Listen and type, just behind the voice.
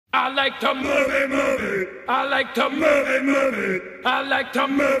I like to move it, move it. I like to move it, move it. I like to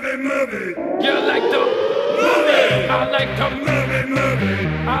move it, move it. You like to move it. I like to move it, move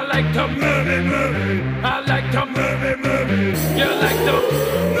it. I like to move it, move it. I like to move it, move it. You like to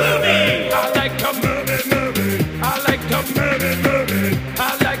move it. I like to move it, move it. I like to move it, move it.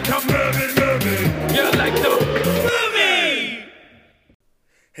 I like to move it, move it. You like to move it.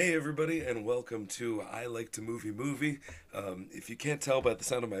 Hey everybody, and welcome to I Like to Movie. If you can't tell by the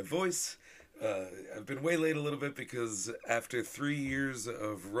sound of my voice, I've been waylaid a little bit because after 3 years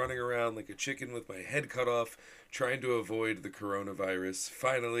of running around like a chicken with my head cut off, trying to avoid the coronavirus,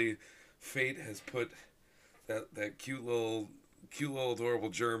 finally, fate has put that cute little adorable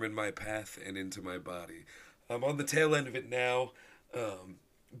germ in my path and into my body. I'm on the tail end of it now,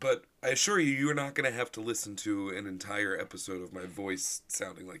 but I assure you, you're not going to have to listen to an entire episode of my voice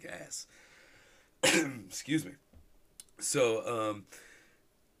sounding like ass. Excuse me. So, a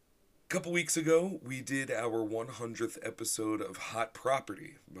couple weeks ago, we did our 100th episode of Hot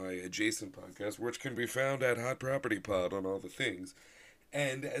Property, my adjacent podcast, which can be found at Hot Property Pod on all the things.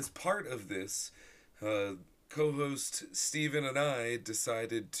 And as part of this, co-host Steven and I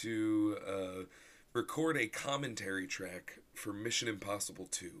decided to record a commentary track for Mission Impossible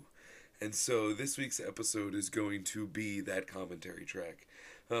 2. And so this week's episode is going to be that commentary track.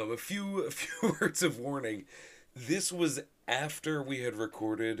 A few words of warning. This was after we had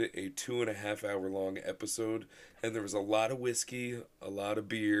recorded a 2.5 hour long episode, and there was a lot of whiskey, a lot of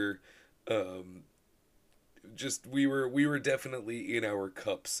beer. We were definitely in our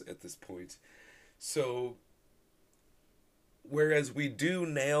cups at this point. So whereas we do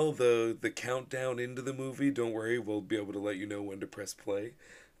nail the countdown into the movie, don't worry, we'll be able to let you know when to press play.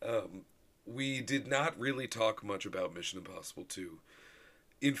 We did not really talk much about Mission Impossible 2.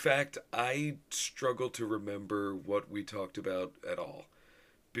 In fact, I struggle to remember what we talked about at all,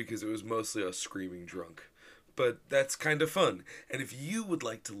 because it was mostly us screaming drunk. But that's kind of fun. And if you would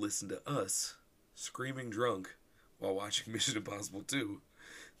like to listen to us screaming drunk while watching Mission Impossible 2,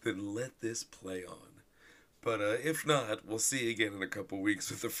 then let this play on. But if not, we'll see you again in a couple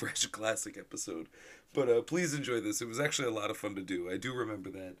weeks with a fresh classic episode. But please enjoy this. It was actually a lot of fun to do. I do remember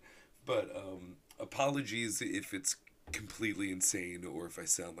that. But apologies if it's completely insane or if I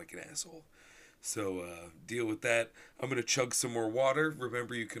sound like an asshole. So deal with that. I'm going to chug some more water.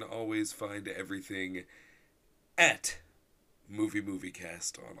 Remember, you can always find everything at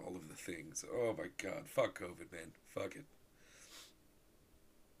MovieCast on all of the things. Oh my god. Fuck COVID, man. Fuck it.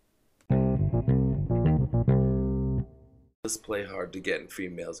 Let's play hard to get and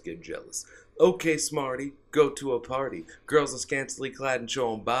females get jealous. Okay, smarty, go to a party. Girls are scantily clad and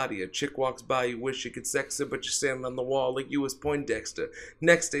showing body. A chick walks by, you wish you could sex her, but you're standing on the wall like you was Poindexter.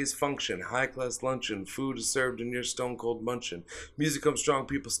 Next day's function, high-class luncheon. Food is served and you're stone-cold munching. Music comes strong,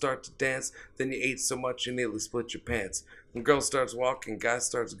 people start to dance. Then you ate so much you nearly split your pants. When girl starts walking, guy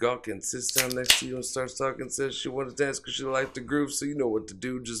starts gawking. Sits down next to you and starts talking. Says she wants to dance because she likes the groove, so you know what to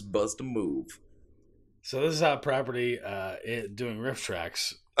do, just bust a move. So this is Hot Property doing riff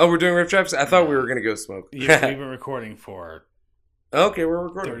tracks. Oh, we're doing riff tracks? I thought we were going to go smoke. We've been recording for okay, we're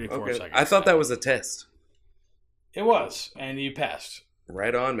recording. 34 okay. seconds. I thought that was a test. It was, and you passed.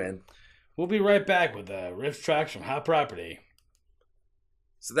 Right on, man. We'll be right back with riff tracks from Hot Property.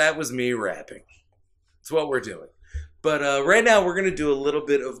 So that was me rapping. That's what we're doing. But right now we're going to do a little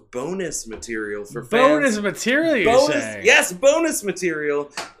bit of bonus material for fans. Bonus material, you're saying? Yes, bonus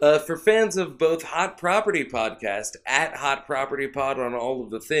material for fans of both Hot Property Podcast, at Hot Property Pod on all of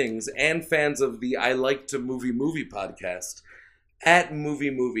the things, and fans of the I Like to Movie Podcast, at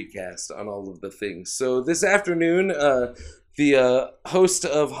MovieCast on all of the things. So this afternoon, the host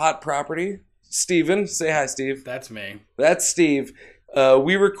of Hot Property, Steven, say hi, Steve. That's me. That's Steve.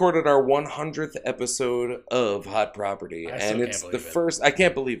 We recorded our 100th episode of Hot Property, and it's the first. I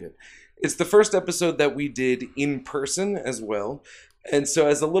can't believe it. It's the first episode that we did in person as well. And so,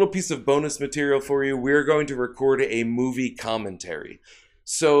 as a little piece of bonus material for you, we're going to record a movie commentary.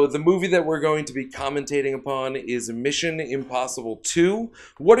 So, the movie that we're going to be commentating upon is Mission Impossible 2.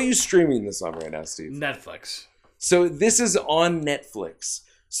 What are you streaming this on right now, Steve? Netflix. So, this is on Netflix.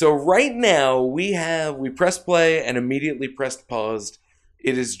 So right now we pressed play and immediately pressed paused.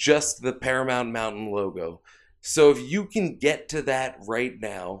 It is just the Paramount Mountain logo. So if you can get to that right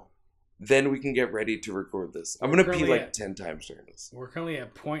now, then we can get ready to record this. I'm going to pee like 10 times during this. We're currently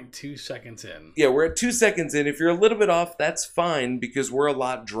at 0.2 seconds in. Yeah, we're at 2 seconds in. If you're a little bit off, that's fine because we're a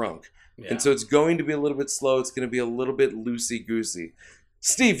lot drunk. Yeah. And so it's going to be a little bit slow. It's going to be a little bit loosey-goosey.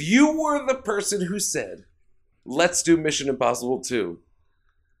 Steve, you were the person who said, let's do Mission Impossible 2.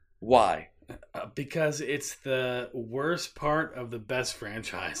 Why? Because it's the worst part of the best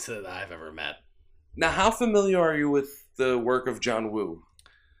franchise that I've ever met. Now, how familiar are you with the work of John Woo?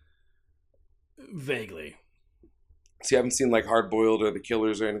 Vaguely. So you haven't seen like Hard Boiled or The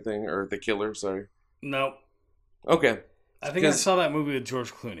Killers or anything? Or The Killer, sorry. Nope. Okay. I think I saw that movie with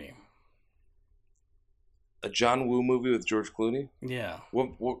George Clooney. A John Woo movie with George Clooney? Yeah.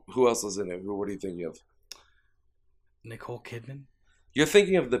 Who else is in it? What are you thinking of? Nicole Kidman? You're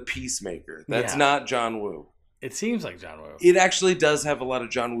thinking of The Peacemaker. That's Yeah. not John Woo. It seems like John Woo. It actually does have a lot of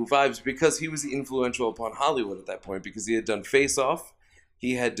John Woo vibes because he was influential upon Hollywood at that point because he had done Face Off.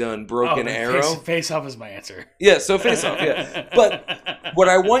 He had done Broken Arrow. Face Off is my answer. Yeah, so Face Off, yeah. But what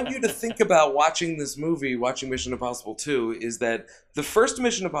I want you to think about watching this movie, watching Mission Impossible 2, is that the first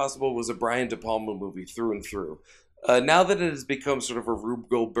Mission Impossible was a Brian De Palma movie through and through. Now that it has become sort of a Rube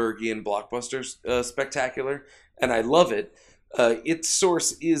Goldbergian blockbuster spectacular, and I love it, its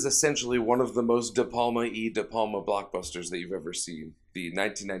source is essentially one of the most De Palma-y De Palma blockbusters that you've ever seen. The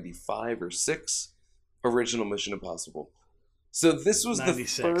 1995 or 6 original Mission Impossible. So this was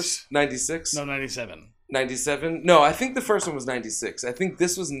 96. the first... 96? No, 97. 97? No, I think the first one was 96. I think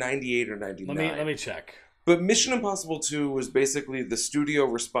this was 98 or 99. Let me check. But Mission Impossible 2 was basically the studio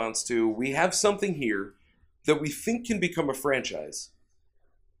response to, we have something here that we think can become a franchise,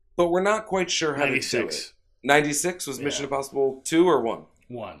 but we're not quite sure how 96. To do it. 96 was Mission Impossible 2 or 1?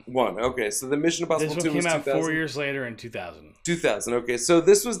 1. 1, okay. So the Mission Impossible 2 was 2000? This one came out 4 years later in 2000. 2000, okay. So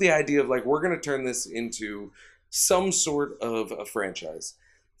this was the idea of, like, we're going to turn this into some sort of a franchise.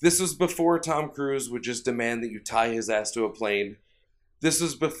 This was before Tom Cruise would just demand that you tie his ass to a plane. This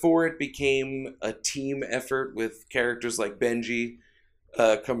was before it became a team effort with characters like Benji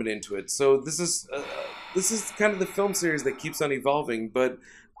coming into it. So this is kind of the film series that keeps on evolving, but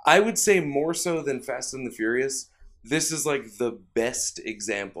I would say more so than Fast and the Furious, this is like the best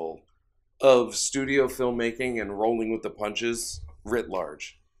example of studio filmmaking and rolling with the punches writ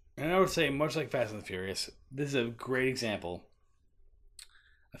large. And I would say, much like Fast and the Furious, this is a great example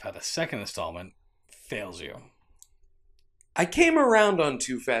of how the second installment fails you. I came around on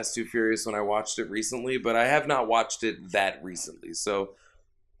Too Fast, Too Furious when I watched it recently, but I have not watched it that recently, so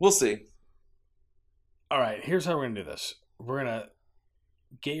we'll see. All right, here's how we're going to do this. We're going to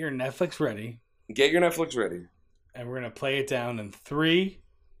get your Netflix ready. Get your Netflix ready. And we're going to play it down in 3,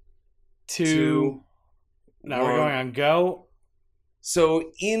 2... Now we're going on go.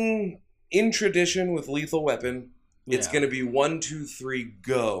 So in tradition with Lethal Weapon, it's going to be 1, 2, 3,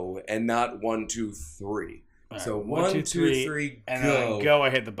 go, and not 1, 2, 3. Right, so 1, 2, 3, go. And then go, I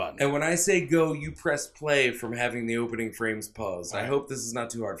hit the button. And when I say go, you press play from having the opening frames paused. Right. I hope this is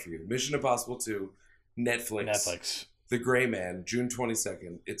not too hard for you. Mission Impossible 2, Netflix. The Gray Man, June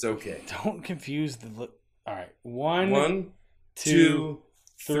 22nd. It's okay. Don't confuse the... All right. 1, 2,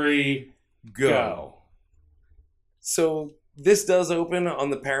 3, go. So this does open on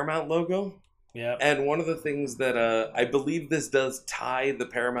the Paramount logo. Yeah. And one of the things that I believe this does tie the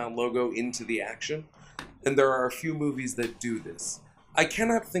Paramount logo into the action. And there are a few movies that do this. I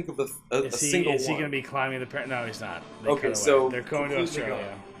cannot think of a single one. Is he going to be climbing the... No, he's not. Okay, so... They're going to Australia.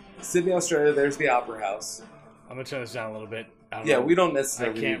 Gone. Sydney, Australia, there's the Opera House. I'm going to turn this down a little bit. We don't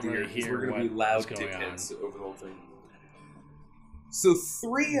necessarily need to hear we're going to be loud dickheads over the whole thing. So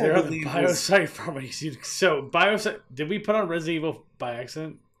 3, They're I believe, Biosite properties. So Biosite... Did we put on Resident Evil by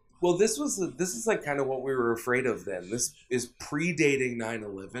accident? Well, this is like kind of what we were afraid of then. This is predating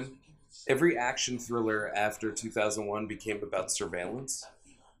 9/11. Every action thriller after 2001 became about surveillance.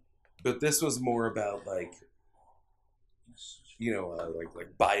 But this was more about, like, you know,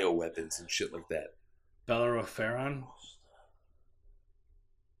 like bioweapons and shit like that. Bellerophon?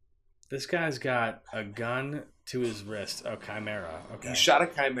 This guy's got a gun to his wrist. Oh, Chimera. Okay. He shot a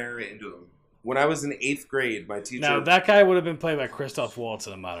Chimera into him. When I was in 8th grade, my teacher... Now, that guy would have been played by Christoph Waltz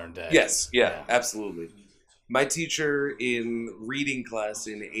in a modern day. Yes, yeah, absolutely. My teacher in reading class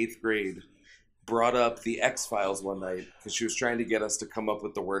in 8th grade brought up the X-Files one night because she was trying to get us to come up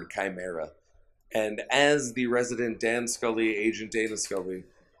with the word Chimera. And as the resident Dan Scully, Agent Dana Scully,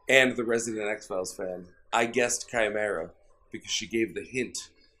 and the resident X-Files fan, I guessed Chimera because she gave the hint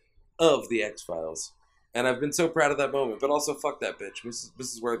of the X-Files. And I've been so proud of that moment. But also, fuck that bitch.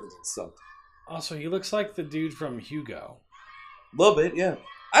 Mrs. Worthington sucked. Also, he looks like the dude from Hugo. A little bit, yeah.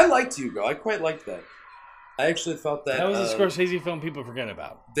 I liked Hugo. I quite liked that. I actually thought that... That was a Scorsese film people forget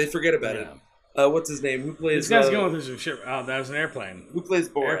about. They forget about it. What's his name? Who plays... This guy's going through some shit. Oh, that was an airplane. Who plays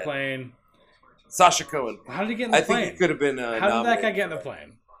Borat? Airplane. Sasha Cohen. How did he get in the plane? I think he could have been How did that guy get in the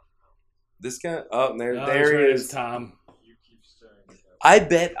plane? This guy? Oh, there he is. Tom. I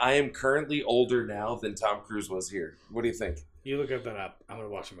bet I am currently older now than Tom Cruise was here. What do you think? You look that up. I'm going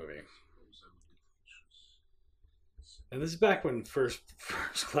to watch a movie. And this is back when first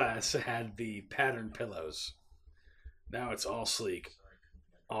class had the patterned pillows. Now it's all sleek,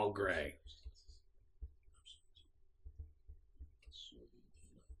 all gray.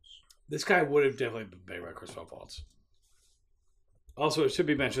 This guy would have definitely been big by Christoph Waltz. Also, it should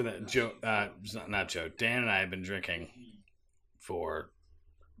be mentioned that not Joe, Dan and I have been drinking for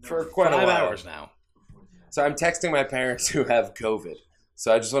quite a 5 while. hours now. So I'm texting my parents who have COVID.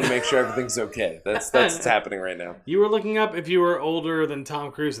 So I just want to make sure everything's okay. That's what's happening right now. You were looking up if you were older than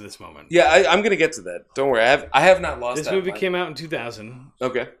Tom Cruise at this moment. Yeah, I'm going to get to that. Don't worry. I have not lost This that movie mind. came out in 2000.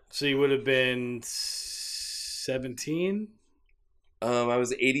 Okay. So you would have been 17? I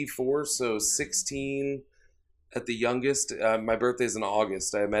was 84, so 16 at the youngest. My birthday's in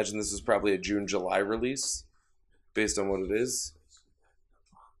August. I imagine this was probably a June, July release, based on what it is.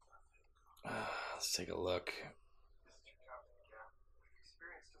 Let's take a look.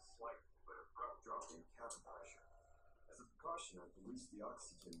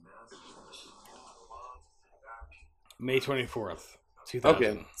 May 24th, 2000.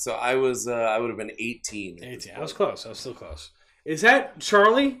 Okay, so I would have been 18. 18. I was close. I was still close. Is that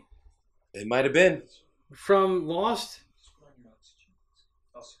Charlie It might have been. from Lost?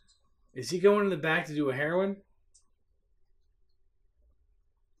 Is he going in the back to do a heroin?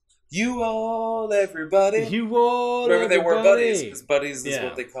 You all, everybody. You all Remember they were everybody. buddies, because buddies is Yeah.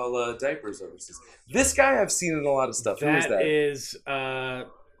 what they call diapers overseas. This guy I've seen in a lot of stuff. Who is that? Is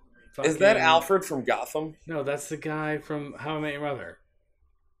Is that Alfred from Gotham? No, that's the guy from How I Met Your Mother.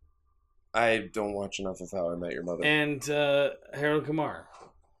 I don't watch enough of How I Met Your Mother. And Harold Kumar.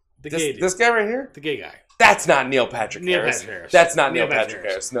 The gay dude. This guy right here? The gay guy. That's not Neil Patrick Neil Harris. Patrick Harris. That's not Neil Neil Patrick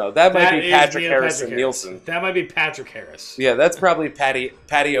Patrick Harris. Harris. No, that might That be is Patrick Neil Harris Patrick and Harris. Nielsen. That might be Patrick Harris. Yeah, that's probably Patty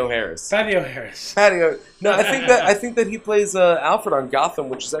O'Harris. Patty O'Harris. No, I think that he plays Alfred on Gotham,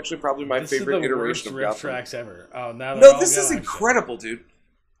 which is actually probably my This favorite is the iteration worst of riff Gotham. tracks ever. Oh, now they're No, all this is gone. incredible, dude.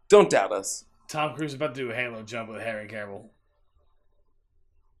 Don't doubt us. Tom Cruise is about to do a Halo jump with Harry Cavill.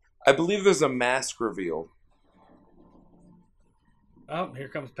 I believe there's a mask reveal. Oh, here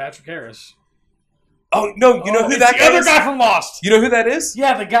comes Patrick Harris. Oh no, you know who it's that the guy other is? guy from Lost. You know who that is?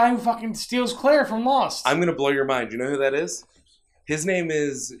 Yeah, the guy who fucking steals Claire from Lost. I'm gonna blow your mind. You know who that is? His name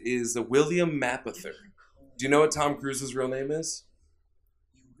is William Mapother. Do you know what Tom Cruise's real name is?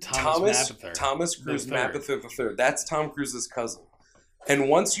 Thomas Mapother. Thomas Cruise The third. Mapother III. That's Tom Cruise's cousin. And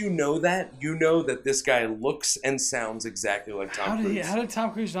once you know that this guy looks and sounds exactly like Tom Cruise. How did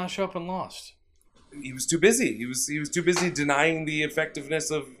Tom Cruise not show up in Lost? He was too busy. He was too busy denying the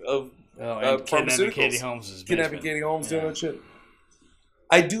effectiveness of And kidnapping pharmaceuticals. Katie Holmes' Kidnapping Katie Holmes, doing that shit.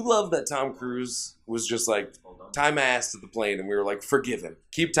 I do love that Tom Cruise was just like, tie my ass to the plane, and we were like, forgive him.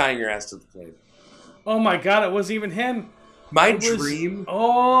 Keep tying your ass to the plane. Oh my god, it wasn't even him. My dream.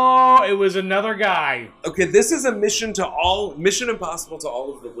 Oh, it was another guy. Okay, this is a Mission Impossible to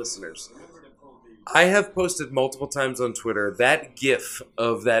all of the listeners. I have posted multiple times on Twitter that GIF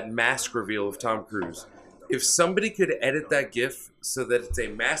of that mask reveal of Tom Cruise. If somebody could edit that GIF so that it's a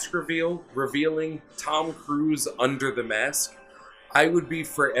mask reveal revealing Tom Cruise under the mask, I would be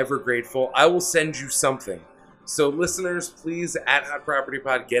forever grateful. I will send you something. So listeners, please, at Hot Property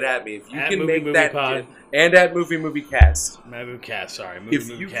Pod, get at me. If you At can Movie make Movie that Pod. GIF, and at Movie Cast. Movie Cast, sorry. If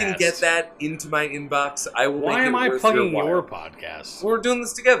you can get that into my inbox, I will Why make it am I worth plugging your your while. podcast? We're doing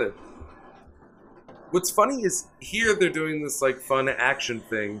this together. What's funny is here they're doing this like fun action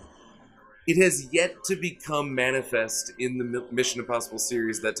thing. It has yet to become manifest in the Mission Impossible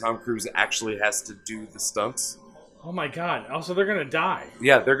series that Tom Cruise actually has to do the stunts. Oh my god. Also, they're going to die.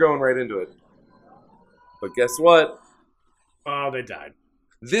 Yeah, they're going right into it. But guess what? Oh, they died.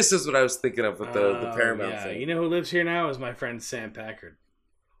 This is what I was thinking of with the Paramount yeah. thing. You know who lives here now is my friend Sam Packard.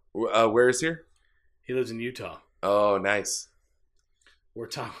 Where is here? He lives in Utah, Oh, nice. where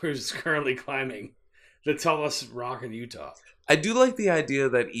Tom Cruise is currently climbing the tallest rock in Utah. I do like the idea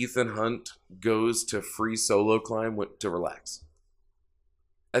that Ethan Hunt goes to free solo climb to relax.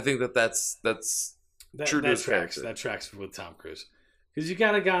 I think that's true to his tracks. character. That tracks with Tom Cruise. Because you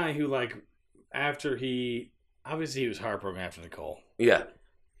got a guy who, like, after obviously he was heartbroken after Nicole. Yeah.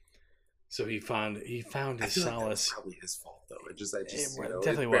 So he found I his feel like that's solace. probably his fault, though. It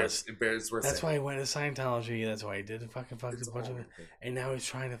definitely was. It bears worth That's saying. why he went to Scientology. That's why he did fuck It's a bunch all of it. worth it. And now he's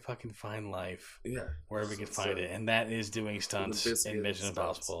trying to fucking find life Yeah. wherever he can So- find it. And that is doing stunts biscuit in Mission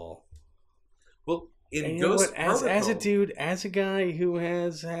stunts. Impossible. Well, in And you know Ghost what? As a Protocol- dude, as a guy who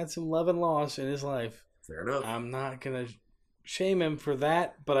has had some love and loss in his life, Fair enough. I'm not going to shame him for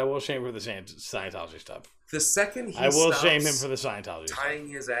that, but I will shame him for the Scientology stuff. The second he I will stops shame him for the Scientology stuff. tying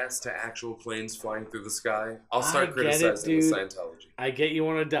his ass to actual planes flying through the sky, I'll I start get criticizing it, the dude. Scientology. I get you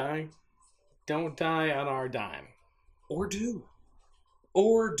want to die. Don't die on our dime. Or do.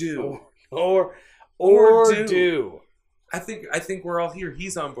 Or do. I think we're all here.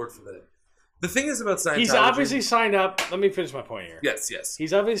 He's on board for that. The thing is about Scientology. He's obviously signed up. Let me finish my point here. Yes.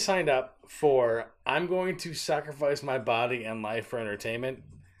 He's obviously signed up for, I'm going to sacrifice my body and life for entertainment.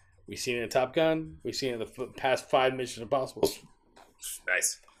 We've seen it in Top Gun. We've seen it in the past 5 Mission Impossible.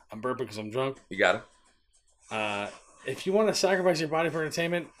 Nice. I'm burping because I'm drunk. You got it. If you want to sacrifice your body for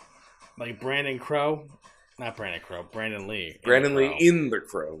entertainment, like Brandon Lee. Brandon Lee in The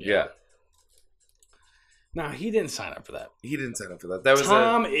Crow. Yeah. No, he didn't sign up for that. That was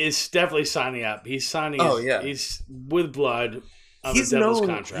Tom is definitely signing up. He's signing. He's with blood. He's the devil's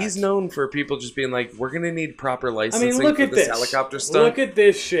contract. He's known for people just being like, "We're gonna need proper licensing look for at this this helicopter stuff." Look at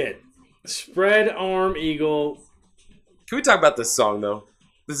this shit. Spread arm eagle. Can we talk about this song though?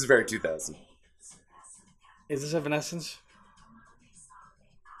 This is very 2000. Is this Evanescence?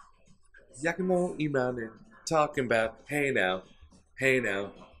 Yakimo Imane talking about hey now.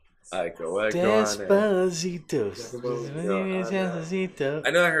 Despacito.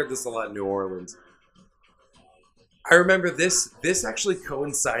 I know I heard this a lot in New Orleans. I remember this actually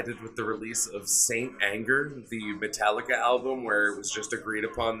coincided with the release of Saint Anger, the Metallica album, where it was just agreed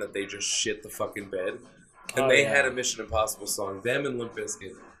upon that they just shit the fucking bed. And they had a Mission Impossible song, them and Limp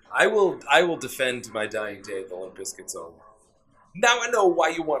Bizkit. I will defend to my dying day the Limp Bizkit song. Now I know why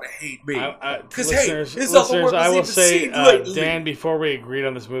you want to hate me. Because, hey, this other word was I will even say, seen lately. Dan, before we agreed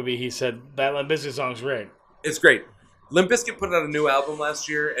on this movie, he said that Limp Bizkit song's great. It's great. Limp Bizkit put out a new album last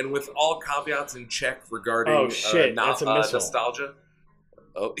year, and with all caveats in check regarding that's a missile. Nostalgia.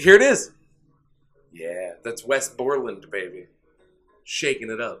 Oh, here it is. Yeah, that's West Borland, baby. Shaking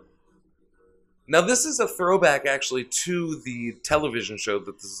it up. Now, this is a throwback, actually, to the television show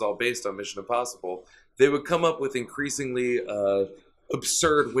that this is all based on, Mission Impossible. They would come up with increasingly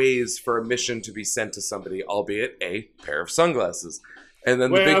absurd ways for a mission to be sent to somebody, albeit a pair of sunglasses. And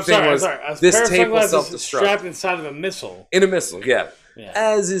then the big thing was this tape will self-destruct. Strapped inside of a missile. In a missile, yeah.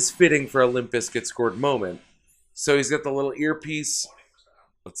 As is fitting for a Limp Bizkit scored moment. So he's got the little earpiece.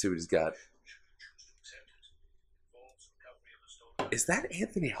 Let's see what he's got. Is that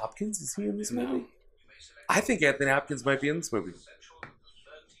Anthony Hopkins? Is he in this movie? I think Anthony Hopkins might be in this movie.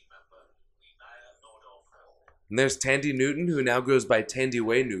 And there's Tandy Newton, who now goes by Tandy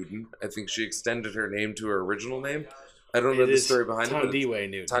Way Newton. I think she extended her name to her original name. I don't know the story behind it. Tandy Way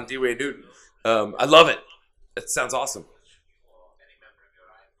Newton. Tandy Way Newton. I love it. It sounds awesome.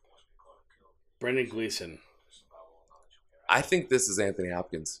 Brendan Gleeson. I think this is Anthony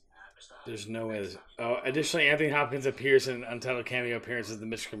Hopkins. There's no way. Additionally, Anthony Hopkins appears in an untitled cameo appearance as the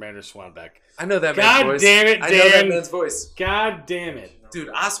Mission Commander Swanbeck. I know that man's voice. God damn it, Dan. I know that man's voice. God damn it. Dude,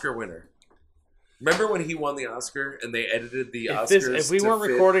 Oscar winner. Remember when he won the Oscar and they edited the Oscars? If we weren't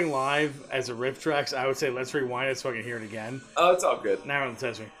recording live as a riff tracks, I would say let's rewind it so I can hear it again. Oh, it's all good. Now on the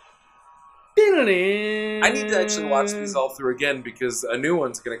test me. I need to actually watch these all through again because a new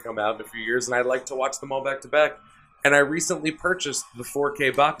one's going to come out in a few years and I'd like to watch them all back to back. And I recently purchased the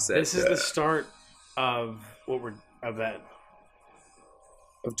 4K box set. This is the start of doing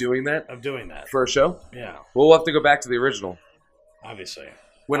that? Of doing that. For a show? Yeah. We'll have to go back to the original. Obviously.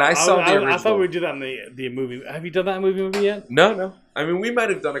 When I saw the original... I thought we'd do that in the movie. Have you done that movie yet? No. I mean, we might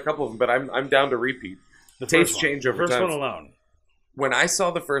have done a couple of them, but I'm down to repeat. The tastes change over time. The first one alone. When I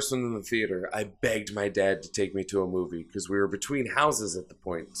saw the first one in the theater, I begged my dad to take me to a movie because we were between houses at the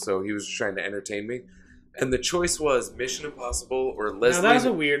point, so he was trying to entertain me. And the choice was Mission Impossible or Leslie. No,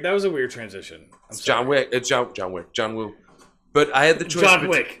 that was a weird transition. John Wick. John Woo. But I had the choice. John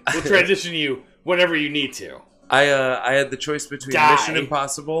Wick. We'll transition you whenever you need to. I had the choice between Mission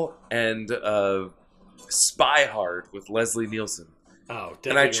Impossible and Spy Hard with Leslie Nielsen. Oh,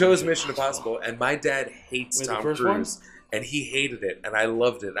 and I chose Mission Impossible, and my dad hates Tom Cruise. And he hated it, and I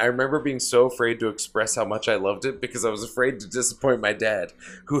loved it. I remember being so afraid to express how much I loved it because I was afraid to disappoint my dad,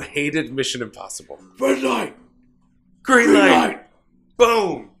 who hated Mission Impossible. Red light! Green light!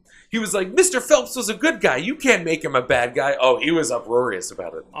 Boom! He was like, Mr. Phelps was a good guy. You can't make him a bad guy. Oh, he was uproarious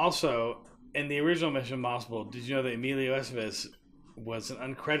about it. Also, in the original Mission Impossible, did you know that Emilio Estevez was an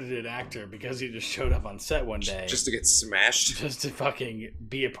uncredited actor because he just showed up on set one day? Just to get smashed? Just to fucking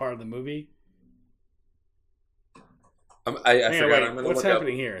be a part of the movie? I forgot. I'm going to What's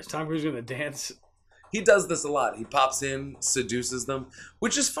happening here? Is Tom Cruise going to dance? He does this a lot. He pops in, seduces them,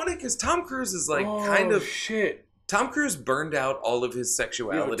 which is funny because Tom Cruise is like kind of shit. Tom Cruise burned out all of his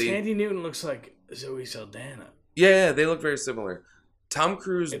sexuality. Yeah, Tandy Newton looks like Zoe Saldana. Yeah, they look very similar. Tom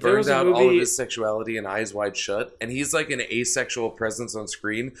Cruise burned out all of his sexuality in Eyes Wide Shut, and he's like an asexual presence on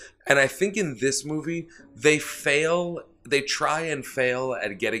screen. And I think in this movie, they fail they try and fail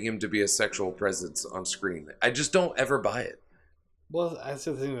at getting him to be a sexual presence on screen. I just don't ever buy it. Well, that's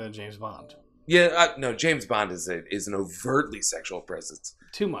the thing about James Bond. Yeah, no, James Bond is an overtly sexual presence.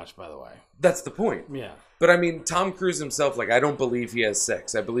 Too much, by the way. That's the point. Yeah. But I mean, Tom Cruise himself, like, I don't believe he has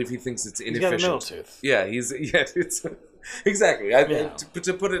sex. I believe he thinks it's He's got a inefficient. middle tooth. Yeah, it's exactly.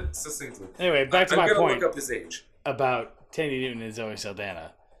 To put it succinctly. Anyway, back to I'm my gonna point look up his age. about Tandy Newton and Zoe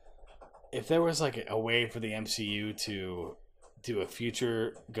Saldana. If there was like a way for the MCU to do a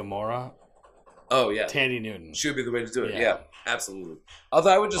future Gamora, Oh yeah, Tandy Newton. she would be the way to do it. Yeah. Yeah, absolutely.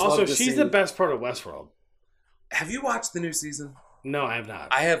 Although I would just Also, love to she's see. the best part of Westworld. Have you watched the new season? No, I have not.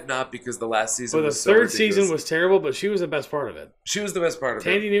 I have not, because the last season But the was so third ridiculous. season was terrible, but she was the best part of it. She was the best part of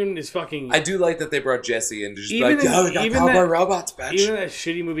Tandy it. Newton is fucking. I do like that they brought Jesse in to just be Even like, in- "Yo, we got even cowboy that- robots, bitch." Even that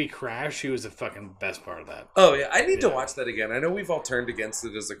shitty movie Crash, she was the fucking best part of that. Oh yeah, I need to Yeah. watch that again. I know we've all turned against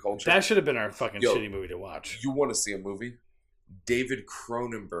it as a culture. That should have been our fucking Yo. shitty movie to watch. You want to see a movie? David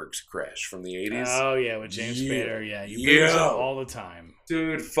Cronenberg's Crash from the 80s. Oh yeah, with James Yeah. Spader. Yeah, you bring this Yeah. up all the time.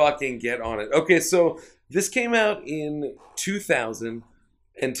 Dude, fucking get on it. Okay, so this came out in 2000,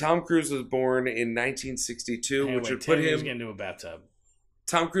 and Tom Cruise was born in 1962, Anyway, which would 10 put years him... get into a bathtub.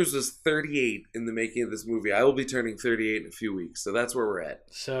 Tom Cruise was 38 in the making of this movie. I will be turning 38 in a few weeks, so that's where we're at.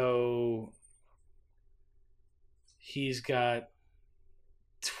 So he's got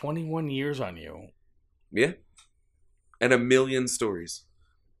 21 years on you. Yeah. And a million stories.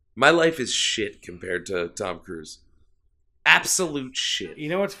 My life is shit compared to Tom Cruise. Absolute shit. You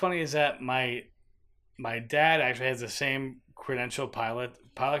know what's funny is that my dad actually has the same pilot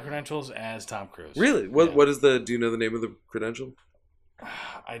credentials as Tom Cruise. Really? Yeah. What is the... Do you know the name of the credential?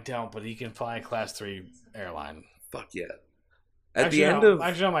 I don't, but he can fly a Class 3 airline. Fuck yeah. At the end of...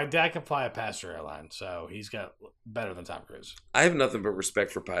 Actually, no, my dad can fly a passenger airline, so he's got better than Tom Cruise. I have nothing but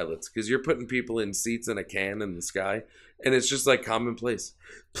respect for pilots, because you're putting people in seats in a can in the sky, and it's just like commonplace.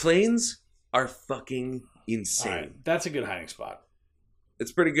 Planes are fucking insane. All right, that's a good hiding spot.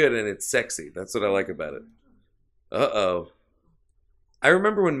 It's pretty good, and it's sexy. That's what I like about it. Uh-oh. I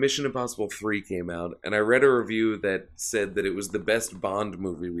remember when Mission Impossible 3 came out, and I read a review that said that it was the best Bond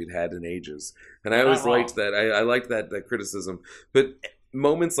movie we'd had in ages. And I You're always not wrong. liked that. I liked that criticism. But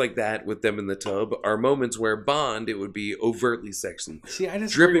moments like that with them in the tub are moments where Bond, it would be overtly sexy. See, I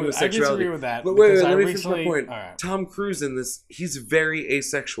disagree Dripping with with sexuality. I disagree with that. But wait, because let I me finish my recently- point. All right. Tom Cruise in this, he's very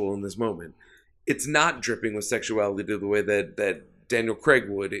asexual in this moment. It's not dripping with sexuality the way that Daniel Craig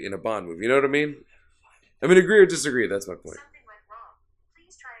would in a Bond movie. You know what I mean? I mean, agree or disagree, that's my point. Something went wrong.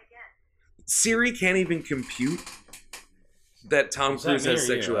 Please try again. Siri can't even compute that Tom Was that Cruise me has or you?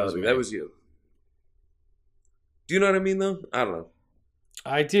 That was sexuality. me. That was you. Do you know what I mean, though? I don't know.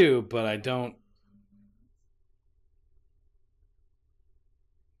 I do, but I don't.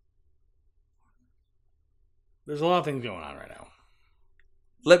 There's a lot of things going on right now.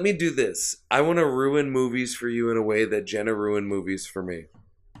 Let me do this. I want to ruin movies for you in a way that Jenna ruined movies for me.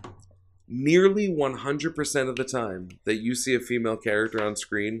 Nearly 100% of the time that you see a female character on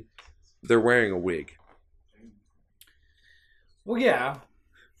screen, they're wearing a wig. Well, yeah.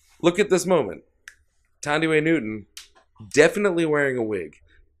 Look at this moment. Tandiwe Newton, definitely wearing a wig.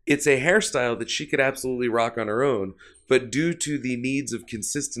 It's a hairstyle that she could absolutely rock on her own, but due to the needs of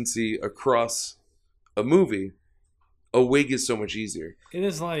consistency across a movie, a wig is so much easier. It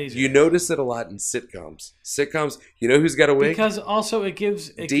is a lot easier. You notice it a lot in sitcoms. Sitcoms, you know who's got a wig? because also it gives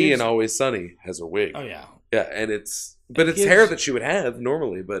Dee in Always Sunny has a wig. Oh yeah, Yeah, and it's It gives- hair that she would have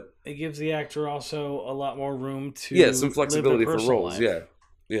normally, but it gives the actor also a lot more room to yeah, some live flexibility their for personal roles. life. Yeah.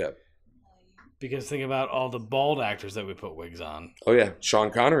 Yeah. Because think about all the bald actors that we put wigs on. Oh yeah,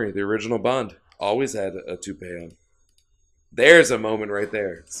 Sean Connery, the original Bond, always had a toupee on. There's a moment right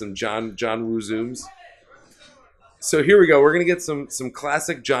there. Some John Woo zooms. So here we go. We're gonna get some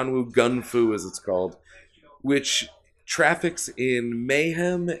classic John Woo gun fu, as it's called, which traffics in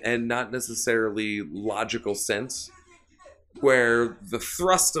mayhem and not necessarily logical sense, where the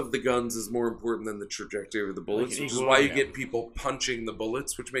thrust of the guns is more important than the trajectory of the bullets, Like which is why you Equilibrium. get people punching the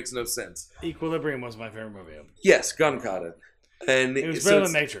bullets, which makes no sense. Equilibrium was my favorite movie. Yes, gun kata. And It was so better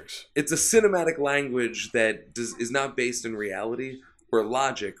it's- than Matrix. it's a cinematic language that is not based in reality or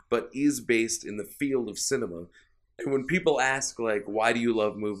logic, but is based in the field of cinema. And when people ask, like, why do you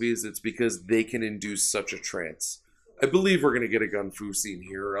love movies? It's because they can induce such a trance. I believe we're going to get a gun fu scene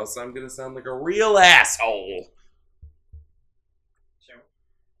here, or else I'm going to sound like a real asshole.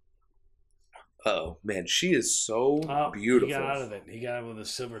 Oh, man, she is so Oh, beautiful. He got out of it. He got it with a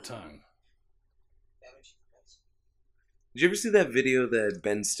silver tongue. Did you ever see that video that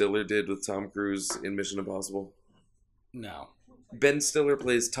Ben Stiller did with Tom Cruise in Mission Impossible? No. Ben Stiller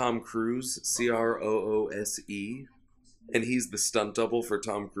plays Tom Cruise, Croose, and he's the stunt double for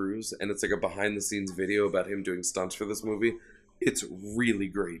Tom Cruise, and it's like a behind-the-scenes video about him doing stunts for this movie. It's really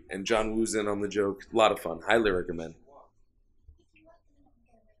great, and John Woo's in on the joke. A lot of fun. Highly recommend.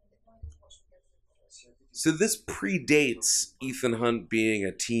 So this predates Ethan Hunt being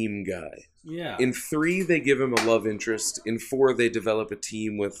a team guy. Yeah. In 3, they give him a love interest. In 4, they develop a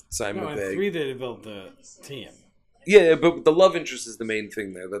team with Simon No, in Pegg. 3 they developed the team. Yeah, but the love interest is the main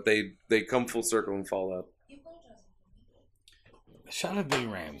thing there. That they come full circle and fall out. Shout out Ving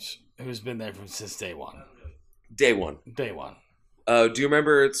Rhames, who's been there since day one. Day one. Day one. Do you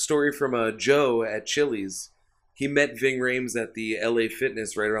remember a story from Joe at Chili's? He met Ving Rhames at the LA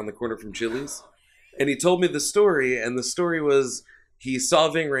Fitness right around the corner from Chili's. And he told me the story, and the story was he saw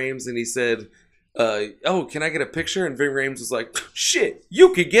Ving Rhames and he said, oh, can I get a picture? And Ving Rhames was like, shit,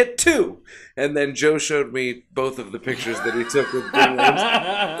 you could get 2. And then Joe showed me both of the pictures that he took with Ving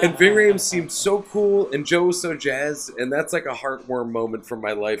Rhames. And Ving Rhames seemed so cool, and Joe was so jazzed, and that's like a heartwarm moment from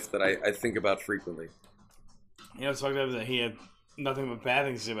my life that I think about frequently. You know, it's fucked up that he had nothing but bad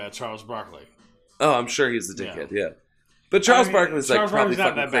things to say about Charles Barkley. Oh, I'm sure he's a dickhead, yeah. But Charles Barkley's like probably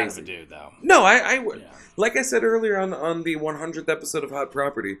not fucking that bad of crazy. a dude, though. No, Yeah. like I said earlier on the 100th episode of Hot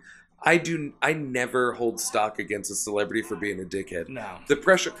Property, I never hold stock against a celebrity for being a dickhead. No. The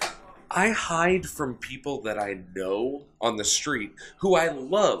pressure. I hide from people that I know on the street who I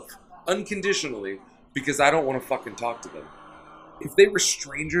love unconditionally because I don't want to fucking talk to them. If they were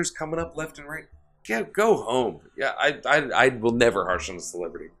strangers coming up left and right, yeah, go home. Yeah, I will never harsh on a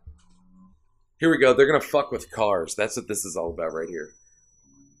celebrity. Here we go. They're gonna fuck with cars. That's what this is all about right here.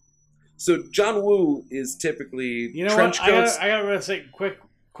 So John Woo is typically You know trench what? coats. I gotta say, quick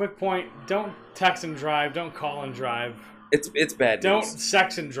point. Don't text and drive. Don't call and drive. It's bad Don't news.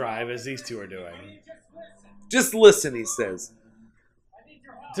 sex and drive, as these two are doing. Just listen, he says.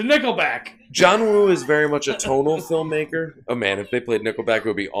 To Nickelback. John Woo is very much a tonal filmmaker. Oh man, if they played Nickelback, it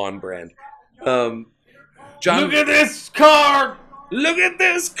would be on brand. John, Look at this car. look at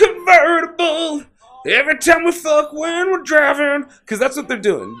this convertible. Every time we fuck when we're driving, because that's what they're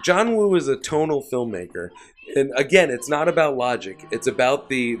doing. John Woo is a tonal filmmaker, and again, it's not about logic. It's about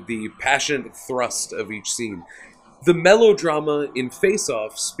the passionate thrust of each scene. The melodrama in Face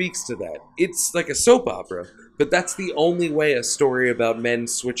Off speaks to that. It's like a soap opera, but that's the only way a story about men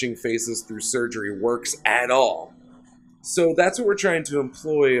switching faces through surgery works at all. So that's what we're trying to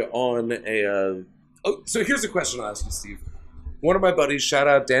employ on a... so here's a question I'll ask you, Steve. One of my buddies, shout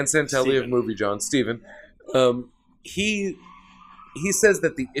out Dan Santelli of Steven. Movie John, Steven, he says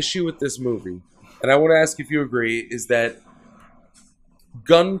that the issue with this movie, and I want to ask if you agree, is that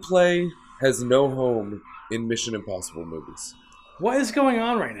gunplay has no home in Mission Impossible movies. What is going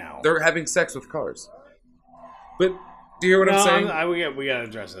on right now? They're having sex with cars. But do you hear what I'm saying? We gotta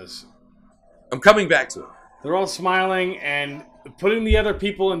address this. I'm coming back to it. They're all smiling and putting the other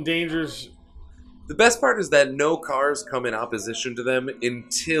people in dangers. The best part is that no cars come in opposition to them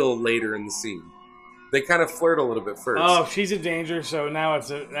until later in the scene. They kind of flirt a little bit first. Oh, she's in danger, so now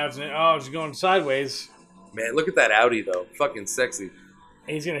she's going sideways. Man, look at that Audi though. Fucking sexy.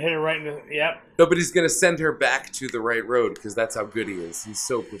 He's gonna hit her right in the. Yep. No, but he's going to send her back to the right road because that's how good he is. He's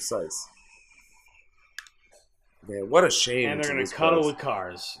so precise. Man, what a shame. And they're to gonna these cuddle cars. with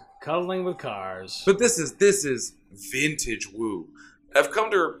cars. Cuddling with cars. But this is vintage Woo. I've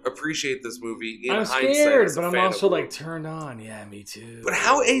come to appreciate this movie in I'm hindsight. scared, as a but I'm fan also of Woo. like turned on. Yeah, me too. But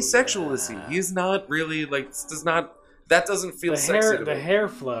how asexual is he? Yeah. He's not really like. This does not. That doesn't feel the sexy hair. to The me. hair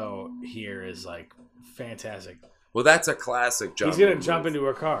flow here is like fantastic. Well, that's a classic John He's gonna Woo jump move. into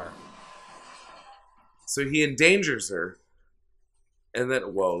her car. So he endangers her, and then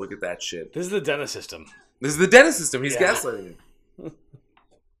whoa, look at that shit. This is the dentist system. This is the dentist system. He's Yeah. gaslighting him.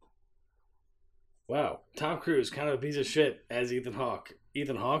 Wow, Tom Cruise, kind of a piece of shit as Ethan Hawke.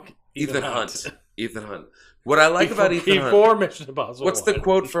 Ethan Hawke. Ethan Hunt. Ethan Hunt. What I like about Ethan Hunt. before Mission Impossible. What's the 1.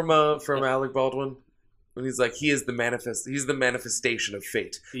 quote from Alec Baldwin? When he's like, he's the manifestation of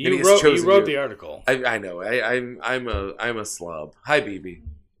fate. And You he's wrote chosen you. the article. I know. I'm a slob. Hi, BB.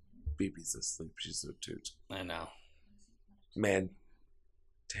 BB's asleep. She's a toot. I know. Man,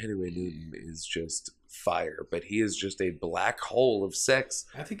 Tannaway Newton is just fire, but he is just a black hole of sex.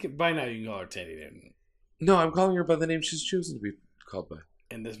 I think by now you can call her Tandy Newton No, I'm calling her by the name she's chosen to be called by.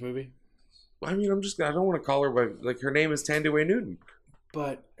 in this movie. I mean, I don't want to call her by, like, her name is Tannaway Newton.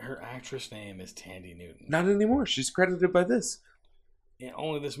 But her actress name is Tandy Newton. Not anymore. She's credited by this. Yeah,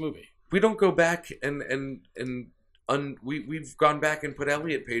 only this movie. We don't go back we've gone back and put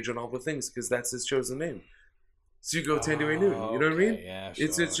Elliot Page on all the things because that's his chosen name. So you go Tannaway Newton. You know what I mean? Yeah,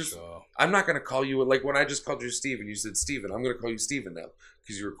 It's just. I'm not gonna call you like when I just called you Steven. You said Steven. I'm gonna call you Steven now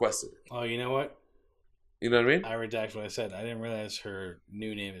because you requested it. Oh, you know what? You know what I mean? I redact what I said. I didn't realize her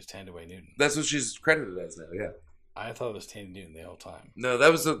new name is Tandaway Newton. That's what she's credited as now. Yeah. I thought it was Tandy Newton the whole time. No,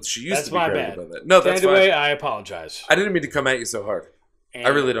 that was she used That's to be my credited bad. by that. No, that's Tandaway, fine. I apologize. I didn't mean to come at you so hard. And I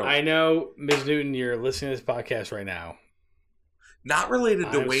really don't. I know, Ms. Newton, you're listening to this podcast right now. Not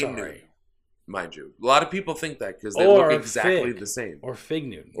related to I'm Wayne sorry. Newton, mind you. A lot of people think that because they Or look exactly Fig. the same. Or Fig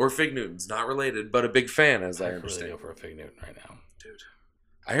Newton. Or Fig Newton's not related, but a big fan, as I I'd understand. really go for a Fig Newton right now. Dude,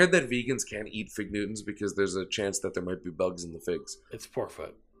 I heard that vegans can't eat Fig Newtons because there's a chance that there might be bugs in the figs. It's pork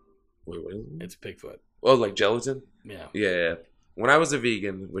foot. Wait, what is it? It's Bigfoot. Oh, like gelatin? Yeah. Yeah. When I was a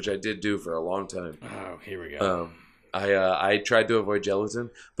vegan, which I did do for a long time, Oh, here we go. I tried to avoid gelatin,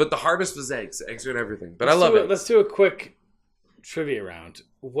 but the hardest was eggs. Eggs are in everything, but I love it. Let's do a quick trivia round.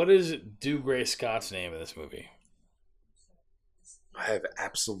 What is Dougray Scott's name in this movie? I have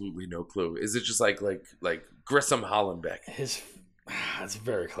absolutely no clue. Is it just like Grissom Hollenbeck? That's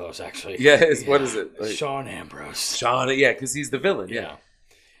very close, actually. Yeah, what is it? Like, Sean Ambrose. Sean, yeah, because he's the villain. Yeah.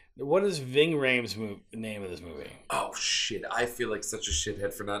 What is Ving Rhames' name of this movie? Oh shit! I feel like such a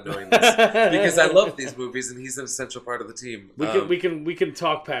shithead for not knowing this because I love these movies and he's an essential part of the team. We can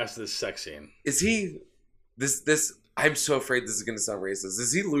talk past this sex scene. Is he this? I'm so afraid this is going to sound racist.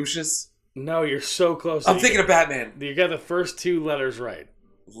 Is he Lucius? No, you're so close. I'm thinking of Batman. You got the first two letters right.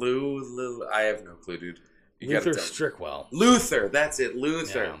 Lou. I have no clue, dude. You Luther gotta tell me. Strickwell. Luther. That's it.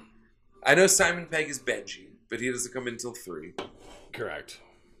 Luther. Yeah. I know Simon Pegg is Benji, but he doesn't come in until 3. Correct.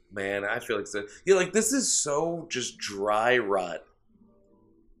 Man, I feel like so. Yeah, like this is so just dry rot.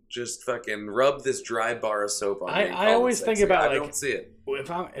 Just fucking rub this dry bar of soap on me. and I call it always think sexy. about, I like, don't see it.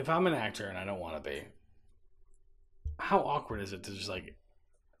 If I'm an actor and I don't want to be, how awkward is it to just like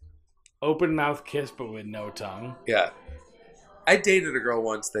open mouth kiss but with no tongue? Yeah. I dated a girl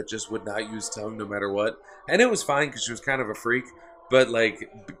once that just would not use tongue no matter what. And it was fine because she was kind of a freak. But, like,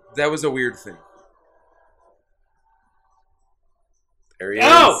 that was a weird thing. There he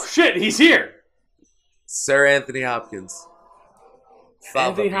Oh is. shit, he's here. Sir Anthony Hopkins.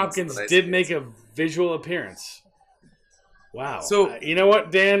 Anthony Fava Hopkins means the nice did kids. make a visual appearance. Wow. So- You know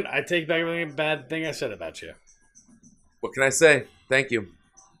what, Dan? I take back everything bad thing I said about you. What can I say? Thank you.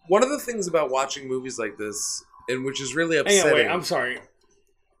 One of the things about watching movies like this, and which is really Hang upsetting. on, wait. I'm sorry.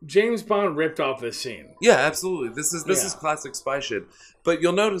 James Bond ripped off this scene. Yeah, absolutely. This is Yeah. classic spy shit. But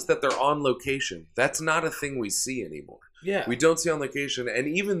you'll notice that they're on location. That's not a thing we see anymore. Yeah. We don't see on location. And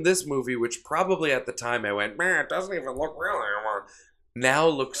even this movie, which probably at the time I went, man, it doesn't even look real anymore, now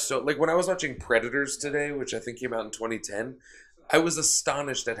looks so... Like when I was watching Predators today, which I think came out in 2010, I was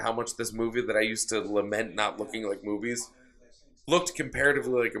astonished at how much this movie that I used to lament not looking like movies looked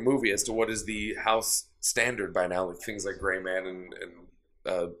comparatively like a movie as to what is the house standard by now. Like things like Gray Man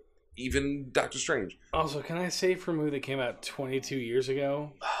and even Doctor Strange. Also, can I say for a movie that came out 22 years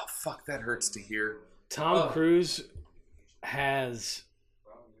ago, Oh, fuck, that hurts to hear. Tom Cruise has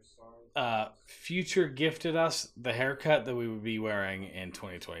future gifted us the haircut that we would be wearing in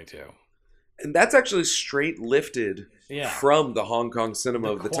 2022. And that's actually straight lifted Yeah. from the Hong Kong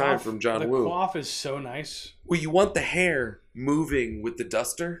cinema of the time from John Woo. The coif is so nice. Well, you want the hair moving with the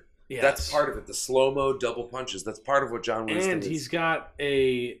duster. Yes. That's part of it. The slow-mo double punches. That's part of what John Woo's And thing he's is. got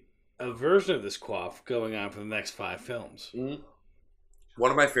a version of this coif going on for the next 5 films. Mhm. One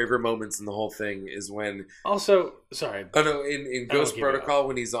of my favorite moments in the whole thing is when... Also, sorry. Oh, no, in Ghost keep it Protocol,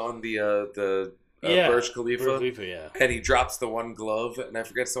 when he's on the Yeah, Burj Khalifa. Burj Khalifa, yeah. And he drops the one glove, and I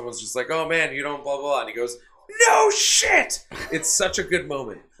forget someone's just like, oh man, you don't blah, blah, blah. And he goes, no shit! It's such a good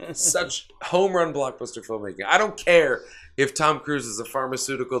moment. Such home run blockbuster filmmaking. I don't care if Tom Cruise is a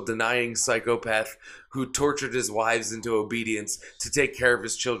pharmaceutical denying psychopath who tortured his wives into obedience to take care of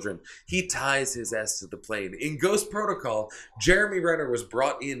his children. He ties his ass to the plane. In Ghost Protocol, Jeremy Renner was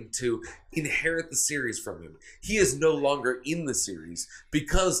brought in to inherit the series from him. He is no longer in the series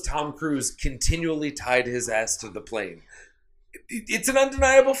because Tom Cruise continually tied his ass to the plane. It's an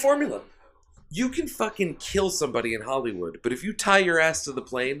undeniable formula. You can fucking kill somebody in Hollywood, but if you tie your ass to the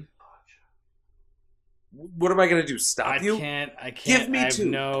plane, what am I going to do? Stop you? I can't. Give me I have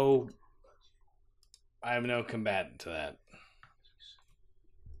two. I have no combatant to that.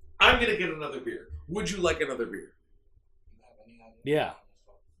 I'm going to get another beer. Would you like another beer? Yeah,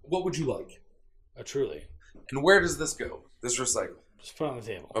 What would you like? truly. And where does this go? This recycle. Just put it on the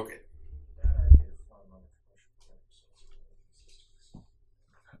table. Okay.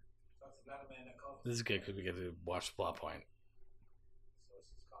 This is good because we get to watch the plot point.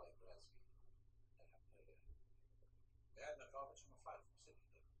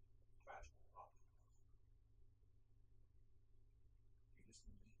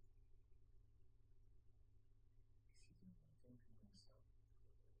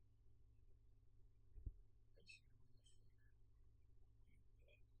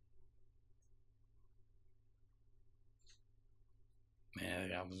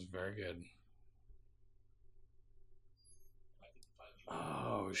 Yeah, it was very good.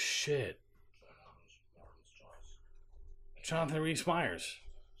 Oh, shit. Jonathan Rhys Meyers.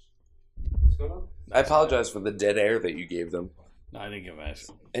 I apologize for the dead air that you gave them. No, I didn't give him a...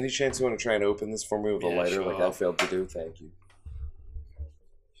 Any chance you want to try and open this for me with a Yeah, lighter sure. like I failed to do? Thank you.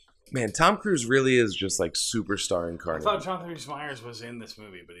 Man, Tom Cruise really is just like superstar I incarnate. thought Jonathan Rhys Meyers was in this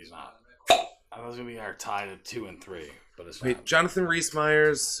movie, but he's not. I thought it was going to be our tie to 2 and 3, but it's Wait, not. Jonathan Rhys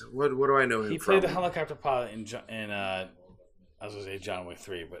Meyers, what do I know him He from? played the helicopter pilot in I was going to say John Wick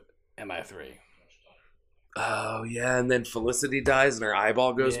 3, but MI3. Oh, yeah, and then Felicity dies and her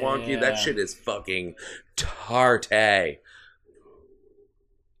eyeball goes wonky. Yeah. That shit is fucking tarte.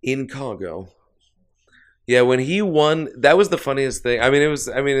 In Congo. Yeah, when he won, that was the funniest thing.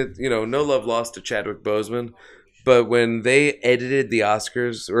 No love lost to Chadwick Boseman, but when they edited the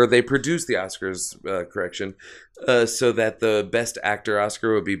Oscars, or they produced the Oscars, so that the Best Actor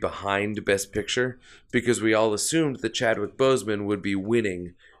Oscar would be behind Best Picture, because we all assumed that Chadwick Boseman would be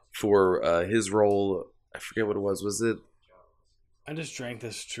winning for his role. I forget what it was. Was it? I just drank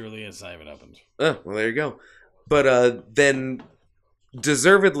this truly. It's not even opened. Oh, well, there you go. But then,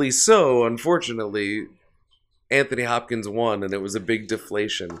 deservedly so, unfortunately, Anthony Hopkins won, and it was a big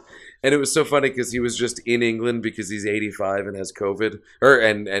deflation. And it was so funny because he was just in England because he's 85 and has COVID,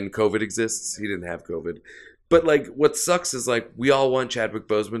 and COVID exists. He didn't have COVID. But like, what sucks is like we all want Chadwick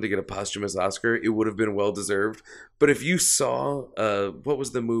Boseman to get a posthumous Oscar. It would have been well deserved. But if you saw, what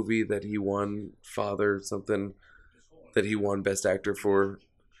was the movie that he won, Father something, that he won Best Actor for?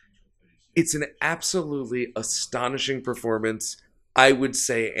 It's an absolutely astonishing performance. I would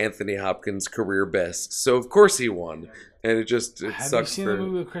say Anthony Hopkins' career best. So of course he won, and it Have you sucks seen for. the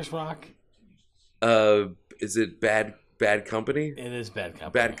movie with Chris Rock? Is it Bad Company? It is Bad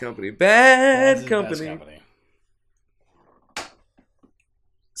Company. Bad Company. This Bad is Company. Company.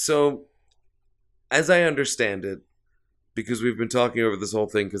 So, as I understand it, because we've been talking over this whole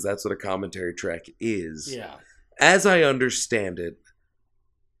thing, because that's what a commentary track is. Yeah. As I understand it,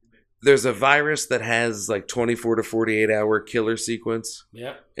 there's a virus that has like 24 to 48 hour killer sequence,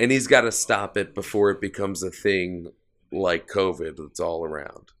 Yep. and he's got to stop it before it becomes a thing like COVID that's all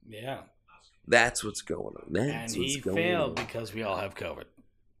around. Yeah. That's what's going on. And That's he what's going failed on. because we all have COVID.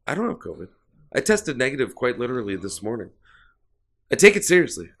 I don't have COVID. I tested negative quite literally this morning. I take it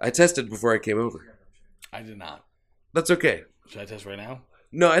seriously. I tested before I came over. I did not. That's okay. Should I test right now?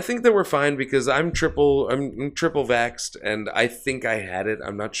 No, I think that we're fine because I'm triple vaxxed, and I think I had it.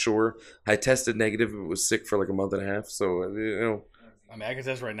 I'm not sure. I tested negative. It was sick for like a month and a half. So, I mean, I could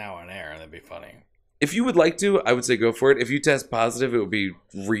test right now on air, and that'd be funny. if you would like to, I would say go for it. If you test positive, it would be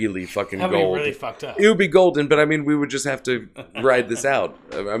really fucking That'd be gold. really fucked up. It would be golden, but I mean, we would just have to ride this out.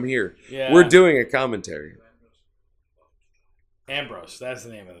 I'm here. Yeah. We're doing a commentary. Ambrose, that's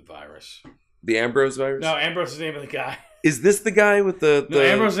the name of the virus. The Ambrose virus? No, Ambrose is the name of the guy. Is this the guy with the No,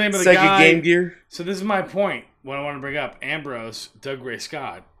 Ambrose is the name of the psychic guy. game gear? So this is my point. What I want to bring up: Ambrose, Doug Ray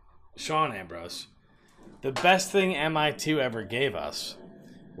Scott, Sean Ambrose. The best thing MI2 ever gave us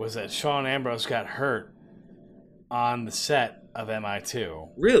was that Sean Ambrose got hurt on the set of MI2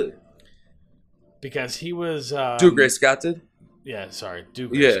 Really? because he was Doug Ray Scott did? Yeah, sorry,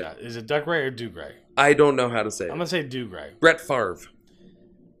 Doug Ray Yeah. Scott. Is it Doug Ray or Doug Ray? I don't know how to say I'm it. gonna say Doug Ray. Brett Favre.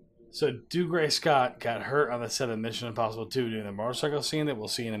 So Doug Ray Scott got hurt on the set of Mission Impossible 2 doing the motorcycle scene that we'll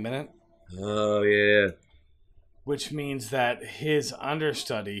see in a minute, Oh, yeah. which means that his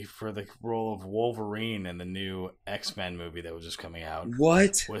understudy for the role of Wolverine in the new X-Men movie that was just coming out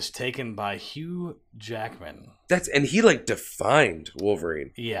What? was taken by Hugh Jackman. And he, like, defined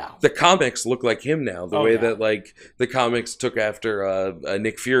Wolverine. Yeah. The comics look like him now, the Oh, way yeah. that, like, the comics took after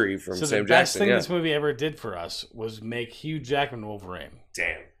Nick Fury from So Sam the best Jackson. thing Yeah. this movie ever did for us was make Hugh Jackman Wolverine.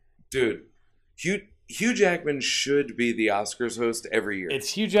 Damn. Dude, Hugh Jackman should be the Oscars host every year. It's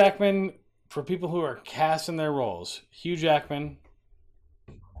Hugh Jackman for people who are cast in their roles. Hugh Jackman,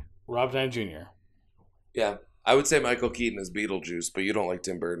 Rob Downey Jr. Yeah. I would say Michael Keaton is Beetlejuice, but you don't like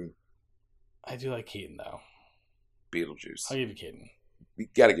Tim Burton. I do like Keaton though. Beetlejuice. I'll give you Keaton. You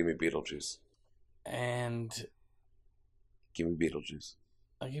gotta give me Beetlejuice. And Give me Beetlejuice.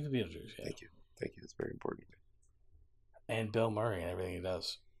 I'll give you Beetlejuice. Yeah. Thank you. Thank you. That's very important. And Bill Murray and everything he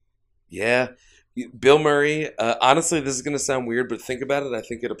does. Yeah. Bill Murray, honestly, this is going to sound weird, but think about it. I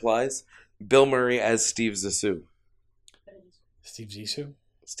think it applies. Bill Murray as Steve Zissou. Steve Zissou.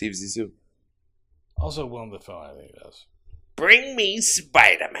 Steve Zissou. Also Willem Dafoe, I think he does. Bring me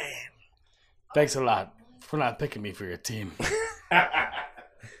Spider-Man. Thanks a lot for not picking me for your team.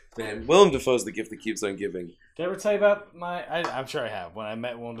 Man, Willem Dafoe's the gift that keeps on giving. Did I ever tell you about I'm sure I have. When I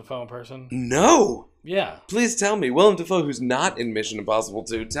met Willem Dafoe in person? No! Yeah. Please tell me. Willem Dafoe, who's not in Mission Impossible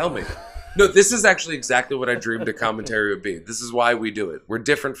 2, tell me. No, this is actually exactly what I dreamed a commentary would be. This is why we do it. We're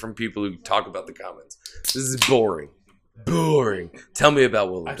different from people who talk about the comments. This is boring. Boring. Tell me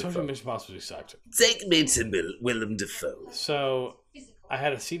about Willem I Dafoe. told you Mission Impossible 2 sucked. Take me to Willem Dafoe. So, I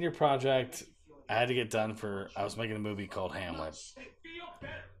had a senior project I had to get done I was making a movie called Hamlet.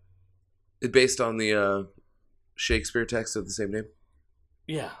 It based on the Shakespeare text of the same name?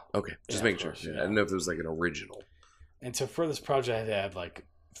 Yeah. Okay, just Yeah, making of sure. course, Yeah, yeah. I didn't know if it was like an original. And so for this project, I had to have like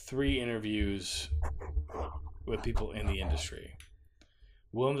 3 interviews with people in the industry.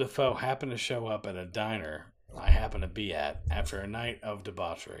 Willem Dafoe happened to show up at a diner I happened to be at after a night of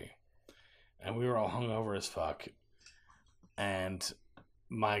debauchery. And we were all hungover as fuck. And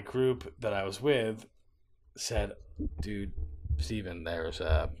my group that I was with said, dude, Steven, there's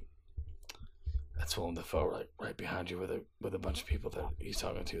that's Willem Dafoe right behind you with a bunch of people that he's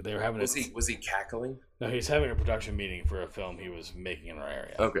talking to. They were having Was he cackling? No, he was having a production meeting for a film he was making in our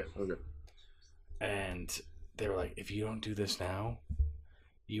area. Okay. And they were like, if you don't do this now,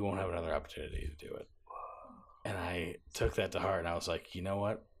 you won't have another opportunity to do it. And I took that to heart, and I was like, you know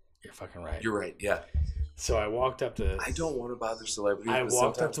what? You're fucking right. You're right, yeah. So I walked up to... I don't want to bother celebrities. I but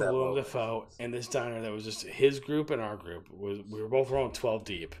walked up sometimes to that Willem moment- Dafoe in this diner that was just his group and our group. We were both rolling 12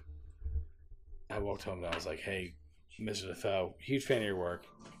 deep. I walked home and I was like, hey, Mr. Dafoe, huge fan of your work.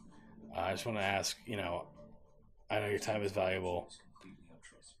 I just want to ask, I know your time is valuable.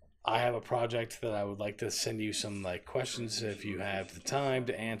 I have a project that I would like to send you some questions if you have the time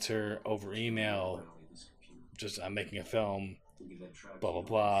to answer over email. Just, I'm making a film, blah, blah,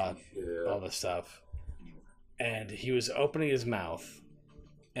 blah, all this stuff. And he was opening his mouth.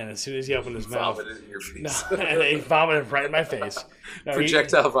 And as soon as he opened his mouth, Vomited in your face. and he vomited right in my face. No,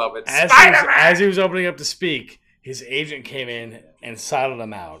 Projectile vomit. as he was opening up to speak, his agent came in and sidled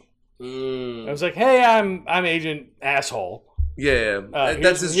him out. I was like, "Hey, I'm Agent Asshole." Yeah, here's-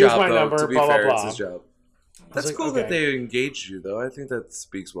 that's his here's job, my though. number, To be blah, blah, fair, blah. it's his job. That's like, cool that okay. they engaged you, though. I think that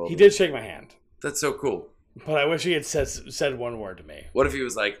speaks well. He to did them. shake my hand, That's so cool. but I wish he had said one word to me. What if he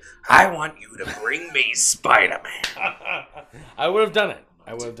was like, I want you to bring me Spider-Man? I would have done it.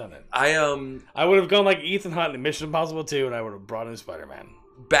 I would have gone like Ethan Hunt in Mission Impossible 2, and I would have brought in Spider-Man.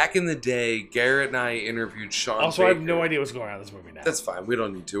 Back in the day, Garrett and I interviewed Sean Also, Baker. I have no idea what's going on in this movie now. That's fine. We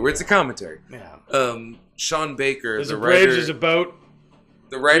don't need to. It's a commentary. Yeah. Sean Baker, There's the a bridge, writer, there's a boat.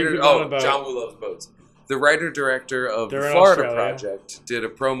 the writer. people on a Oh, boat. John Woo loves boats. The writer director of They're the in Florida Australia. Project did a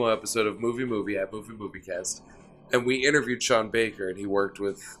promo episode of Movie at Moviecast, and we interviewed Sean Baker, and he worked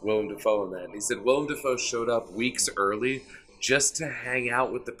with Willem Dafoe on that. And he said Willem Dafoe showed up weeks early just to hang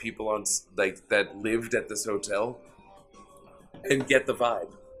out with the people on that lived at this hotel and get the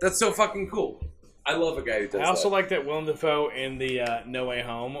vibe. That's so fucking cool. I love a guy who does I also that. like that Willem Dafoe in the No Way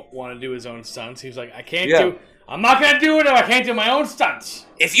Home wanted to do his own stunts. He was like, Yeah. I'm not going to do it if I can't do my own stunts.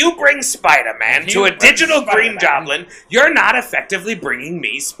 If you bring Spider-Man If to you a bring digital Green Spider-Man- Goblin, you're not effectively bringing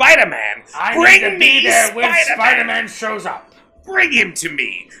me Spider-Man. I Bring need to me be there when Spider-Man. Spider-Man shows up. Bring him to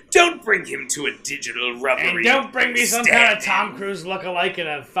me. Don't bring him to a digital rubbery. And don't bring me some kind of stand-in. Tom Cruise lookalike in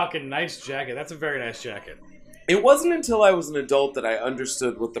a fucking nice jacket. That's a very nice jacket. It wasn't until I was an adult that I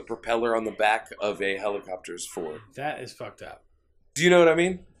understood what the propeller on the back of a helicopter is for. That is fucked up. Do you know what I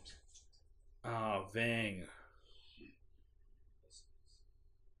mean? Oh, Ving.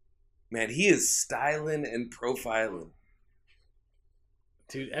 Man, he is styling and profiling.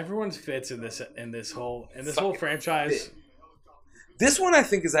 Dude, everyone's fits in this whole Fucking franchise. fit. This one I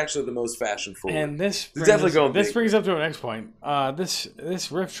think is actually the most fashion forward. And this It's definitely going This big. brings up to our next point.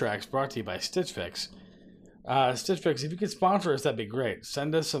 This riff track's brought to you by Stitch Fix. Stitch Fix, if you could sponsor us, that'd be great.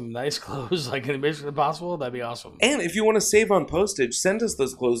 Send us some nice clothes, like in Mission Impossible. That'd be awesome. And if you want to save on postage, send us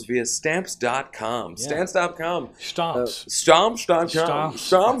those clothes via stamps.com. Yeah. Stamps.com. Stomps. Stomps.com.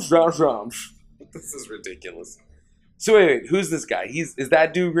 Stomps. This is ridiculous. So wait, who's this guy? Is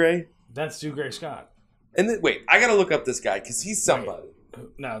that Drew Gray? That's Stu Gray Scott. And then, wait, I gotta look up this guy because he's somebody.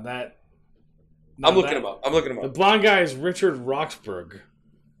 No, that. I'm looking him up. The blonde guy is Richard Roxburgh.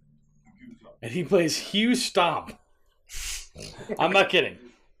 And he plays Hugh Stomp. I'm not kidding.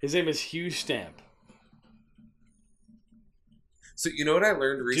 His name is Hugh Stamp. So you know what I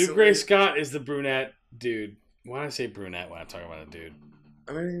learned recently? Stu Gray Scott is the brunette dude. Why do I say brunette when I'm talking about a dude?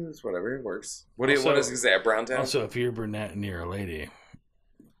 I mean, it's whatever. It works. What Also- does he say? A brown town? Also, if you're a brunette and you're a lady,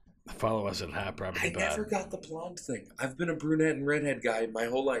 follow us at Hot Property I Pod. never got the blonde thing. I've been a brunette and redhead guy my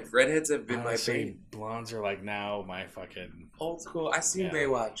whole life. Redheads have been my Honestly, thing. blondes are like now my fucking. Old school. I seen Yeah.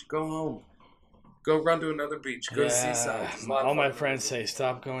 Baywatch. Go home. Go run to another beach. Go to Seaside. It's a lot of All my fun. friends say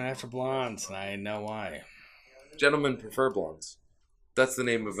stop going after blondes, and I know why. Gentlemen prefer blondes. That's the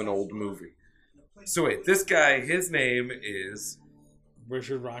name of an old movie. So wait, this guy, his name is...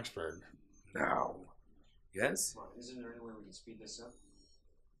 Richard Roxburgh. No. Yes? Isn't there any way we can speed this up?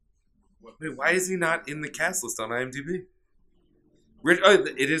 Wait, why is he not in the cast list on IMDb?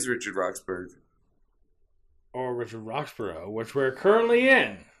 It is Richard Roxburgh. Or Richard Roxburgh, which we're currently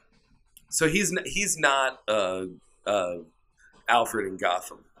in. So he's not Alfred in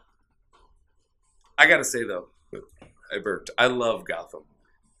Gotham. I gotta say though, I burped. I love Gotham.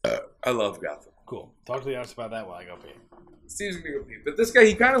 I love Gotham. Cool. Talk to the audience about that while I go pee. Steve's gonna go pee. But this guy,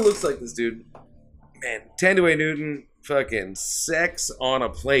 he kind of looks like this dude. Man, Tandaway Newton, fucking sex on a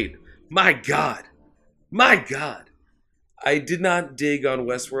plate. My God. My God. I did not dig on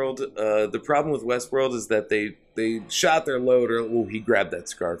Westworld. The problem with Westworld is that they shot their load. Oh, he grabbed that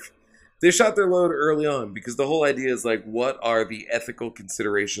scarf. They shot their load early on because the whole idea is like, what are the ethical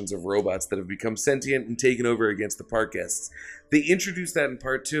considerations of robots that have become sentient and taken over against the park guests? They introduced that in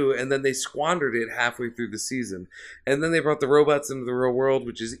part 2, and then they squandered it halfway through the season. And then they brought the robots into the real world,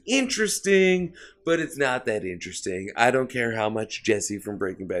 which is interesting, but it's not that interesting. I don't care how much Jesse from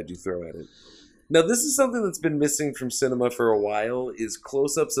Breaking Bad you throw at it. Now, this is something that's been missing from cinema for a while, is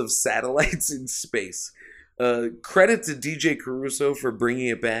close-ups of satellites in space. Credit to DJ Caruso for bringing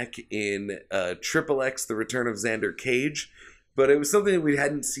it back in Triple X, The Return of Xander Cage, but it was something that we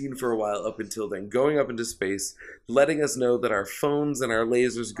hadn't seen for a while up until then. Going up into space, letting us know that our phones and our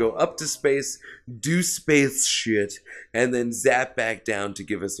lasers go up to space, do space shit, and then zap back down to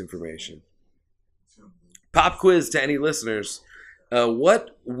give us information. Pop quiz to any listeners.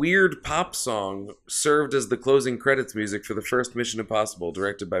 What weird pop song served as the closing credits music for the first Mission Impossible,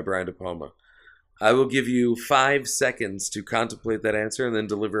 directed by Brian De Palma? I will give you 5 seconds to contemplate that answer and then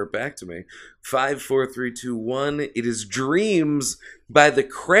deliver it back to me. 5, 4, 3, 2, 1. It is Dreams by the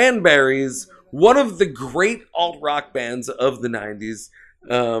Cranberries, one of the great alt-rock bands of the 90s.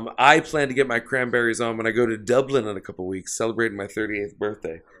 I plan to get my Cranberries on when I go to Dublin in a couple weeks, celebrating my 38th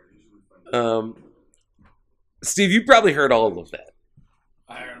birthday. Steve, you probably heard all of that.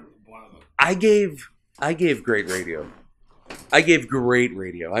 I heard one of them. I gave great radio. I gave great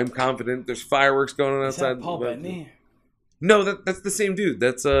radio. I'm confident. There's fireworks going on Is outside. that Paul Bettany? No, that's the same dude.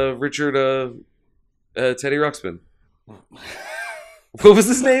 That's Richard Teddy Ruxpin. What was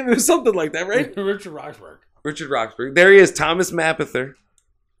his name? It was something like that, right? Richard Roxburgh. Richard Roxburgh. There he is, Thomas Mapother.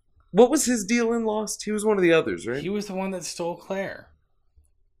 What was his deal in Lost? He was one of the others, right? He was the one that stole Claire.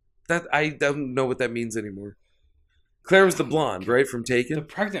 That I don't know what that means anymore. Claire was the blonde, right, from Taken? The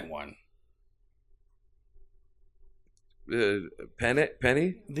pregnant one.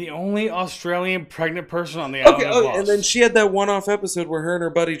 Penny? The only Australian pregnant person on the island of Lost. And then she had that one-off episode where her and her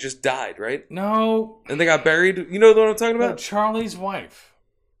buddy just died, right? No. And they got buried. You know what I'm talking No, about? Charlie's wife.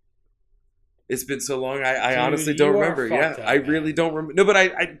 It's been so long, I Dude, honestly don't you are remember. Yeah, fucked up, I man. really don't remember. No,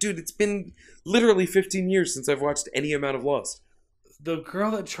 but dude, it's been literally 15 years since I've watched any amount of Lost. The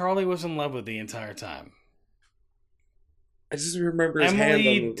girl that Charlie was in love with the entire time. I just remember his hand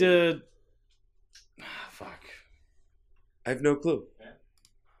Emily on the... Fuck. I have no clue.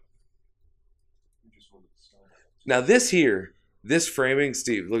 Now this framing,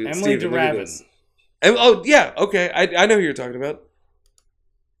 Steve. Look at Emily Steve. Look at DeRavin. this. Oh yeah, okay. I know who you're talking about.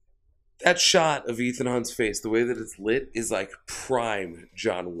 That shot of Ethan Hunt's face, the way that it's lit, is like prime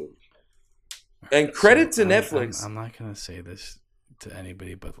John Woo. And credit to Netflix. I'm not gonna say this to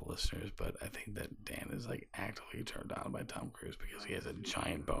anybody but the listeners, but I think that Dan is like actively turned on by Tom Cruise because he has a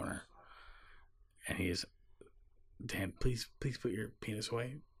giant boner, and he's Dan. Please put your penis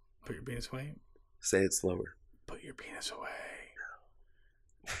away. Put your penis away. Say it slower. Put your penis away.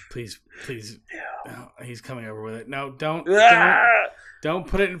 Please. Oh, he's coming over with it. No, don't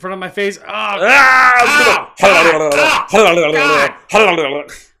put it in front of my face.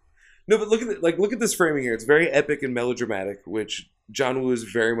 No, but look at this framing here. It's very epic and melodramatic, which John Woo is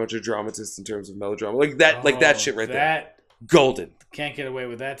very much a dramatist in terms of melodrama. Like that shit right there. Golden. Can't get away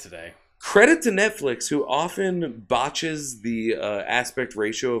with that today. Credit to Netflix, who often botches the aspect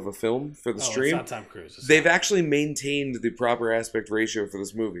ratio of a film for the stream. It's not Tom Cruise. They've actually maintained the proper aspect ratio for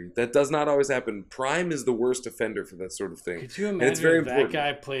this movie. That does not always happen. Prime is the worst offender for that sort of thing. Could you And it's very imagine if important.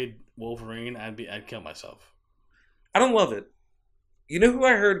 that guy played Wolverine? I'd kill myself. I don't love it. You know who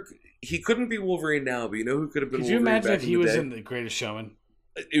I heard? He couldn't be Wolverine now, but you know who could have been Could you Wolverine imagine back if he in the was day? in The Greatest Showman?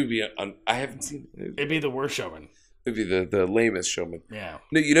 It would be. I haven't seen it. It'd be the worst showman. It'd be the lamest showman. Yeah.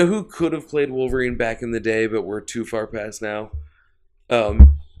 No, you know who could have played Wolverine back in the day, but we're too far past now? Let's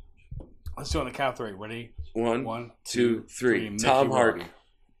do it on the count of 3. Ready? 1, 1, 2, 3. Mickey Tom Rourke. Hardy.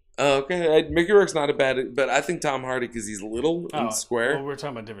 Oh, okay. Mickey Rourke's not a bad, but I think Tom Hardy because he's little and square. Well, we're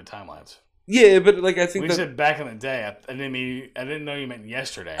talking about different timelines. Yeah, but like I think We that said back in the day. I didn't know you meant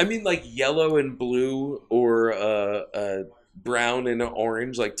yesterday. I mean like yellow and blue or brown and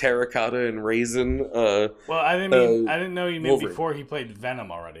orange, like terracotta and raisin. well, I didn't know you meant Wolverine. before he played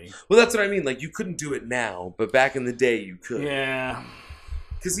Venom already. Well, that's what I mean. Like you couldn't do it now, but back in the day you could. Yeah.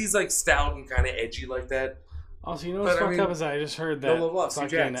 Because he's like stout and kind of edgy like that. Also, you know what's But, I fucked mean, up is I just heard no that love lost, Hugh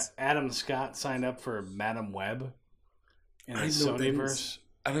fucking Jackson. Adam Scott signed up for Madam Web in the I didn't know what that Sonyverse. is.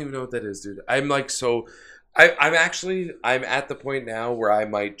 I don't even know what that is, dude. I'm like so. I'm at the point now where I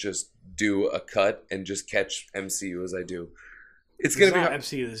might just do a cut and just catch MCU as I do. It's gonna be. not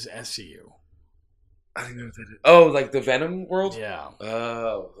MCU. This is SCU. I don't know what that is. Oh, like the Venom world. Yeah.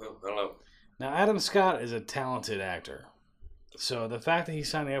 Oh, I don't know. Now Adam Scott is a talented actor, so the fact that he's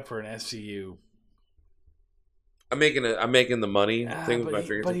signing up for an SCU. I'm making the money thing with my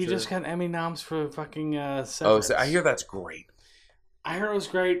fingertips. But he just got Emmy noms for fucking Severance. Oh, so I hear that's great. I heard it was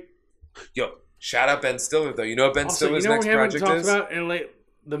great. Yo, shout out Ben Stiller though. You know what Ben Also, Stiller's you know next what we haven't project talked is? about in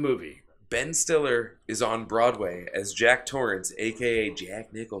the movie. Ben Stiller is on Broadway as Jack Torrance, aka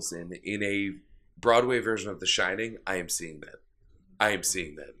Jack Nicholson, in a Broadway version of The Shining. I am seeing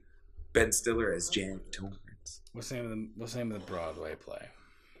that. Ben Stiller as Jack Torrance. What's the name of the Broadway play?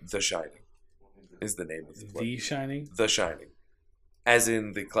 The Shining is the name of the play. The Shining. The Shining, as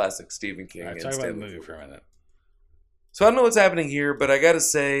in the classic Stephen King. All right, and talk about the Stanley movie Kubrick. for a minute. So I don't know what's happening here, but I gotta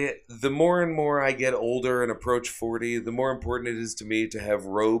say, the more and more I get older and approach 40, the more important it is to me to have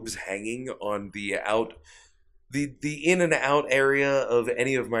robes hanging on the in and out area of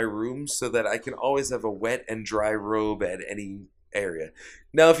any of my rooms so that I can always have a wet and dry robe at any area.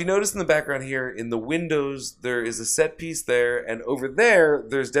 Now, if you notice in the background here, in the windows, there is a set piece there, and over there,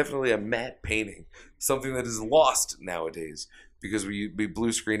 there's definitely a matte painting, something that is lost nowadays because we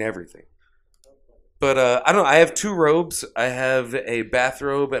blue screen everything. But I don't know. I have two robes. I have a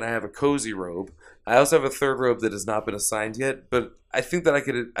bathrobe and I have a cozy robe. I also have a third robe that has not been assigned yet. But I think that I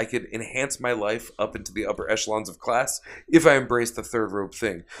could enhance my life up into the upper echelons of class if I embrace the third robe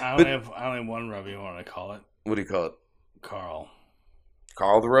thing. I only have one rub. You want to call it What do you call it? Carl?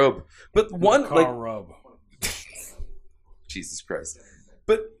 Carl the robe. But one Carl like Robe. Jesus Christ.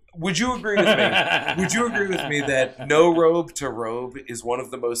 But would you agree with me? Would you agree with me that no robe to robe is one of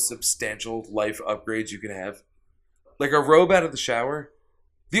the most substantial life upgrades you can have? Like a robe out of the shower.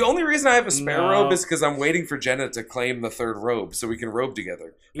 The only reason I have a spare No. robe is because I'm waiting for Jenna to claim the third robe so we can robe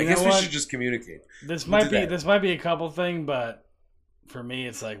together. I You guess know we what? should just communicate. This We'll might do be that. this might be a couple thing, but for me,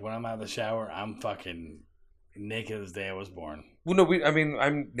 it's like when I'm out of the shower, I'm fucking naked as the day I was born. Well, no,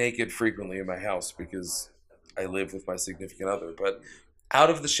 I'm naked frequently in my house because I live with my significant other. But out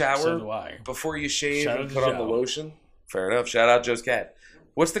of the shower, So do I. before you shave Shout out and to put on the Joe. lotion. Fair enough. Shout out Joe's cat.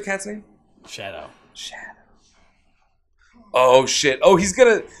 What's the cat's name? Shadow. Shadow. Oh shit! Oh, he's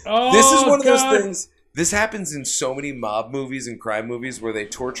gonna. Oh, This is one of God. those things. This happens in so many mob movies and crime movies where they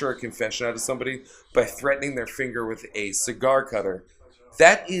torture a confession out of somebody by threatening their finger with a cigar cutter.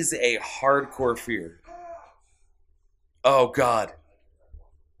 That is a hardcore fear. Oh God.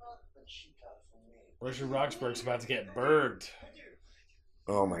 Richard Roxburgh's about to get burged.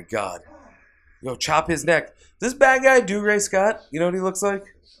 Oh my God. Yo, chop his neck. This bad guy, Dougray Scott. You know what he looks like?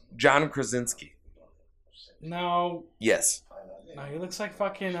 John Krasinski. No, Yes. no, he looks like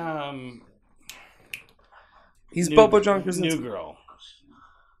fucking He's New- Bobo John Krasinski. New Girl.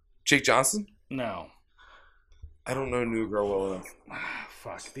 Jake Johnson? No, I don't know New Girl well enough.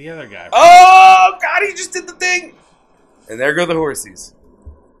 fuck the other guy. Oh, God, he just did the thing. And there go the horsies.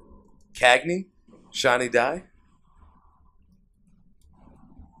 Cagney? Shawnee Dye?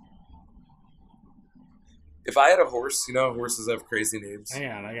 If I had a horse, you know how horses have crazy names?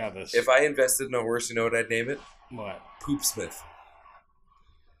 Hang on, I got this. If I invested in a horse, you know what I'd name it? What? Poopsmith.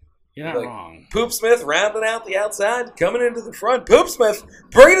 You're not Like, wrong. Poopsmith rounding out the outside, coming into the front. Poopsmith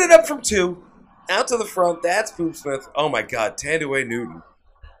bringing it up from 2, out to the front. That's Poopsmith. Oh my God, Tandaway Newton.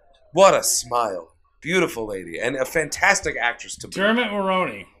 What a smile. Beautiful lady. And a fantastic actress to be. Dermot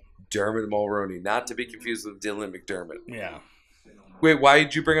Mulroney. Dermot Mulroney. Not to be confused with Dylan McDermott. Yeah, Wait, why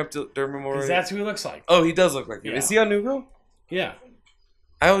did you bring up Dermot because Mulroney? that's who he looks like. Oh, he does look like him. Yeah. Is he on New Girl? Yeah,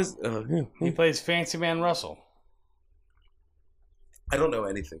 I always... he plays Fancy Man Russell. I don't know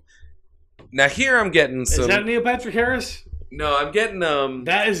anything. Now here I'm getting some... Is that Neil Patrick Harris? No, I'm getting...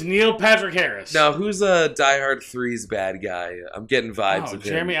 That is Neil Patrick Harris. Now, who's a Die Hard 3's bad guy? I'm getting vibes Oh, of him.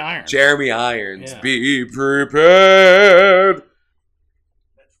 Jeremy Irons. Jeremy Irons. Yeah. Be prepared.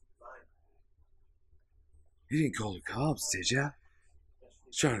 You didn't call the cops, did ya?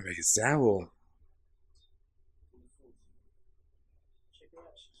 Trying to make it sound well.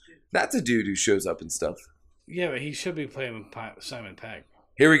 That's a dude who shows up and stuff. Yeah, but he should be playing with Simon Pegg.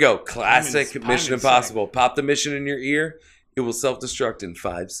 Here we go. Classic Simon's Mission Impossible. Pop the mission in your ear. It will self-destruct in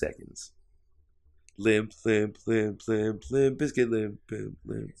 5 seconds. Limp, limp, limp, limp, limp, biscuit, limp, limp,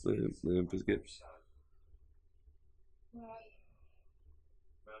 limp, limp, limp, biscuit.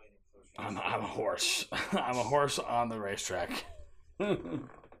 I'm a horse. I'm a horse on the racetrack.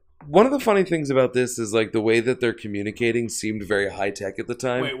 One of the funny things about this is like the way that they're communicating seemed very high tech at the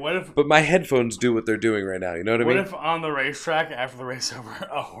time. Wait, what if? But my headphones do what they're doing right now. You know what I What mean? if on the racetrack after the race over,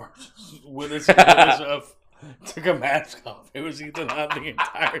 a horse with his hoof took a mask off? It was Ethan Hunt the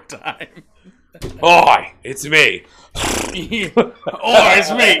entire time. Oi, it's me. Oh,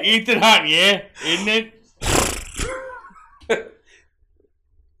 it's me, Ethan Hunt. Yeah, isn't it?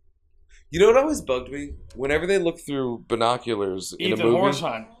 You know what always bugged me? Whenever they look through binoculars in Ethan a movie, Horse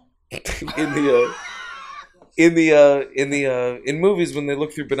Hunt. in movies when they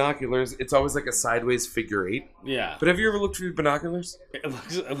look through binoculars, it's always like a sideways figure 8. Yeah, But have you ever looked through binoculars? it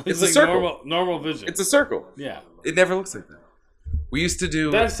looks It's a like circle. normal vision. It's a circle. Yeah, It never looks like that. We used to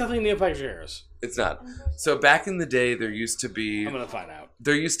do. that's definitely Neil Patrick Harris. It's not. So back in the day, there used to be I'm gonna find out.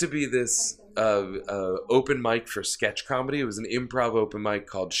 this open mic for sketch comedy. It was an improv open mic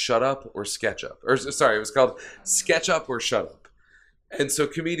called Shut Up or Sketch Up. Or sorry, it was called Sketch Up or Shut Up. And so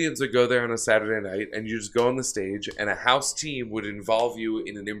comedians would go there on a Saturday night, and you just go on the stage, and a house team would involve you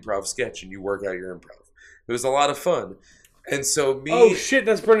in an improv sketch, and you work out your improv. It was a lot of fun. And so me... Oh shit,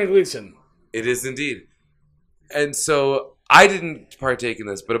 that's Brendan Gleeson. It is indeed. And so I didn't partake in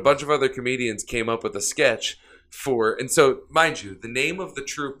this, but a bunch of other comedians came up with a sketch for... And so, mind you, the name of the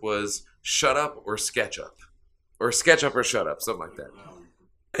troupe was Shut Up or Sketch Up. Or Sketch Up or Shut Up, something like that.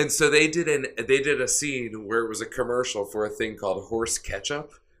 And so they did a scene where it was a commercial for a thing called Horse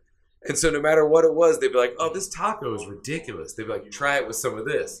Ketchup. And so no matter what it was, they'd be like, oh, this taco is ridiculous. They'd be like, try it with some of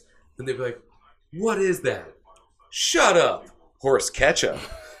this. And they'd be like, what is that? Shut Up, Horse Ketchup.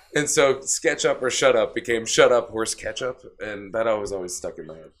 And so Sketch Up or Shut Up became Shut Up, Horse Ketchup. And that always stuck in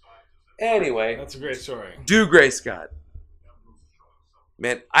my head. Anyway. That's a great story. Do Gray Scott.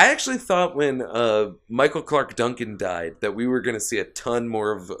 Man, I actually thought when Michael Clark Duncan died that we were going to see a ton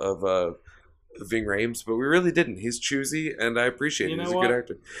more of Ving Rhames, but we really didn't. He's choosy, and I appreciate it. He's a good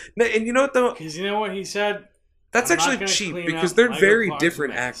actor. No, and you know what, though? Because you know what he said? That's I'm not actually gonna cheap clean because up they're Michael very Clark's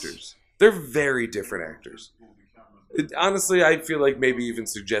different mess. actors. They're very different actors. Honestly, I feel like maybe even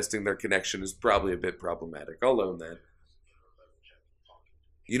suggesting their connection is probably a bit problematic. I'll own that.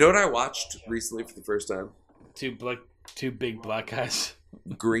 You know what I watched recently for the first time? Two big black guys.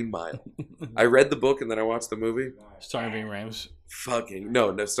 Green Mile. I read the book and then I watched the movie. Starring Ving Rhames.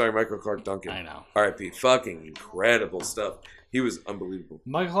 No, starring Michael Clark Duncan. I know. R.I.P. Fucking incredible stuff. He was unbelievable.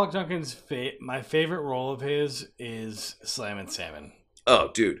 Michael Clark Duncan's my favorite role of his is Slammin' Salmon.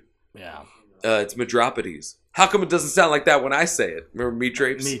 Oh, dude. Yeah. It's Metropodes. How come it doesn't sound like that when I say it? Remember Meat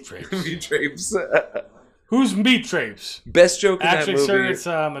Drapes? Meat Drapes. Meat Drapes. Who's Meat Drapes? Best joke in Actually, that sir, movie. it's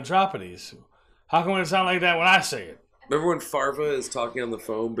Metropodes. How come it sound like that when I say it? Remember when Farva is talking on the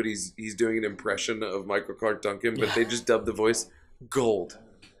phone, but he's doing an impression of Michael Clark Duncan, but they just dubbed the voice gold.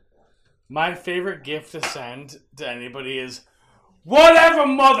 My favorite gift to send to anybody is, whatever,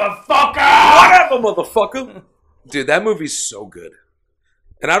 motherfucker! Whatever, motherfucker! Dude, that movie's so good.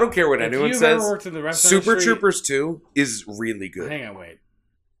 And I don't care what anyone you've says. ever worked in the restaurant Super industry- Troopers 2 is really good. Hang on, wait.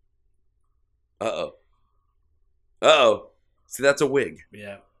 Uh-oh. See, that's a wig.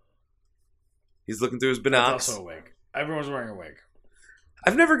 Yeah. He's looking through his That's binocs. also a wig. Everyone's wearing a wig.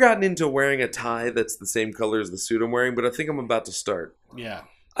 I've never gotten into wearing a tie that's the same color as the suit I'm wearing, but I think I'm about to start. Yeah.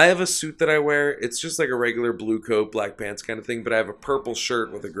 I have a suit that I wear. It's just like a regular blue coat, black pants kind of thing, but I have a purple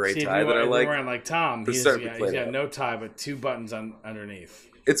shirt with a gray See, tie that I if like. you're wearing like Tom, They're he's starting to got, play he's got that. no tie but 2 buttons underneath.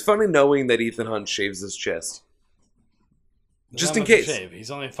 It's funny knowing that Ethan Hunt shaves his chest. There's Just not in much to case. shave. He's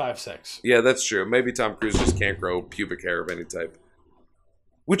only 5'6". Yeah, that's true. Maybe Tom Cruise just can't grow pubic hair of any type.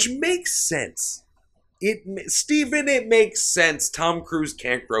 Which makes sense. Steven, it makes sense. Tom Cruise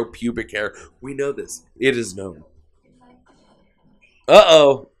can't grow pubic hair. We know this. It is known.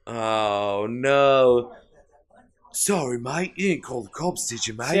 Uh-oh. Oh, no. Sorry, mate. You didn't call the cops, did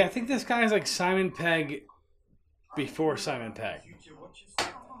you, mate? See, I think this guy's like Simon Pegg before Simon Pegg.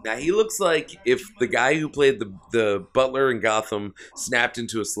 Now, he looks like if the guy who played the butler in Gotham snapped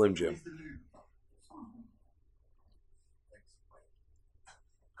into a Slim Jim.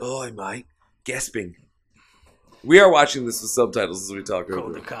 Oi, mate. Gasping. We are watching this with subtitles as we talk Calling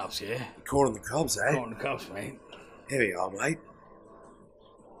over the it. cops, yeah. Calling the cops, eh? Calling the cops, mate. Here we are, mate.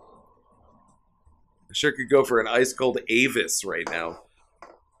 I sure could go for an ice cold Avis right now.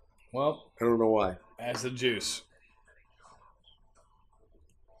 Well, I don't know why. as the juice.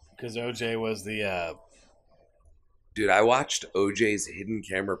 Because OJ was the. Dude, I watched OJ's hidden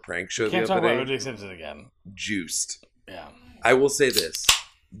camera prank show the Can't talk other about day. OJ Simpson again. Juiced. Yeah. I will say this.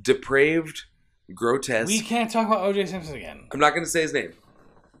 Depraved, grotesque. We can't talk about OJ Simpson again. I'm not going to say his name.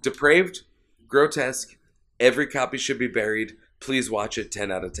 Depraved, grotesque, every copy should be buried. Please watch it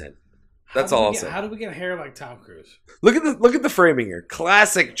 10 out of 10. That's all I'll say. How do we get hair like Tom Cruise? Look at the framing here.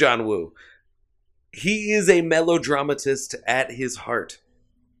 Classic John Woo. He is a melodramatist at his heart.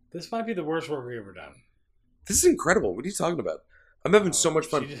 This might be the worst work we've ever done. This is incredible. What are you talking about? I'm having so much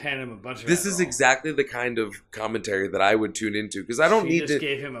fun. She just handed him a bunch of This is Adderall. exactly the kind of commentary that I would tune into because I don't She need just to.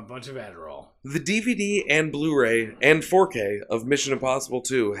 gave him a bunch of Adderall. The DVD and Blu-ray and 4K of Mission Impossible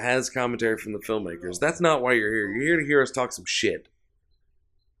 2 has commentary from the filmmakers. That's not why you're here. You're here to hear us talk some shit.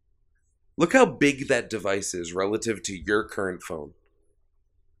 Look how big that device is relative to your current phone.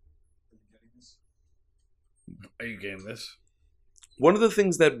 Are you getting this? One of the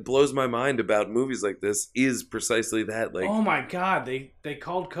things that blows my mind about movies like this is precisely that. Like, Oh my god, they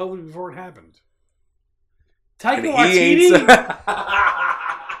called COVID before it happened. and Taika he ain't- Waititi?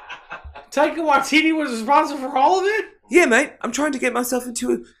 Taika Waititi was responsible for all of it? Yeah, mate. I'm trying to get myself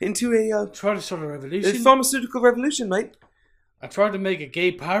into a Tried to start a revolution. pharmaceutical revolution, mate. I tried to make a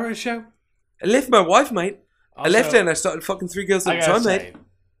gay pirate show. I left my wife, mate. I left Also, her and I started fucking 3 girls I at a gotta time, say, mate.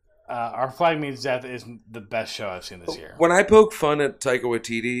 Our Flag Means Death is the best show I've seen this year. When I poke fun at Taika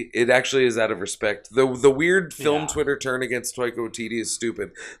Waititi, it actually is out of respect. The weird film Yeah. Twitter turn against Taika Waititi is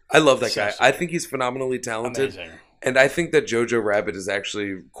stupid. I love that So guy. stupid. I think he's phenomenally talented. Amazing. And I think that Jojo Rabbit is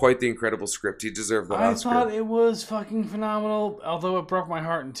actually quite the incredible script. He deserved that I Oscar. thought it was fucking phenomenal, although it broke my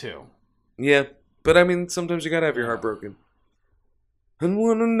heart in two. Yeah, but I mean, sometimes you gotta have your heart broken. I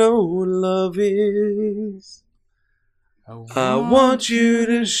wanna know what love is. I want you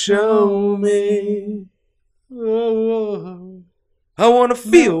to show me. I want to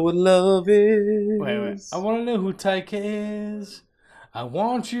feel what love is. Wait. I want to know who Taika is. I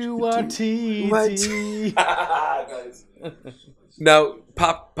want you, Waititi. Nice. Now,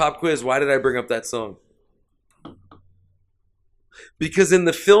 pop quiz. Why did I bring up that song? Because in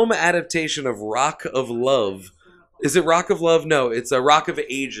the film adaptation of Rock of Love, is it Rock of Love? No, it's a Rock of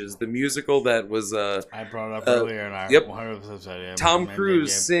Ages, the musical that was. I brought it up earlier in our yep. 100% episode. Yeah, Tom maybe Cruise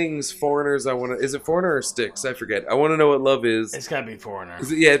game. sings "Foreigners." I want to. Is it "Foreigner" or "Sticks"? I forget. I want to know what love is. It's got to be Foreigner.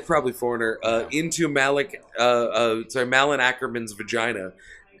 Is it- yeah, it's probably "Foreigner." Into Malin Ackerman's vagina,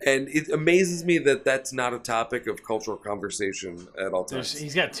 and it amazes me that that's not a topic of cultural conversation at all times.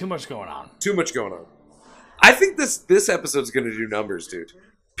 He's got too much going on. Too much going on. I think this episode's going to do numbers, dude.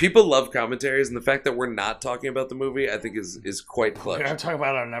 People love commentaries, and the fact that we're not talking about the movie, I think, is quite We're clutch. going to talk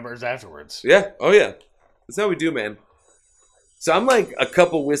about our numbers afterwards. Yeah. Oh, yeah. That's how we do, man. So I'm like a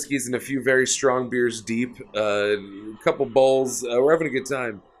couple whiskeys and a few very strong beers deep, a couple bowls. We're having a good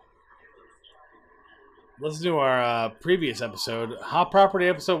time. Let's do our previous episode, Hot Property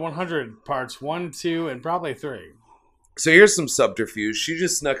episode 100, parts 1, 2, and probably 3. So here's some subterfuge. She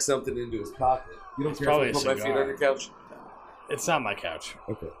just snuck something into his pocket. You don't It's care if probably I a put my feet cigar. on your couch? It's not my couch.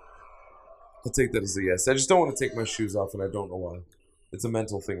 Okay. I'll take that as a yes. I just don't want to take my shoes off, and I don't know why. It's a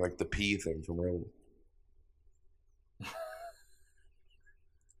mental thing, like the pee thing from earlier.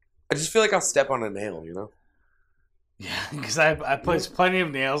 I just feel like I'll step on a nail, you know? Yeah, because I placed plenty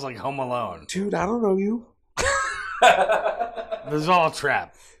of nails like Home Alone. Dude, I don't know you. This is all a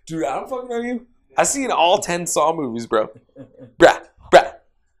trap. Dude, I don't fucking know you. I've seen all 10 Saw movies, bro. Brah.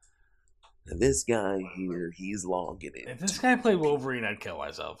 And this guy here, he's logging in. If this guy played Wolverine, I'd kill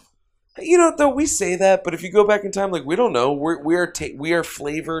myself. You know, though, we say that, but if you go back in time, like, we don't know. We are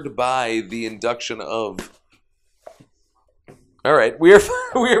flavored by the induction of... All right, we are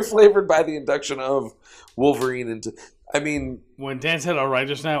flavored by the induction of Wolverine into... I mean... When Dan said all right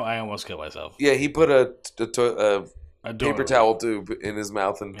just now, I almost killed myself. Yeah, he put a Adorable. paper towel tube in his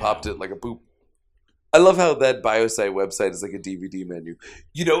mouth and popped it like a poop. I love how that Biosite website is like a DVD menu.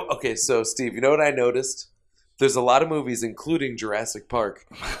 You know, okay, so Steve, you know what I noticed? There's a lot of movies, including Jurassic Park,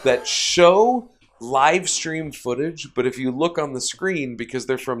 that show live stream footage, but if you look on the screen, because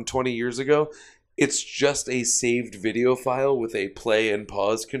they're from 20 years ago, it's just a saved video file with a play and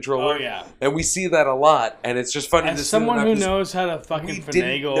pause controller. Oh, yeah. And we see that a lot, and it's just funny to As see someone that who because knows how to we fucking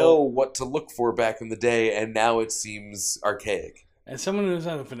didn't finagle... know what to look for back in the day, and now it seems archaic. As someone who knows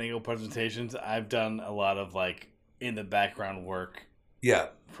how to finagle presentations, I've done a lot of, like, in the background work Yeah,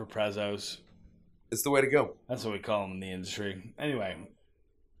 for prezos. it's the way to go. That's what we call them in the industry. Anyway,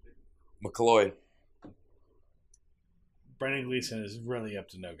 McCloy. Brendan Gleeson is really up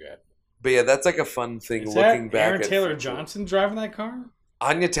to no good. But yeah, that's like a fun thing Is looking that back Aaron at Taylor Johnson driving that car?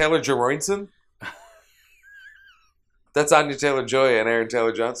 Anya Taylor-Joy. That's Anya Taylor-Joy and Aaron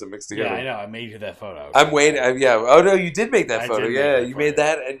Taylor-Johnson mixed together. Yeah, I know. I made you that photo. I'm waiting. Yeah. Oh no, you did make that I photo. did make Yeah, that you photo. made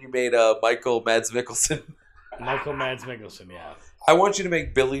that, and you made Michael Mads Mikkelsen. Michael Mads Mikkelsen, yeah. I want you to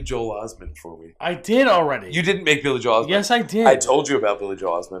make Billy Joel Osment for me. I did already. You didn't make Billy Joel Osment. Yes, I did. I told you about Billy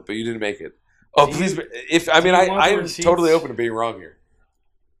Joel Osment, but you didn't make it. Oh, Do please! you- If I do mean, you want I the am receipts? totally open to being wrong here.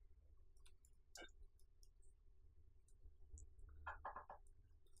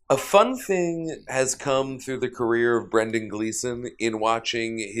 A fun thing has come through the career of Brendan Gleeson in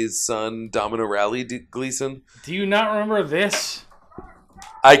watching his son Domino Rally Gleeson. Do you not remember this?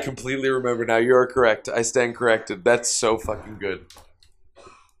 I completely remember now. You are correct. I stand corrected. That's so fucking good.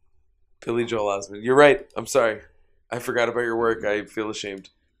 Billy Joel Osment. You're right. I'm sorry. I forgot about your work. I feel ashamed.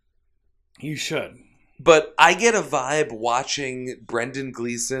 You should. But I get a vibe watching Brendan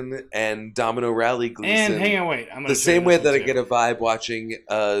Gleeson and Domino Rally Gleeson. And hang on, wait. I'm gonna The show you same way this that I one, get too. a vibe watching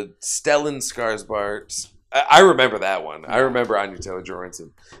Stellan Skarsgård. I remember that one. I remember Anya Taylor-Joy,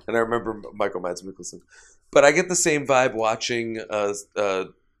 and I remember Michael Mads Mikkelsen. But I get the same vibe watching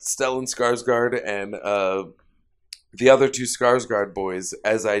Stellan Skarsgård and the other two Skarsgård boys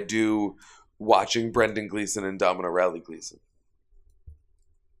as I do watching Brendan Gleeson and Domino Rally Gleeson.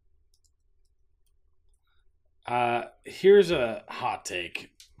 Here's a hot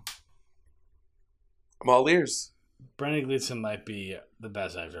take. I'm all ears. Brendan Gleeson might be the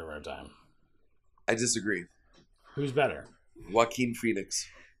best actor of our time. I disagree. Who's better? Joaquin Phoenix,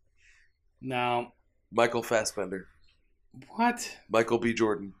 Now, Michael Fassbender, what? Michael B.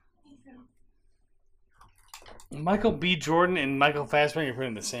 Jordan. Michael B. Jordan and Michael Fassbender are put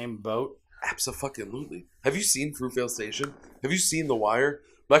in the same boat? Absolutely. Have you seen Fruitvale Station? Have you seen The Wire?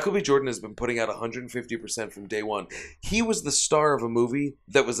 Michael B. Jordan has been putting out 150% from day one. He was the star of a movie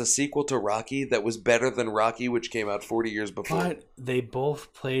that was a sequel to Rocky that was better than Rocky, which came out 40 years before. But they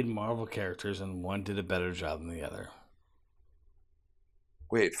both played Marvel characters and one did a better job than the other.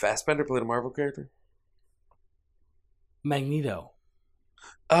 Wait, Fassbender played a Marvel character? Magneto.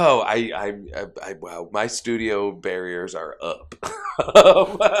 Oh, I wow, my studio barriers are up.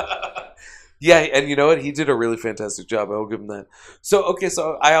 Yeah, and you know what? He did a really fantastic job. I will give him that. So, okay,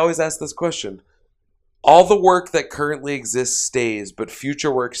 so I always ask this question. All the work that currently exists stays, but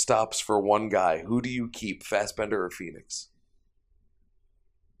future work stops for one guy. Who do you keep, Fassbender or Phoenix?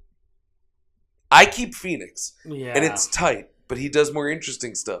 I keep Phoenix, Yeah. and it's tight, but he does more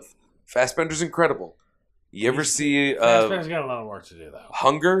interesting stuff. Fassbender's incredible. You ever see Fassbender's got a lot of work to do, though.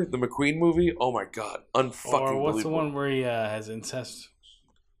 Hunger, the McQueen movie? Oh my god, unfucking Or what's the believable. one where he has incest?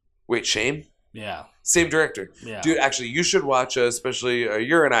 Wait, Shame? Yeah. Same director. Yeah. Dude, actually, you should watch, especially,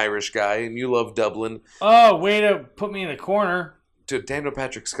 you're an Irish guy, and you love Dublin. Oh, way to put me in a corner. Dude, Daniel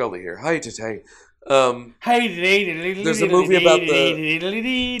Patrick Scully here. Hi, today. Hey, There's a movie about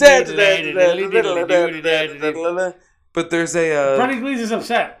But there's a... Brendan Gleeson's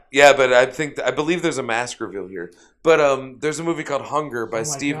upset. yeah, but I believe there's a mask reveal here. But there's a movie called Hunger by Oh my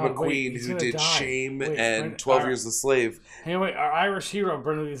Steve God, wait, McQueen, he's who gonna did die. Shame Wait, and Brendan- 12 Years a Slave. Hey, wait, our Irish hero,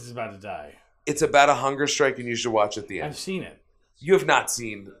 Brendan Gleeson's about to die. It's about a hunger strike, and you should watch at the end. I've seen it. You have not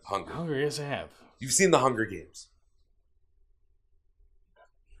seen Hunger. Hunger, yes, I have. You've seen the Hunger Games.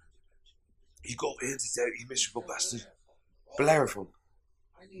 You go in, you miserable bastard. Bellerophon.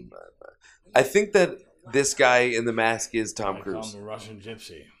 I think that this guy in the mask is Tom I call Cruise. him the Russian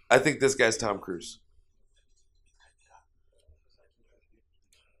gypsy. I think this guy's Tom Cruise.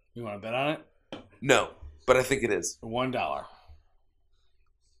 You want to bet on it? No, but I think it is. $1.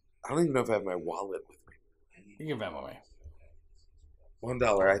 I don't even know if I have my wallet with me. You can bet me.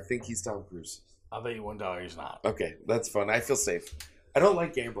 $1. I think he's Tom Cruise. I'll bet you $1 he's not. Okay, that's fun. I feel safe. I don't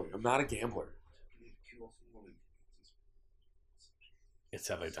like gambling. I'm not a gambler. It's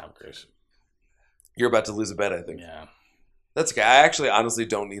definitely Tom Cruise. You're about to lose a bet, I think. Yeah. That's okay. I actually honestly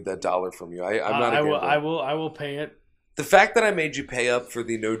don't need that dollar from you. I'm not a I gambler. will pay it. The fact that I made you pay up for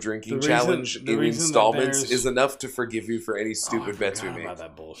the no drinking The reason- challenge the in reason that installments there's- is enough to forgive you for any Oh, I stupid bets we forgot made. about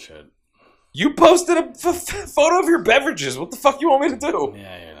that bullshit. You posted a photo of your beverages. What the fuck you want me to do?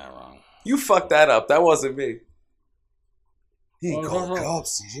 Yeah, you're not wrong. You fucked that up. That wasn't me. He Well, called well, well.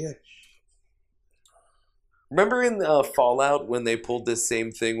 cops. Yeah. Remember in Fallout when they pulled this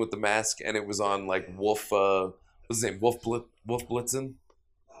same thing with the mask and it was on like Wolf? What's his name? Wolf Blitzen.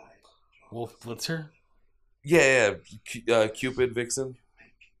 Wolf Blitzer? Yeah. Cupid Vixen.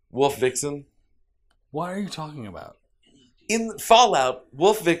 Wolf Vixen. What are you talking about? In Fallout,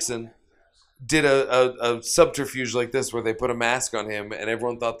 Wolf Vixen did a subterfuge like this where they put a mask on him and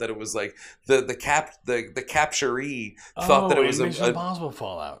everyone thought that it was like the capturee thought that it was in Mission a Impossible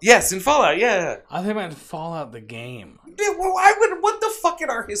Fallout. yes, in Fallout, yeah. I think meant Fallout the game. Yeah, well, what the fuck in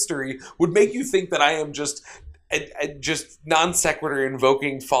our history would make you think that I am just just non sequitur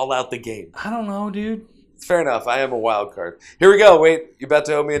invoking Fallout the game. I don't know, dude. Fair enough. I am a wild card. Here we go. Wait, you about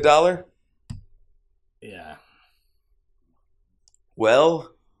to owe me $1? Yeah.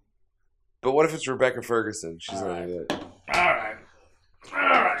 Well, but what if it's Rebecca Ferguson? She's not gonna do it. All right.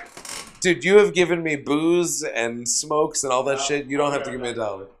 Dude, you have given me booze and smokes and all that shit. You don't have to give me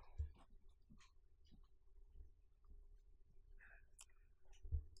 $1.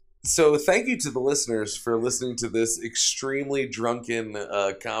 So thank you to the listeners for listening to this extremely drunken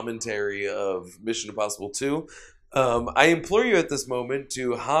commentary of Mission Impossible 2. I implore you at this moment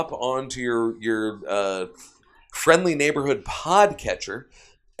to hop onto your friendly neighborhood podcatcher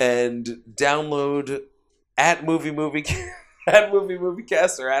and download at Movie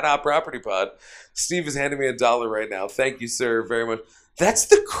Cast or at Hot Property Pod. Steve is handing me $1 right now. Thank you, sir, very much. That's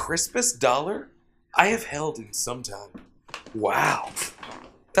the crispest dollar I have held in some time. Wow.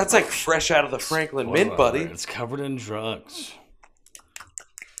 That's like fresh out of the Franklin Mint, buddy. It's covered in drugs.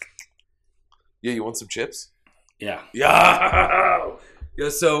 Yeah, you want some chips? Yeah. Yeah.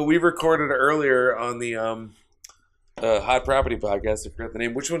 So we recorded earlier on the Hot Property Podcast. I forgot the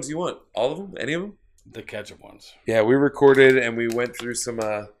name. Which ones do you want? All of them? Any of them? The ketchup ones. Yeah, we recorded and we went through some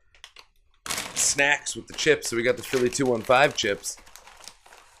snacks with the chips. So we got the Philly 215 chips.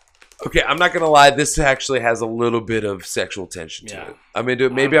 Okay, I'm not going to lie. This actually has a little bit of sexual tension to it. I'm into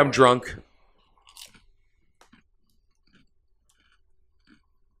it. Maybe I'm drunk.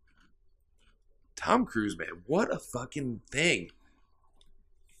 Tom Cruise, man. What a fucking thing.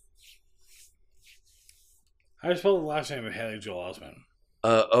 How do you spell the last name of Haley Joel Osment?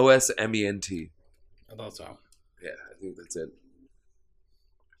 Osment. I thought so. Yeah, I think that's it.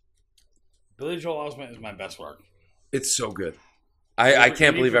 Billy Joel Osment is my best work. It's so good. I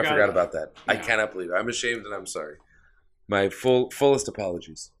can't believe I forgot about that. Yeah. I cannot believe it. I'm ashamed and I'm sorry. My fullest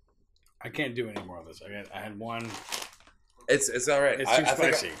apologies. I can't do any more of this. I had one. It's all right. It's too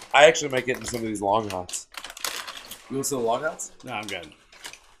spicy. I actually might get into some of these long hots. You want some of the long hots? No, I'm good.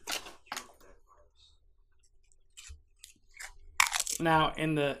 Now,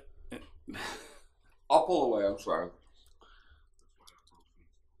 in the... I'll pull away. I'm sorry.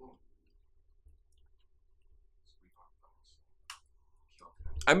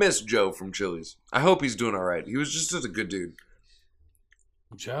 I miss Joe from Chili's. I hope he's doing all right. He was just a good dude.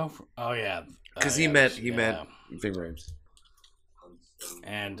 Joe? Oh, yeah. Because he yeah, met yeah. Ving Rhames.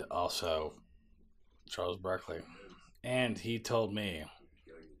 And also Charles Barkley. And he told me...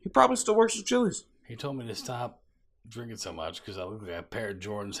 He probably still works at Chili's. He told me to stop drinking so much because I look like a pair of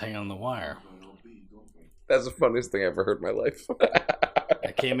Jordans hanging on the wire. That's the funniest thing I've ever heard in my life.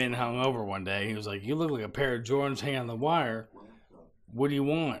 I came in hungover one day. He was like, "You look like a pair of Jordans hanging on the wire. What do you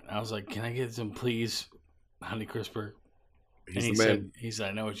want?" I was like, "Can I get some, please, Honey Crisper?" He's the man. He said,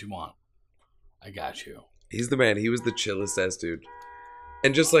 "I know what you want. I got you." He's the man. He was the chillest ass dude.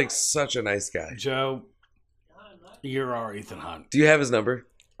 And just like such a nice guy. Joe, you're our Ethan Hunt. Do you have his number?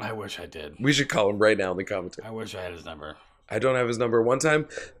 I wish I did. We should call him right now in the commentary. I wish I had his number. I don't have his number. One time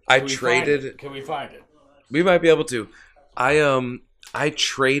I traded. Can we find it? We might be able to. I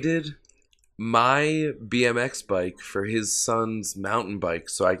traded my BMX bike for his son's mountain bike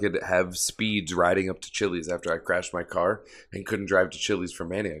so I could have speeds riding up to Chili's after I crashed my car and couldn't drive to Chili's for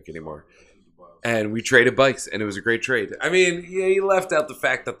Maniac anymore. And we traded bikes, and it was a great trade. I mean, yeah, he left out the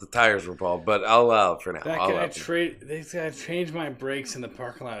fact that the tires were bald, but I'll allow it for now. That guy they gotta change my brakes in the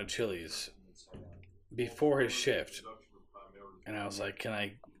parking lot of Chili's before his shift. And I was like, "Can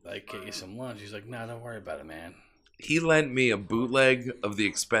I get you some lunch?" He's like, "No, don't worry about it, man." He lent me a bootleg of The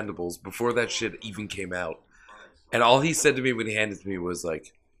Expendables before that shit even came out. And all he said to me when he handed it to me was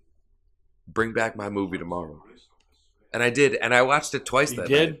like, "Bring back my movie tomorrow." And I did, and I watched it twice that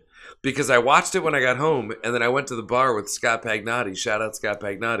night. Because I watched it when I got home, and then I went to the bar with Scott Pagnotti. Shout out Scott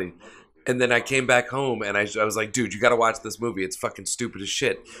Pagnotti. And then I came back home, and I was like, "Dude, you got to watch this movie. It's fucking stupid as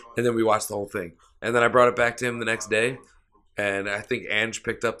shit." And then we watched the whole thing. And then I brought it back to him the next day, and I think Ange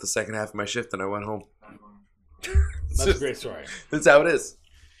picked up the second half of my shift, and I went home. That's a great story. That's how it is.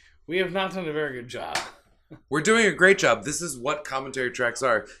 We have not done a very good job. We're doing a great job. This is what commentary tracks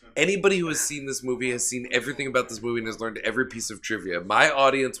are. Anybody who has seen this movie has seen everything about this movie and has learned every piece of trivia. My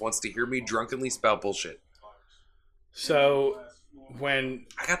audience wants to hear me drunkenly spout bullshit. So, when...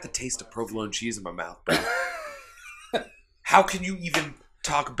 I got the taste of provolone cheese in my mouth, bro. How can you even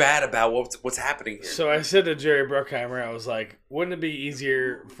talk bad about what's happening here? So I said to Jerry Bruckheimer, I was like, "Wouldn't it be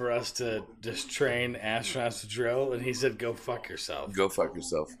easier for us to just train astronauts to drill?" And he said, "Go fuck yourself." Go fuck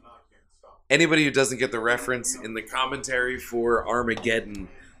yourself. Anybody who doesn't get the reference in the commentary for Armageddon,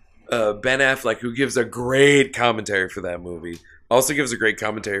 Ben Affleck, who gives a great commentary for that movie, Also gives a great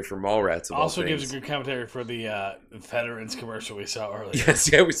commentary for Mallrats. Of Also all gives things. a good commentary for the veterans commercial we saw earlier. Yes,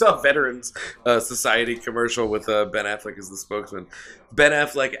 yeah, we saw a Veterans Society commercial with Ben Affleck as the spokesman. Ben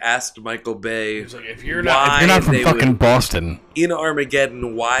Affleck asked Michael Bay, He's like, if you're why not from they fucking would- Boston, in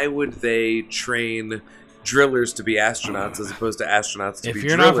Armageddon, why would they train drillers to be astronauts as opposed to astronauts to if be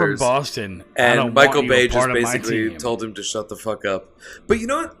you're not from drillers? Boston, I And don't Michael want you Bay a just part of my basically team. told him to shut the fuck up. But you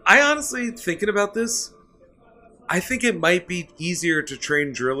know what? I honestly, thinking about this, I think it might be easier to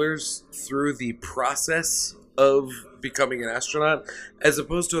train drillers through the process of becoming an astronaut as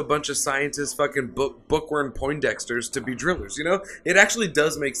opposed to a bunch of scientists fucking bookworm Poindexters to be drillers. You know? It actually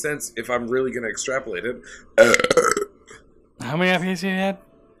does make sense if I'm really going to extrapolate it. How many IPAs have you had?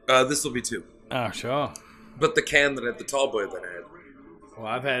 This will be 2. Oh, sure. But the can that I had, the tall boy that I had. Well,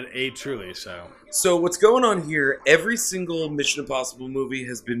 I've had 8 truly, so. So what's going on here, every single Mission Impossible movie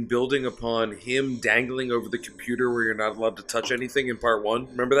has been building upon him dangling over the computer where you're not allowed to touch anything in part 1.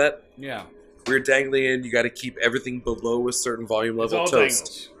 Remember that? Yeah. We're dangling in, you got to keep everything below a certain volume It's level. all Toast.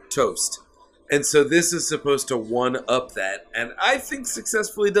 dangles. Toast. And so this is supposed to one-up that, and I think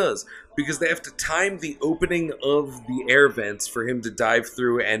successfully does, because they have to time the opening of the air vents for him to dive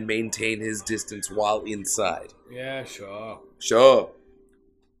through and maintain his distance while inside. Yeah, sure. Sure.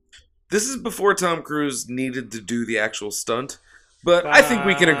 This is before Tom Cruise needed to do the actual stunt, but I think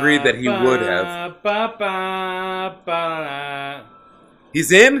we can agree that he would have.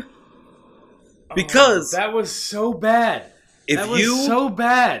 He's in? Because That was so bad. if That was you so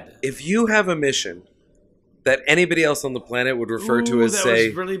bad. if you have a mission that anybody else on the planet would refer to Ooh, as, that say,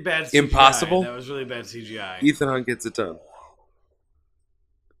 was really bad CGI. impossible? That was really bad CGI. Ethan Hunt gets it done.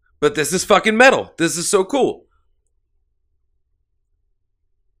 But this is fucking metal. This is so cool.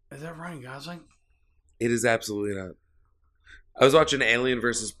 Is that Ryan Gosling? It is absolutely not. I was watching Alien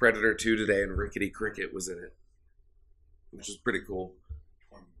vs. Predator 2 today, and Rickety Cricket was in it, which is pretty cool.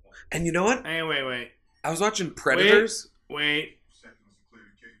 And you know what? Hey, wait. I was watching Predators. Wait.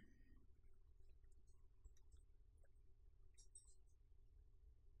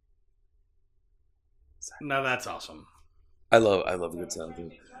 No, that's awesome. I love a good sound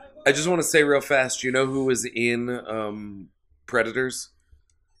thing. I just want to say real fast, you know who was in Predators?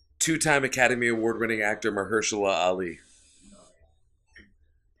 2-time Academy Award winning actor Mahershala Ali.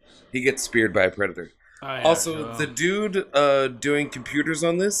 He gets speared by a predator. Oh, yeah, Also, sure. the dude doing computers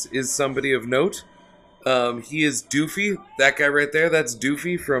on this is somebody of note. He is Doofy. That guy right there, that's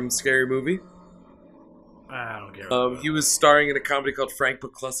Doofy from Scary Movie. I don't care. He was starring in a comedy called Frank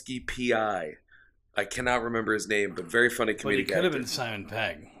McCluskey P.I. I cannot remember his name, but very funny But he comedic could have actor. been Simon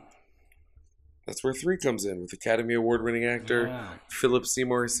Pegg. That's where 3 comes in, with Academy Award winning actor Yeah. Philip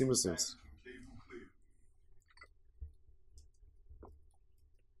Seymour Simpson.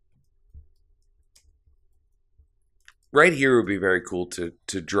 Right here would be very cool to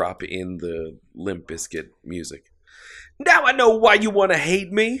drop in the Limp Bizkit music. Now I know why you want to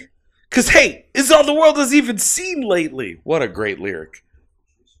hate me. Because hate is all the world has even seen lately. What a great lyric.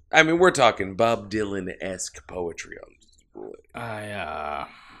 I mean, we're talking Bob Dylan-esque poetry on this.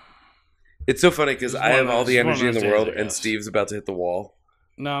 It's so funny because It's I one have of all those- the it's one energy in of the those world, days, I and guess. Steve's about to hit the wall.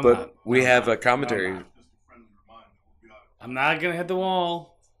 No, I'm But not. we No, have I'm a not. commentary. No, I'm not going to hit the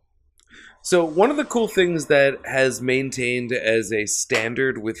wall. So one of the cool things that has maintained as a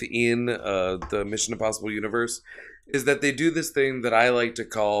standard within the Mission Impossible universe is that they do this thing that I like to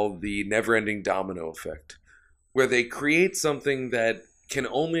call the never-ending domino effect, where they create something that can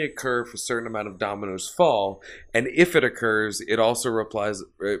only occur if a certain amount of dominoes fall, and if it occurs, it also relies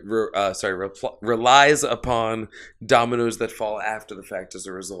upon dominoes that fall after the fact as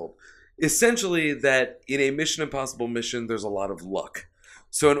a result. Essentially, that in a Mission Impossible mission, there's a lot of luck.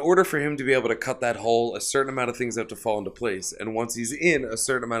 So in order for him to be able to cut that hole, a certain amount of things have to fall into place. And once he's in, a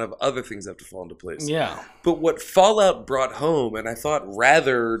certain amount of other things have to fall into place. Yeah. But what Fallout brought home, and I thought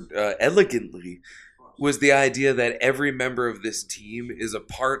rather elegantly, was the idea that every member of this team is a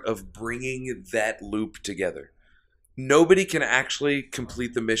part of bringing that loop together. Nobody can actually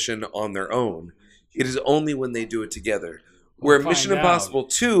complete the mission on their own. It is only when they do it together. Where We'll Mission find Impossible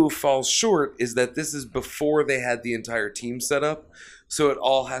 2 falls short is that this is before they had the entire team set up, so it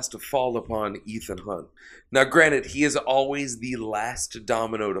all has to fall upon Ethan Hunt. Now, granted, he is always the last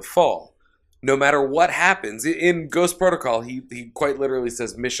domino to fall. No matter what happens, in Ghost Protocol, he quite literally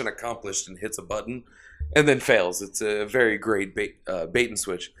says mission accomplished and hits a button and then fails. It's a very great bait and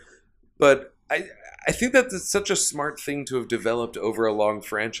switch. But I think that it's such a smart thing to have developed over a long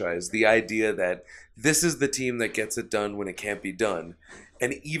franchise, the idea that this is the team that gets it done when it can't be done.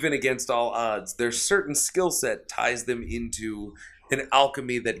 And even against all odds, their certain skill set ties them into an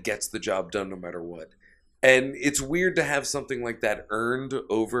alchemy that gets the job done no matter what. And it's weird to have something like that earned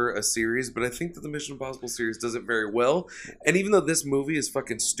over a series, but I think that the Mission Impossible series does it very well. And even though this movie is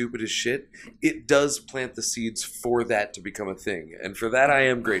fucking stupid as shit, it does plant the seeds for that to become a thing. And for that, I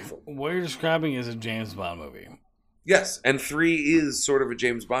am grateful. What you're describing is a James Bond movie. Yes, and 3 is sort of a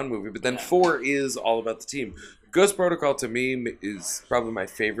James Bond movie, but then 4 is all about the team. Ghost Protocol, to me, is probably my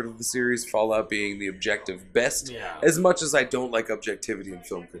favorite of the series, Fallout being the objective best, as much as I don't like objectivity in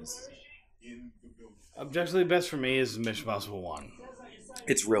film criticism. Objectively best for me is Mission Impossible 1.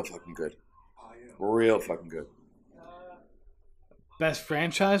 It's real fucking good. Real fucking good. Best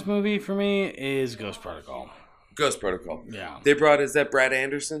franchise movie for me is Ghost Protocol. Ghost Protocol. Yeah. Is that Brad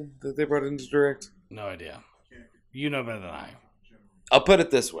Anderson that they brought in to direct? No idea. You know better than I. I'll put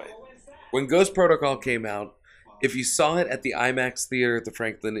it this way. When Ghost Protocol came out, if you saw it at the IMAX theater at the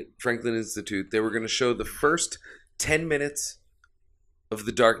Franklin Institute, they were going to show the first 10 minutes of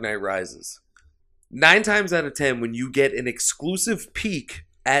The Dark Knight Rises. 9 times out of 10, when you get an exclusive peek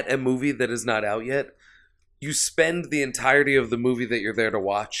at a movie that is not out yet, you spend the entirety of the movie that you're there to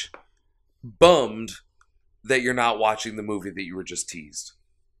watch bummed that you're not watching the movie that you were just teased.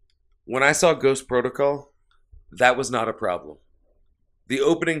 When I saw Ghost Protocol, that was not a problem. The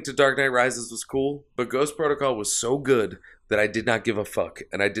opening to Dark Knight Rises was cool, but Ghost Protocol was so good that I did not give a fuck,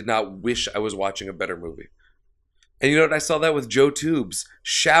 and I did not wish I was watching a better movie. And you know what? I saw that with Joe Tubes.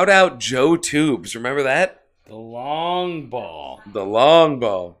 Shout out Joe Tubes. Remember that? The long ball. The long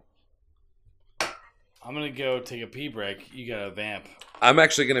ball. I'm going to go take a pee break. You got to vamp. I'm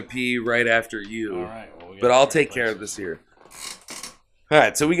actually going to pee right after you. All right. Well, but I'll take care of this here. All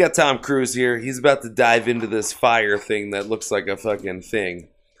right, so we got Tom Cruise here. He's about to dive into this fire thing that looks like a fucking thing.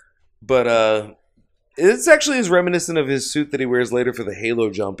 But it's actually as reminiscent of his suit that he wears later for the Halo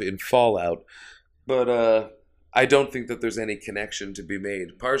jump in Fallout. But I don't think that there's any connection to be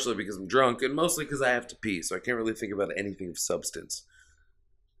made. Partially because I'm drunk, and mostly because I have to pee, so I can't really think about anything of substance.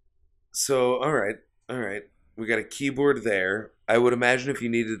 So, all right. We got a keyboard there. I would imagine if you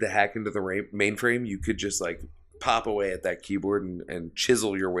needed to hack into the mainframe, you could just, like, pop away at that keyboard and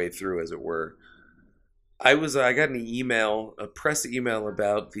chisel your way through, as it were. I got an email, a press email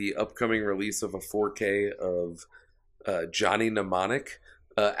about the upcoming release of a 4K of Johnny Mnemonic.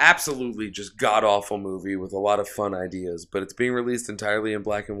 Absolutely just god-awful movie with a lot of fun ideas, but it's being released entirely in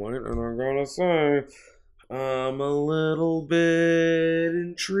black and white, and I'm gonna say I'm a little bit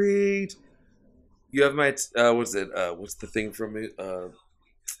intrigued. You have my, what's the thing from it?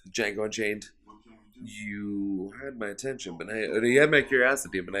 Django Unchained? You had my attention, but you had my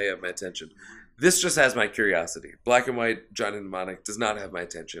curiosity, but now you have my attention. This just has my curiosity. Black and white, Johnny Mnemonic does not have my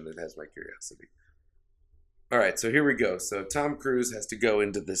attention. It has my curiosity. All right, so here we go. So Tom Cruise has to go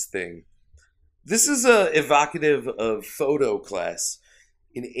into this thing. This is evocative of photo class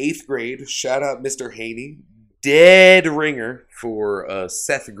in 8th grade. Shout out Mr. Haney. Dead ringer for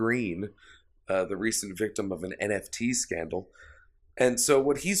Seth Green, the recent victim of an NFT scandal. And so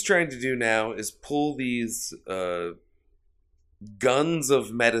what he's trying to do now is pull these guns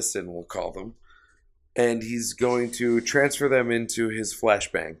of medicine, we'll call them, and he's going to transfer them into his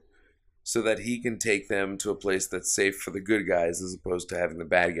flashbang so that he can take them to a place that's safe for the good guys as opposed to having the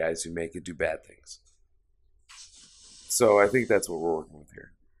bad guys who make it do bad things. So I think that's what we're working with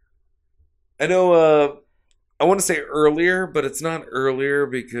here. I know I want to say earlier, but it's not earlier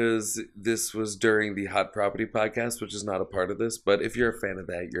because this was during the Hot Property podcast, which is not a part of this. But if you're a fan of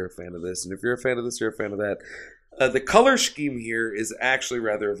that, you're a fan of this. And if you're a fan of this, you're a fan of that. The color scheme here is actually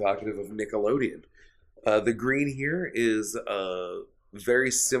rather evocative of Nickelodeon. The green here is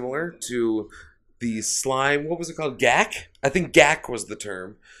very similar to the slime. What was it called? GAC? I think GAC was the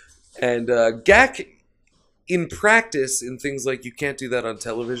term. And GAC, in practice, in things like You Can't Do That on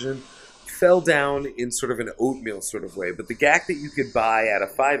Television, fell down in sort of an oatmeal sort of way. But the GAC that you could buy at a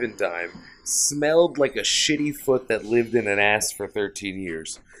 5 and dime smelled like a shitty foot that lived in an ass for 13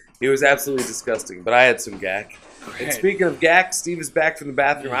 years. It was absolutely disgusting, but I had some GAC. Great. And speaking of GAC, Steve is back from the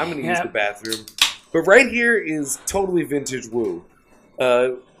bathroom. I'm going to use the bathroom. But right here is totally vintage woo.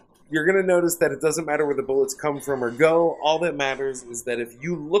 You're going to notice that it doesn't matter where the bullets come from or go. All that matters is that if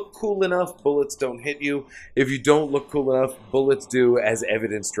you look cool enough, bullets don't hit you. If you don't look cool enough, bullets do, as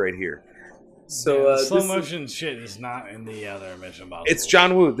evidenced right here. So slow motion shit is not in the other Mission Impossible. It's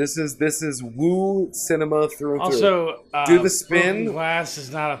John Woo. This is Woo cinema through and through. Also, do the spin. Broken glass has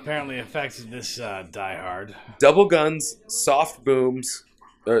not apparently affected this Die Hard. Double guns, soft booms,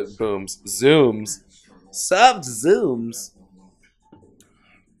 zooms, soft zooms.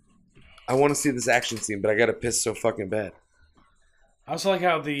 I want to see this action scene, but I gotta piss so fucking bad. I also like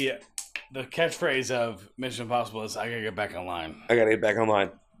how the catchphrase of Mission Impossible is, "I gotta get back online." I gotta get back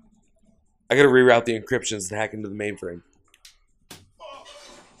online. I gotta reroute the encryptions and hack into the mainframe.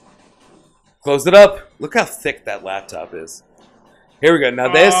 Close it up. Look how thick that laptop is. Here we go.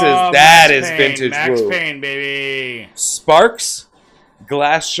 Now that is vintage Max Woo. Payne, baby. Sparks,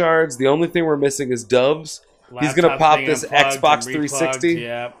 glass shards. The only thing we're missing is doves. He's gonna Laptop pop being this unplugged Xbox and 360. replugged,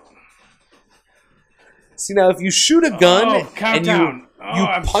 Yep. See, now if you shoot a gun and countdown. you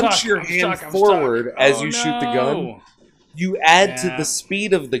I'm punch stuck, your I'm hand stuck, I'm forward stuck. as Oh, you shoot the gun, no. you add to Yeah. the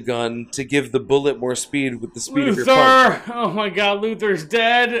speed of the gun to give the bullet more speed with the speed of your punch. Luther! Oh my god, Luther's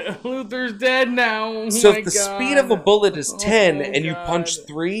dead. Luther's dead now. Oh So my if the God. speed of a bullet is 10 Oh and you God. punch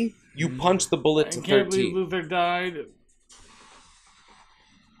 3, you punch the bullet I to can't believe 13. Luther died.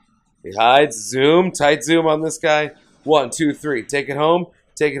 He hides, zoom, tight zoom on this guy. 1, 2, 3. Take it home,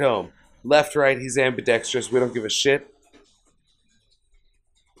 take it home. Left, right, he's ambidextrous. We don't give a shit.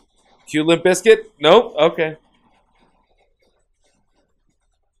 Cue Limp Bizkit? Nope, okay.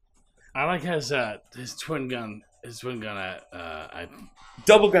 I like his twin gun. His twin gun.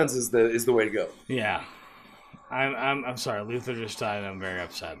 Double guns is the way to go. Yeah. I'm sorry. Luther just died. I'm very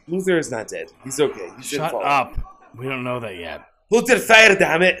upset. Luther is not dead. He's okay. He's Shut up. We don't know that yet. Hold their fire,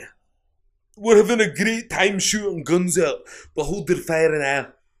 damn it. We're having a great time shooting guns out, but hold their fire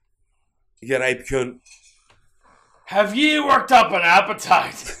now. You ripe cunt. Have you worked up an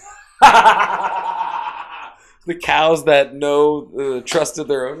appetite? The cows that know trusted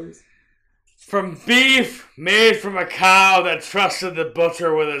their owners. From beef made from a cow that trusted the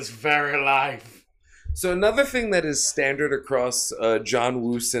butcher with its very life. So another thing that is standard across John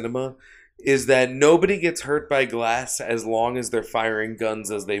Woo cinema is that nobody gets hurt by glass as long as they're firing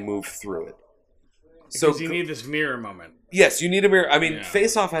guns as they move through it. Because you need this mirror moment. Yes, you need a mirror. I mean, Yeah.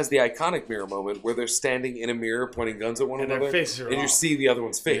 Face Off has the iconic mirror moment where they're standing in a mirror pointing guns at one And their another, faces are and you off. see the other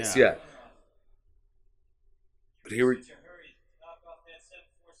one's face. Yeah. Yeah. But here we.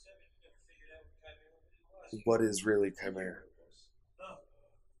 What is really Chimera?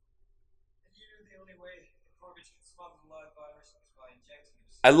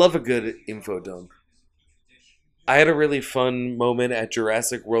 I love a good info dump. I had a really fun moment at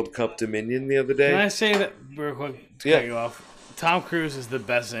Jurassic World Cup Dominion the other day. Can I say that real quick to Yeah. cut you off? Tom Cruise is the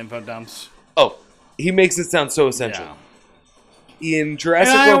best info dumps. Oh, he makes it sound so essential. Yeah. In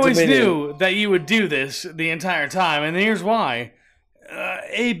Jurassic And I World always Dominion, knew that you would do this the entire time, and here's why.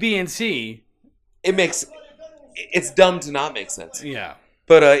 A, B, and C. it's dumb to not make sense. Yeah.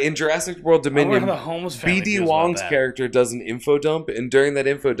 But in Jurassic World I Dominion, wonder how the Holmes family BD feels about Wong's that. character does an info dump, and during that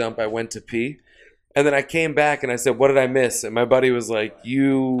info dump, I went to pee. And then I came back and I said, "What did I miss?" And my buddy was like,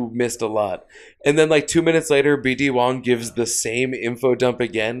 "You missed a lot." And then like 2 minutes later, BD Wong gives the same info dump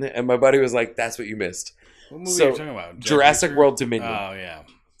again, and my buddy was like, "That's what you missed." What movie So, are you talking about? Jurassic Reacher? World Dominion. Oh, yeah.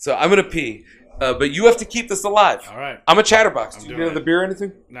 So I'm gonna pee, but you have to keep this alive. All right. I'm a chatterbox. Do you doing need it. another beer or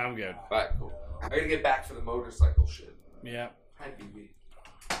anything? Now I'm good. All right, cool. I gotta get back for the motorcycle shit. Yeah. Hi, BB.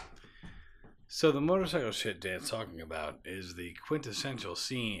 So the motorcycle shit Dan's talking about is the quintessential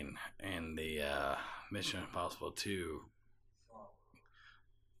scene in the Mission Impossible 2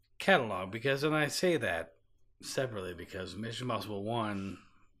 catalog. Because, and I say that separately because Mission Impossible 1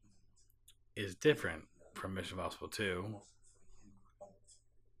 is different from Mission Impossible 2.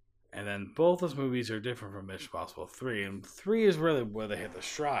 And then both those movies are different from Mission Impossible 3. And 3 is really where they hit the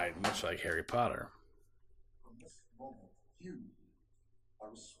stride, much like Harry Potter. From this moment, you are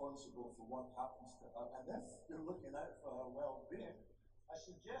responsible for what happens to her. And if you're looking out for her well-being, I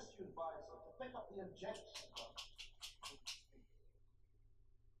suggest you advise her to pick up the injection.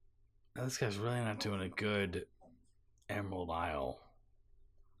 Now, this guy's really not doing a good Emerald Isle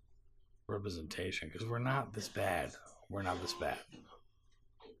representation because we're not this bad. We're not this bad.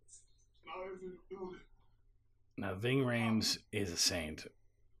 Now, Ving Rhames is a saint,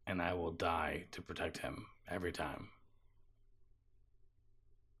 and I will die to protect him every time.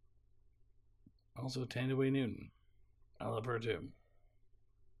 Also, Tandaway Newton. I love her too.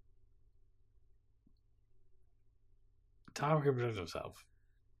 Tom can protect himself.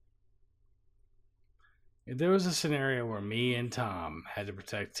 If there was a scenario where me and Tom had to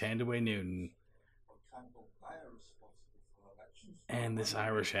protect Tandaway Newton and this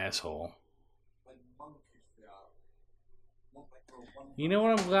Irish asshole, you know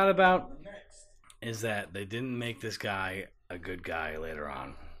what I'm glad about? Is that they didn't make this guy a good guy later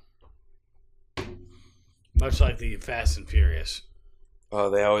on. Much like the Fast and Furious. Oh,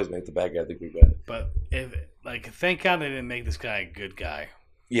 they always make the bad guy the good guy. But if thank God they didn't make this guy a good guy.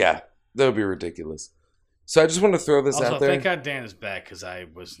 Yeah, that would be ridiculous. So I just want to throw this Also, out there. thank God Dan is back because I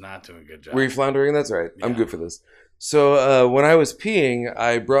was not doing a good job. Were you floundering? That's right. I'm Yeah. good for this. So when I was peeing,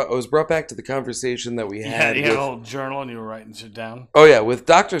 I was brought back to the conversation that we You had. had with, a whole journal and you were writing shit down. Oh yeah, with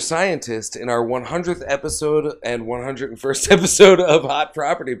Dr. Scientist in our 100th episode and 101st episode of Hot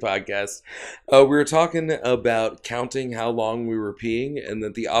Property Podcast. We were talking about counting how long we were peeing and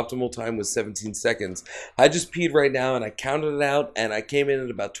that the optimal time was 17 seconds. I just peed right now and I counted it out and I came in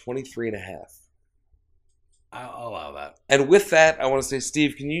at about 23 and a half. I'll allow that. And with that, I want to say,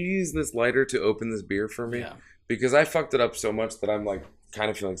 Steve, can you use this lighter to open this beer for me? Yeah. Because I fucked it up so much that I'm like kind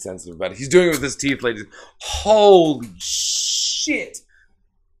of feeling sensitive about it. He's doing it with his teeth, ladies. Holy shit!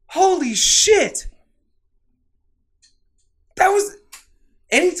 Holy shit! That was.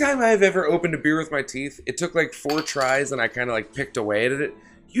 Anytime I've ever opened a beer with my teeth, it took like 4 tries and I kind of like picked away at it.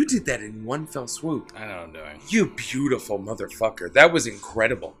 You did that in one fell swoop. I know what I'm doing. You beautiful motherfucker. That was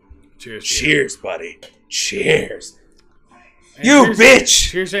incredible. Cheers. Cheers, buddy. Cheers. And You cheers-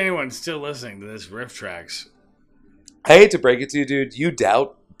 bitch! Cheers to anyone still listening to this Riff Tracks. I hate to break it to you, dude. You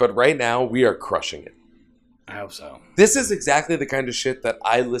doubt, but right now we are crushing it. I hope so. This is exactly the kind of shit that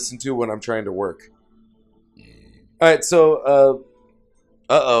I listen to when I'm trying to work. All right, so,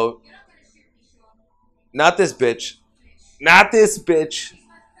 uh-oh. Not this bitch. Not this bitch.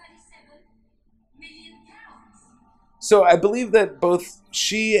 So I believe that both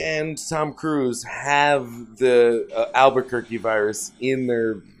she and Tom Cruise have the Albuquerque virus in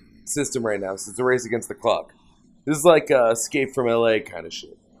their system right now, so it's a race against the clock. This is like Escape from LA kind of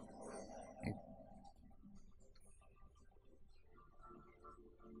shit.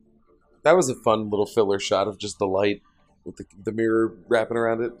 That was a fun little filler shot of just the light with the mirror wrapping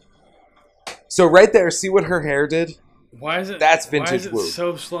around it. So right there, see what her hair did? Why is it? That's Why vintage is it Woo.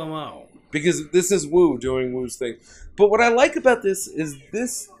 so slow mo? Because this is Woo doing Woo's thing. But what I like about this is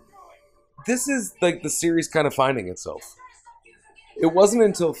this is like the series kind of finding itself. It wasn't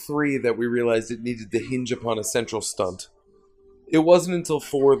until 3 that we realized it needed to hinge upon a central stunt. It wasn't until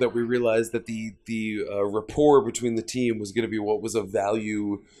 4 that we realized that the rapport between the team was going to be what was of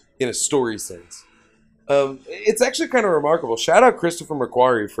value in a story sense. It's actually kind of remarkable. Shout out Christopher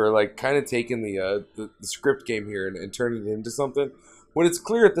McQuarrie for like kind of taking the script game here and turning it into something. When it's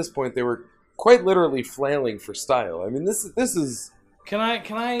clear at this point they were quite literally flailing for style. I mean, this is. Can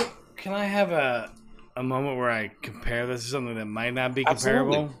I have a moment where I compare this to something that might not be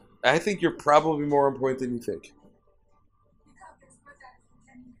comparable? Absolutely. I think you're probably more on point than you think.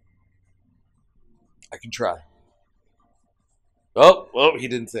 I can try. Oh, he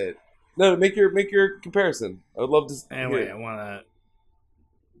didn't say it. No, make your comparison. I would love to. Anyway, hear I it. want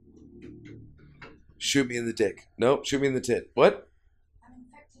Shoot me in the dick. No, shoot me in the tit. What?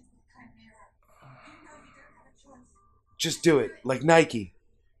 Just do it, like Nike.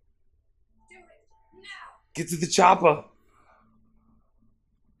 Get to the chopper.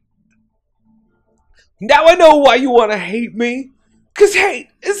 Now I know why you want to hate me. Because hate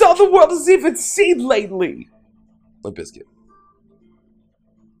is all the world has even seen lately. Limp Bizkit.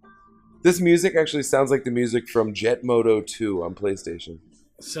 This music actually sounds like the music from Jet Moto 2 on PlayStation.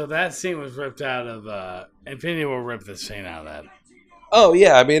 So that scene was ripped out of. Infinity War ripped the scene out of that. Oh,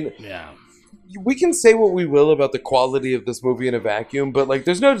 yeah, I mean, Yeah. we can say what we will about the quality of this movie in a vacuum, but like,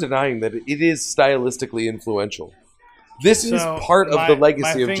 there's no denying that it is stylistically influential. This is So, part of the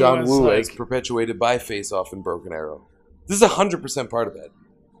legacy my of thing John was, Woo like- as perpetuated by Face Off and Broken Arrow. This is 100% part of that.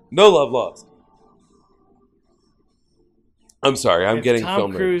 No love lost. I'm sorry, I'm If getting Tom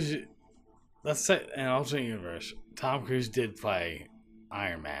filmed. Cruise. Let's say in an alternate universe, Tom Cruise did play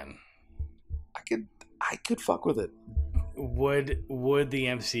Iron Man. I could fuck with it. Would the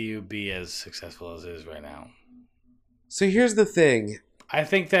MCU be as successful as it is right now? So here's the thing. I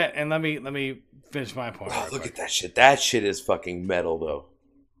think that, and let me finish my point. Oh, real look quick. at that shit. That shit is fucking metal, though.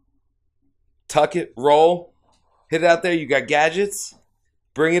 Tuck it, roll, hit it out there. You got gadgets.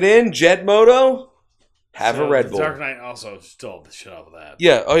 Bring it in, Jet Moto. Have So a Red the Bull. Dark Knight also stole the shit off of that.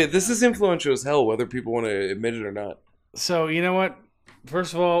 Yeah. Oh, yeah. This is influential as hell, whether people want to admit it or not. So you know what?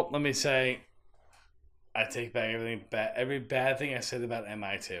 First of all, let me say, I take back every bad thing I said about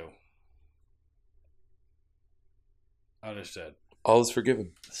MI2. Understood. All is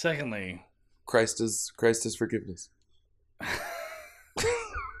forgiven. Secondly, Christ is forgiveness.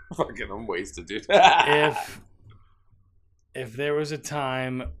 Fucking, I'm wasted, dude. if there was a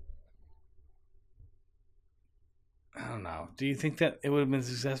time, I don't know. Do you think that it would have been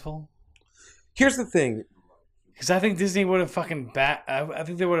successful? Here's the thing. Because I think Disney would have fucking I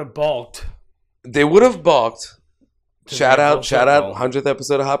think they would have balked. They would have balked. To Shout their out, whole shit role. 100th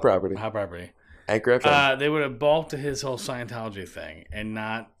episode of Hot Property. Hot Property. Anchor FM. They would have balked to his whole Scientology thing and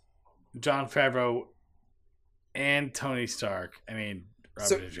not Jon Favreau and Tony Stark. I mean, Robert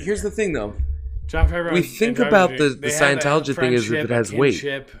So Jr. here's the thing, though. John Favreau. We think and about George, the they have a Scientology thing as if friendship, it has a weight.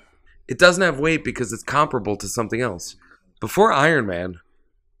 kinship. It doesn't have weight because it's comparable to something else. Before Iron Man,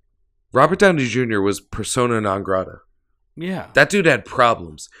 Robert Downey Jr. was persona non grata. Yeah. That dude had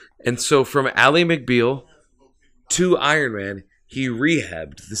problems. And so from Ally McBeal to Iron Man, he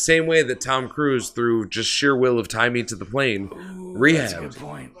rehabbed the same way that Tom Cruise, through just sheer will of tying me to the plane, rehabbed. That's a good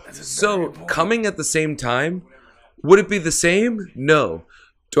point. That's a very So good point. coming at the same time, would it be the same? No.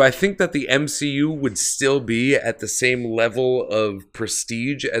 Do I think that the MCU would still be at the same level of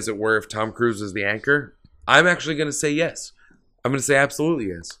prestige as it were if Tom Cruise was the anchor? I'm actually going to say yes. I'm going to say absolutely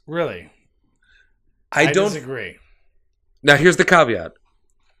yes. Really? I don't disagree. Now, here's the caveat.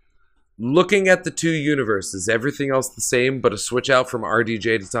 Looking at the two universes, everything else the same, but a switch out from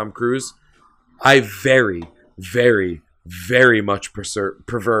RDJ to Tom Cruise, I very, very, very much prefer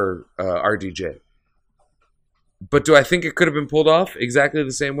RDJ. But do I think it could have been pulled off exactly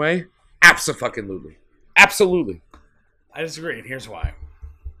the same way? Abso-fucking-lutely. Absolutely. I disagree, and here's why.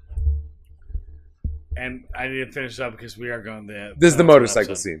 And I need to finish up because we are going to... This is the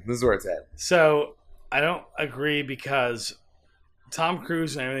motorcycle scene. This is where it's at. So, I don't agree because Tom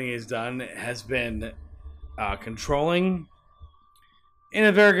Cruise and everything he's done has been controlling in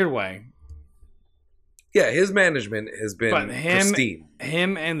a very good way. Yeah, his management has been But pristine.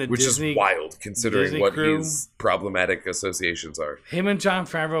 him and the Which Disney... is wild, considering Disney what crew, his problematic associations are. Him and Jon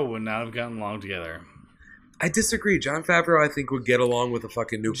Favreau would not have gotten along together. I disagree. Jon Favreau, I think, would get along with a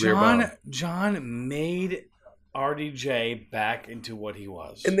fucking nuclear bomb. John made RDJ back into what he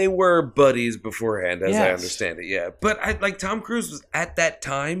was. And they were buddies beforehand, as I Yes. understand it, yeah. But Tom Cruise was, at that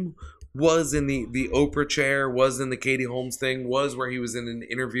time, was in the Oprah chair, was in the Katie Holmes thing, was where he was in an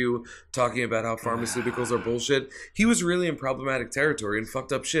interview talking about how pharmaceuticals are bullshit. He was really in problematic territory and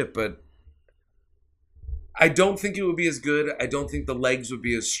fucked up shit, but I don't think it would be as good. I don't think the legs would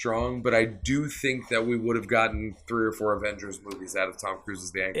be as strong, but I do think that we would have gotten 3 or 4 Avengers movies out of Tom Cruise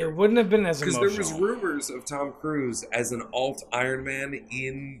as the anchor. It wouldn't have been as Because emotional. there was rumors of Tom Cruise as an alt Iron Man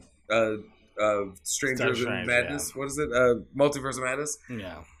in Strangers in Strange, Madness. yeah. What is it? Multiverse of Madness.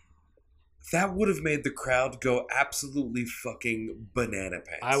 Yeah. That would have made the crowd go absolutely fucking banana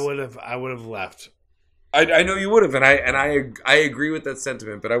pants. I would have left. I know you would have, and I agree with that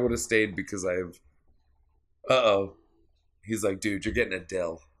sentiment. But I would have stayed because I have. He's like, dude, you're getting a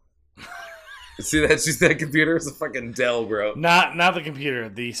Dell. See that? See that computer? It's a fucking Dell, bro. Not the computer,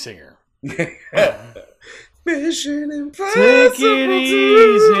 the singer. Mission Impossible. Take it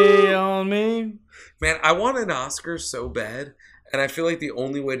easy on me. Man, I want an Oscar so bad, and I feel like the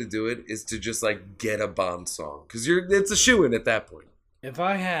only way to do it is to just like get a Bond song because it's a shoo-in at that point. If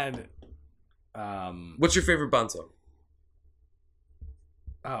I had, What's your favorite Bond song?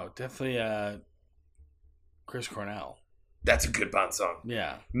 definitely Chris Cornell. That's a good Bond song.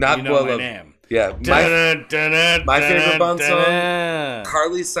 Yeah, Not you know well my of- name. Yeah, my favorite Bond song.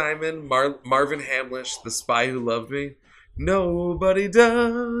 Carly Simon, Marvin Hamlish, The Spy Who Loved Me. Nobody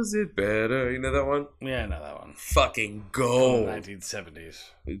does it better. You know that one? Yeah, I know that one. Fucking From gold. the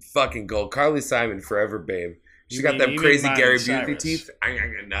 1970s. Fucking gold. Carly Simon, forever babe. She's You got mean- them you mean crazy Miley Gary Cyrus. Busey teeth.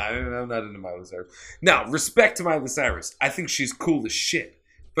 No, I'm not into Miley Cyrus. Now, respect to Miley Cyrus. I think she's cool as shit.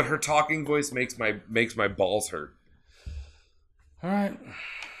 But her talking voice makes my balls hurt. All right.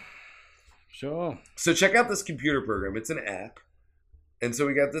 Sure. So check out this computer program. It's an app. And so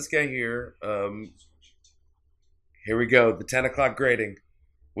we got this guy here. Here we go. The 10 o'clock grading.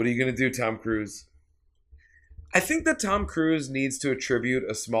 What are you going to do, Tom Cruise? I think that Tom Cruise needs to attribute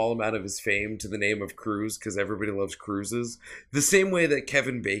a small amount of his fame to the name of Cruise because everybody loves cruises. The same way that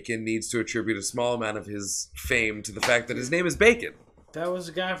Kevin Bacon needs to attribute a small amount of his fame to the fact that his name is Bacon. That was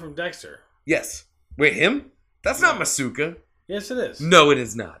the guy from Dexter. Yes. Wait, him? That's not Masuka. Yes, it is. No, it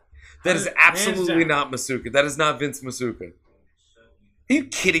is not. That is Hands absolutely down. not Masuka. That is not Vince Masuka. Are you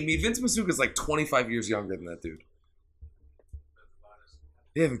kidding me? Vince Masuka is like 25 years younger than that dude.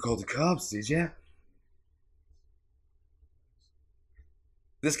 You haven't called the cops, did ya?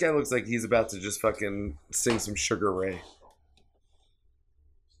 This guy looks like he's about to just fucking sing some Sugar Ray.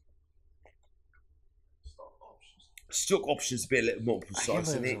 Stock options be a little more I can't precise, believe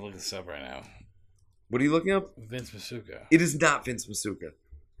isn't I'm it? looking this up right now. What are you looking up? Vince Masuka. It is not Vince Masuka.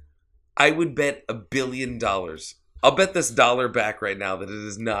 I would bet $1 billion. I'll bet this dollar back right now that it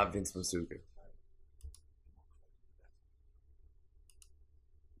is not Vince Masuka.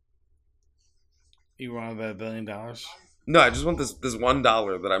 You want to bet $1 billion? No, I just want this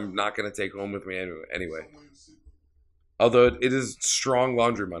 $1 that I'm not going to take home with me anyway. Although it is strong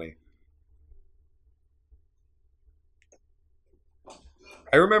laundry money.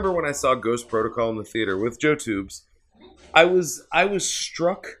 I remember when I saw Ghost Protocol in the theater with Joe Tubes, I was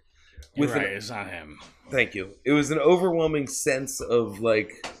struck You're with right, an, it's not him. thank you. It was an overwhelming sense of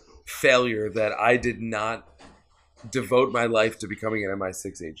like failure that I did not devote my life to becoming an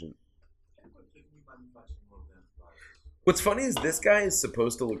MI6 agent. What's funny is this guy is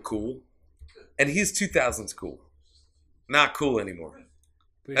supposed to look cool, and he's 2000s cool. Not cool anymore.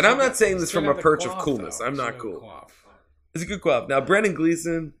 But And I'm not saying he's this still from a got the perch of quaff, coolness. though. I'm He's not still got cool. quaff. It's a good quaff. Now, Brendan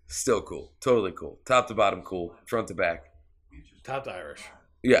Gleeson, still cool. Totally cool. Top to bottom cool. Front to back. Top to Irish.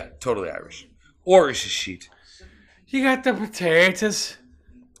 Yeah, totally Irish. Irish as shit. You got the potatoes.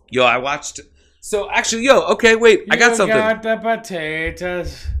 Yo, I watched... So, actually, okay, wait. I got something. You got the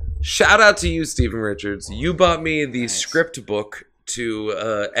potatoes. Shout out to you, Stephen Richards. You bought me the script book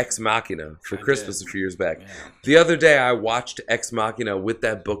to Ex Machina for Christmas a few years back. Yeah. The other day, I watched Ex Machina with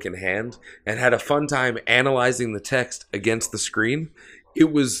that book in hand and had a fun time analyzing the text against the screen.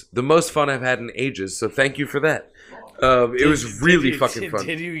 It was the most fun I've had in ages, so thank you for that. It was really fucking fun.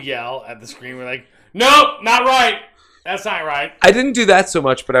 Did you yell at the screen? We're like, nope, not right. That's not right. I didn't do that so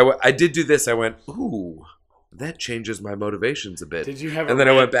much, but I did do this. I went, ooh, that changes my motivations a bit. Did you have and a then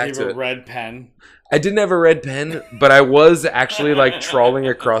red, I went back do you have to a it. red pen? I didn't have a red pen, but I was actually like trawling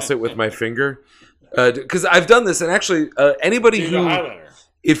across it with my finger. Because I've done this, and actually, anybody Do you who... have a highlighter?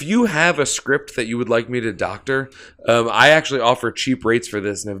 If you have a script that you would like me to doctor, I actually offer cheap rates for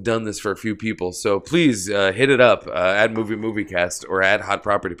this, and have done this for a few people. So please hit it up at MovieCast or at Hot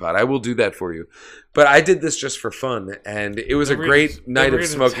Property Pod. I will do that for you. But I did this just for fun, and it was a great night of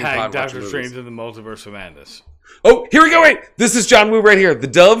smoking pot. Doctor Strange in the Multiverse of Madness. Oh, here we go. Wait, this is John Woo right here. The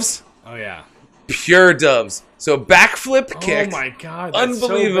doves, Oh yeah. pure doves. So backflip kick. Oh my god. That's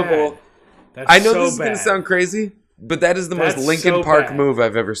Unbelievable. So bad. I know so this is going to bad. sound crazy, but that is the most That's Linkin so Park bad. move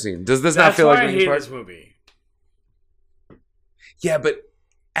I've ever seen. Does this not That's feel why like I Linkin hate Park? this movie. Yeah, but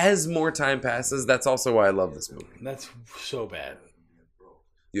as more time passes, that's also why I love this movie. That's so bad.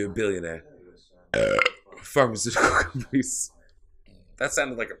 You're a billionaire. Pharmaceutical companies. That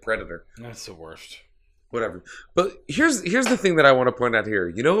sounded like a predator. That's the worst. Whatever. But here's the thing that I want to point out here.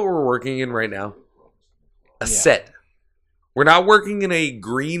 You know what we're working in right now? A set. We're not working in a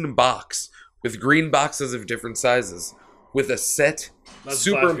green box with green boxes of different sizes with a set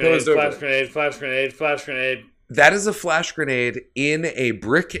superimposed over flash it. grenade, flash grenade, flash grenade. That is a flash grenade in a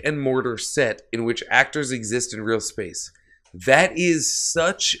brick and mortar set in which actors exist in real space. That is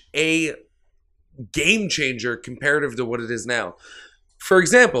such a game changer comparative to what it is now. For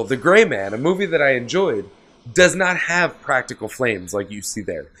example, The Gray Man, a movie that I enjoyed, does not have practical flames like you see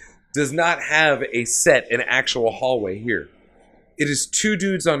there. Does not have a set, an actual hallway here. It is two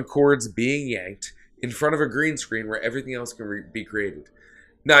dudes on cords being yanked in front of a green screen where everything else can be created.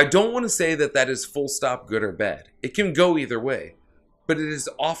 Now, I don't want to say that that is full stop good or bad. It can go either way. But it is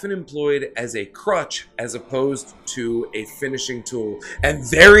often employed as a crutch as opposed to a finishing tool. And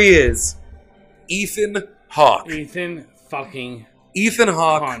there he is, Ethan Hawke. Ethan fucking Ethan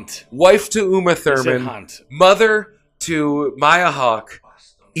Hawke, Hunt. wife to Uma said Thurman, Hunt. mother to Maya Hawke,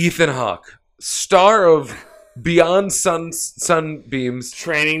 Ethan Hawke, star of Beyond Sunbeams,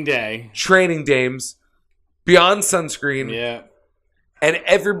 Training Day. Training Dames, Beyond Sunscreen, Yeah. and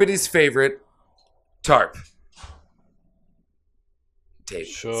everybody's favorite, Tarp. Tape. It's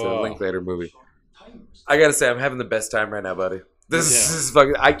a Sure. Linklater movie. I gotta say, I'm having the best time right now, buddy. This Yeah. is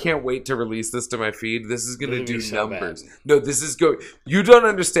fucking. I can't wait to release this to my feed. This is gonna This is do gonna be so numbers. bad. No, this is go. You don't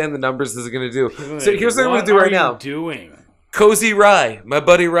understand the numbers this is gonna do. So here's what I'm gonna do right now. What are you doing? Cozy Rye, my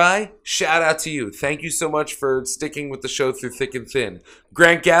buddy Rye, shout out to you. Thank you so much for sticking with the show through thick and thin.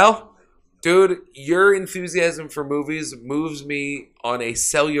 Grant Gow, dude, your enthusiasm for movies moves me on a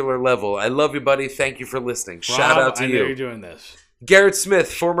cellular level. I love you, buddy. Thank you for listening. Shout Rob, out to I know you. you're doing this. Garrett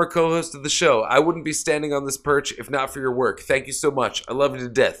Smith, former co-host of the show. I wouldn't be standing on this perch if not for your work. Thank you so much. I love you to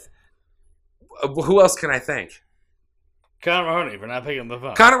death. Who else can I thank? Connor Mahoney for not picking up the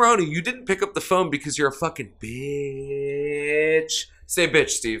phone. Connor Mahoney, you didn't pick up the phone because you're a fucking bitch. Say bitch,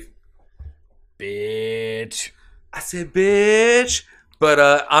 Steve. Bitch. I said bitch. But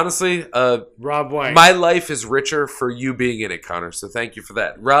honestly, Rob White. my life is richer for you being in it, Connor. So thank you for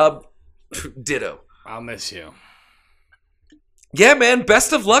that. Rob, ditto. I'll miss you. Yeah, man.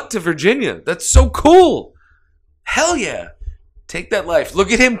 Best of luck to Virginia. That's so cool. Hell yeah. Take that life. Look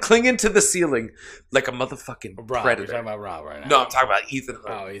at him clinging to the ceiling like a motherfucking Rob. You're predator. talking about Rob right now. No, I'm talking about Ethan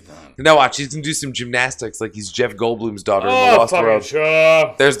Hunt. Oh, Ethan. Now watch, he's gonna do some gymnastics like he's Jeff Goldblum's daughter in the Oh, Lost fucking World.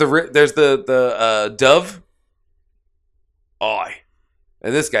 sure. There's the dove. Oi.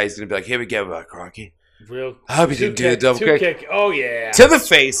 And this guy's gonna be like, here we go, Crocky. Real. I hope he didn't do the double kick. Oh, yeah. To the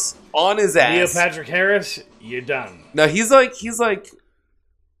face, on his Neil ass. Patrick Harris, you're done. No, he's like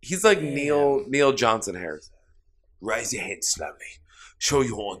Neil Johnson Harris. Raise your head slowly. Sure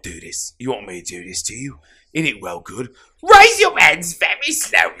you want to do this? You want me to do this to you? Ain't it well good? Raise your hands very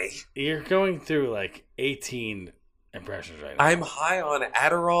slowly. You're going through like 18 impressions right now. I'm high on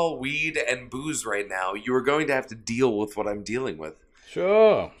Adderall, weed, and booze right now. You are going to have to deal with what I'm dealing with.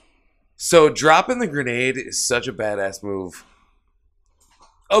 Sure. So dropping the grenade is such a badass move.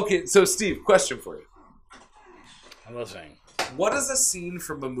 Okay, so Steve, question for you. I'm listening. What is a scene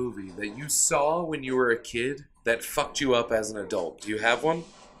from a movie that you saw when you were a kid that fucked you up as an adult? Do you have one?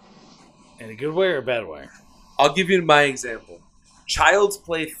 In a good way or a bad way? I'll give you my example. Child's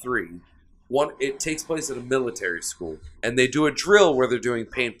Play 3. It takes place at a military school, and they do a drill where they're doing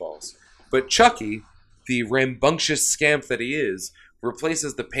paintballs. But Chucky, the rambunctious scamp that he is,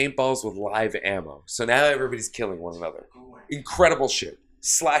 replaces the paintballs with live ammo. So now everybody's killing one another. Incredible shit.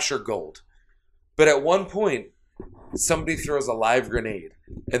 Slasher gold. But at one point, somebody throws a live grenade,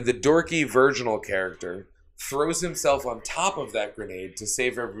 and the dorky virginal character throws himself on top of that grenade to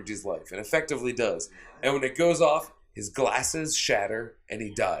save everybody's life, and effectively does. And when it goes off, his glasses shatter, and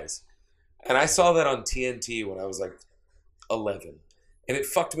he dies. And I saw that on TNT when I was like 11, and it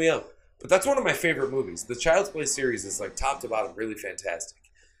fucked me up. But that's one of my favorite movies. The Child's Play series is like top to bottom really fantastic.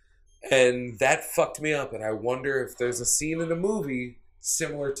 And that fucked me up, and I wonder if there's a scene in a movie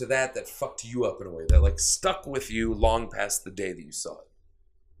similar to that fucked you up in a way, that like stuck with you long past the day that you saw it.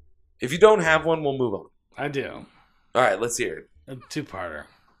 If you don't have one, we'll move on. I do. All right, let's hear it. A two-parter.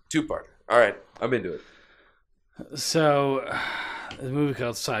 Two-parter. All right, I'm into it. So, there's a movie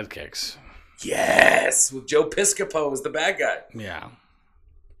called Sidekicks. Yes, with Joe Piscopo as the bad guy. Yeah.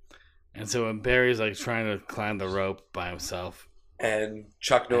 And so when Barry's like trying to climb the rope by himself, and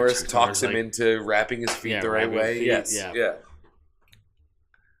Chuck Norris talks him into wrapping his feet the right way. Yes. Yeah.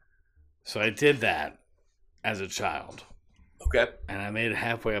 So I did that as a child. Okay. And I made it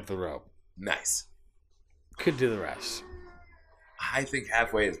halfway up the rope. Nice. Could do the rest. I think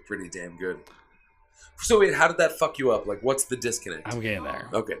halfway is pretty damn good. So wait, how did that fuck you up? Like, what's the disconnect? I'm getting there.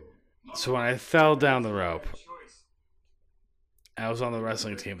 Okay. So when I fell down the rope, I was on the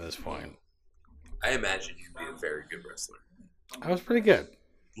wrestling team at this point. I imagine you'd be a very good wrestler. I was pretty good.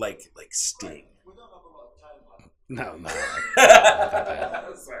 Like Sting. No.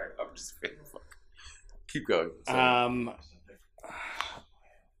 Sorry, I'm just kidding. Keep going.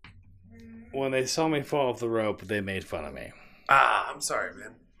 When they saw me fall off the rope, they made fun of me. I'm sorry,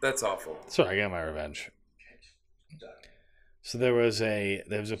 man. That's awful. So I got my revenge. So there was a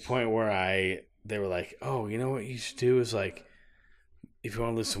point where they were like, oh, you know what you should do is like, if you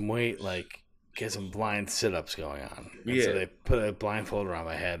want to lose some weight, like get some blind sit-ups going on. And so they put a blindfold around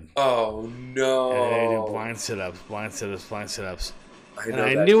my head. Oh no! And they did blind sit-ups, blind sit-ups, blind sit-ups. I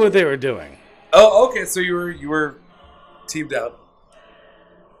that knew what they were doing. Oh, okay. So you were teamed out.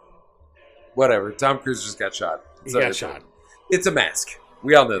 Whatever. Tom Cruise just got shot. He got shot. It's a mask.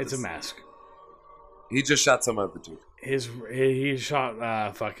 We all know it's this. a mask. He just shot some other dude. He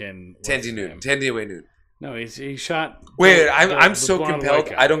shot fucking Tandy Newton. Tandy Newton. No, he shot. Wait, I'm so blonde compelled.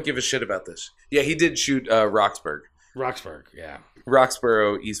 white guy. I don't give a shit about this. Yeah, he did shoot Roxburgh. Roxburgh, yeah.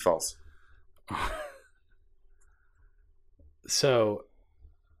 Roxborough, East Falls. So,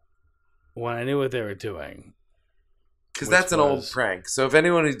 when I knew what they were doing, because that's an old prank. So if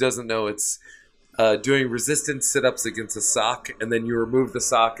anyone who doesn't know, it's doing resistance sit-ups against a sock, and then you remove the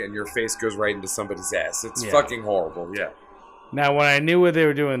sock, and your face goes right into somebody's ass. It's fucking horrible. Yeah. Now, when I knew what they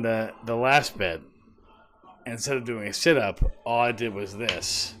were doing, the last bit, instead of doing a sit-up, all I did was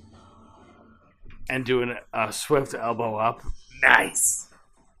this, and doing a swift elbow up. Nice.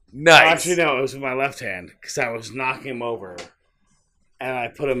 Actually, no, it was with my left hand, because I was knocking him over, and I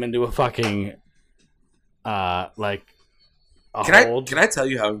put him into a fucking, hold. Can I tell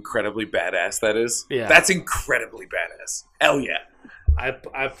you how incredibly badass that is? Yeah. That's incredibly badass. Hell yeah.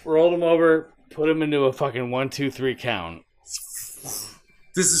 I rolled him over, put him into a fucking 1, 2, 3 count.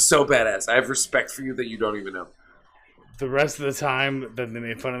 This is so badass. I have respect for you that you don't even know. The rest of the time, that they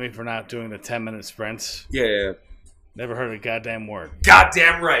made fun of me for not doing the 10-minute sprints. Yeah. Never heard a goddamn word.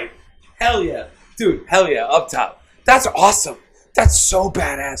 Goddamn right. Hell yeah. Dude, hell yeah. Up top. That's awesome. That's so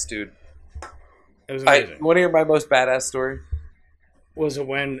badass, dude. It was amazing. You want to hear my most badass story? Was it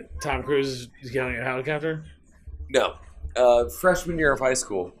when Tom Cruise is getting a helicopter? No. Freshman year of high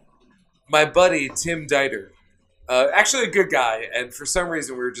school. My buddy, Tim Dieter, actually a good guy, and for some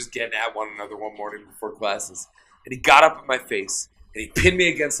reason we were just getting at one another one morning before classes. And he got up in my face, and he pinned me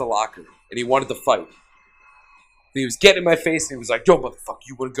against the locker, and he wanted to fight. And he was getting in my face, and he was like, yo, motherfucker,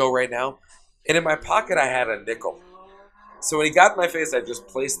 you want to go right now? And in my pocket, I had a nickel. So when he got in my face, I just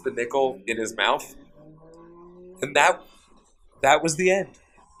placed the nickel in his mouth. And that was the end.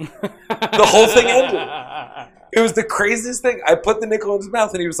 The whole thing ended. It was the craziest thing. I put the nickel in his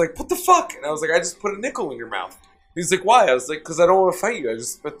mouth, and he was like, "What the fuck?" And I was like, "I just put a nickel in your mouth." He's like, "Why?" I was like, "Because I don't want to fight you. I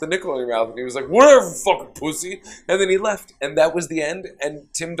just put the nickel in your mouth." And he was like, "Whatever, fucking pussy." And then he left, and that was the end. And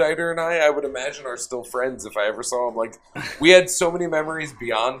Tim Diter and I would imagine, are still friends if I ever saw him. Like, we had so many memories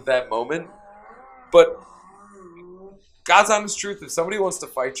beyond that moment. But God's honest truth, if somebody wants to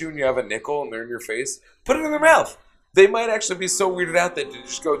fight you and you have a nickel and they're in your face, put it in their mouth. They might actually be so weirded out that they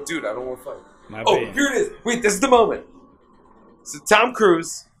just go, "Dude, I don't want to fight." Here it is. Wait, this is the moment. So Tom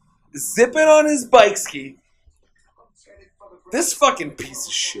Cruise zipping on his bike ski. This fucking piece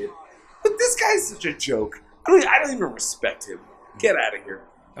of shit. But this guy's such a joke. I don't even respect him. Get out of here.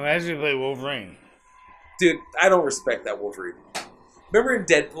 Imagine you play Wolverine. Dude, I don't respect that Wolverine. Remember in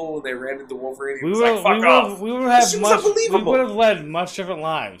Deadpool when they ran into Wolverine? He We was would like, "Fuck off." have This shit was unbelievable. we would have led much different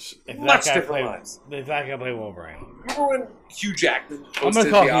lives if Much that guy different played. lives. If that guy played Wolverine. Remember when Hugh Jackman I'm gonna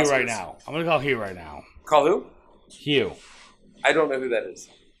hosted call the Hugh Oscars? right now. I'm gonna call Hugh right now. Call who? Hugh. I don't know who that is.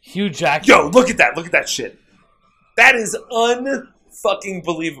 Hugh Jackman. Yo, look at that. Look at that shit. That is unfucking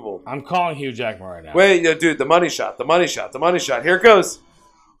believable. I'm calling Hugh Jackman right now. Wait, yo, dude, the money shot, the money shot, the money shot. Here it goes.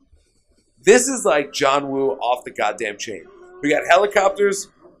 This is like John Woo off the goddamn chain. We got helicopters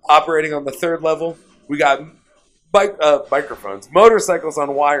operating on the 3rd level. We got microphones, motorcycles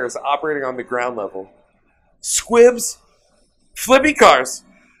on wires operating on the ground level. Squibs, flippy cars,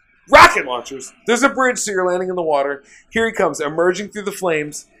 rocket launchers. There's a bridge, so you're landing in the water. Here he comes, emerging through the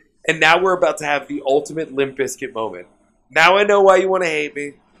flames. And now we're about to have the ultimate Limp Bizkit moment. Now I know why you want to hate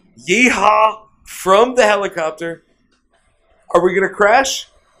me. Yeehaw from the helicopter. Are we going to crash?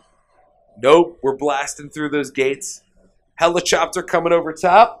 Nope, we're blasting through those gates. Helicopter coming over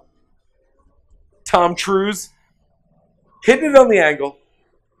top. Tom Cruise hitting it on the angle.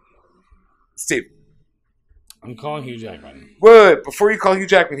 Steve. I'm calling Hugh Jackman. Wait, before you call Hugh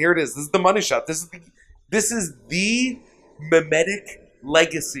Jackman, here it is. This is the money shot. This is the mimetic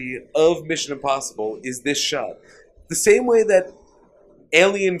legacy of Mission Impossible, is this shot. The same way that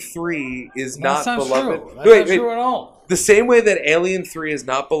Alien 3 is That's not beloved. True. That's not true at all. The same way that Alien 3 is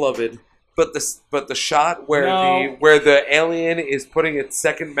not beloved, but the shot where the alien is putting its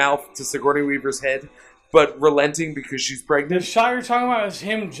second mouth to Sigourney Weaver's head, but relenting because she's The pregnant. shot you're talking about is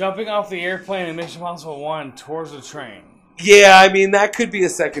him jumping off the airplane in Mission Impossible 1 towards the train. Yeah, I mean, that could be a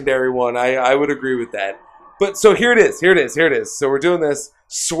secondary one. I would agree with that. But so here it is. So we're doing this.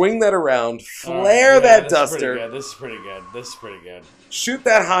 Swing that around. Flare that duster. This is pretty good. Shoot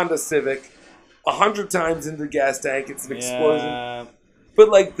that Honda Civic 100 times into the gas tank. It's an explosion. Yeah. But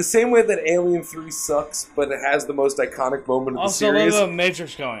like the same way that Alien 3 sucks, but it has the most iconic moment of the Also, series. a little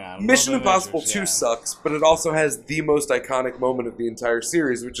Matrix going on. Mission Impossible 2 sucks, but it also has the most iconic moment of the entire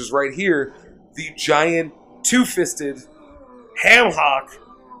series, which is right here. The giant two-fisted ham hock.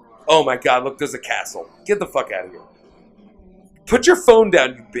 Oh my god, look, there's a castle. Get the fuck out of here. Put your phone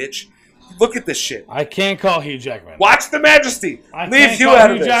down, you bitch. Look at this shit. I can't call Hugh Jackman. Watch the majesty. I Leave can't Hugh call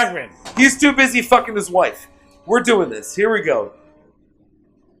out of Hugh this. Jackman. He's too busy fucking his wife. We're doing this. Here we go.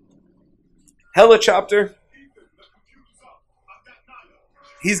 Helicopter.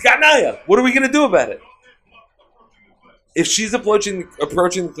 He's got Naya. What are we going to do about it? If she's approaching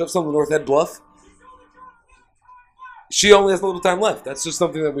the cliffs on the North Head Bluff, she only has a little time left. That's just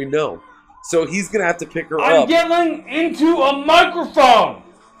something that we know. So he's going to have to pick her I'm up. getting into a microphone.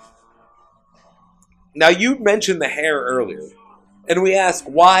 Now, you mentioned the hair earlier. And we ask,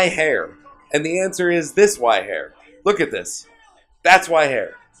 why hair? And the answer is this why hair. Look at this. That's why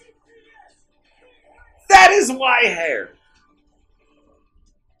hair. That is why hair.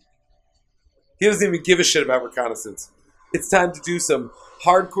 He doesn't even give a shit about reconnaissance. It's time to do some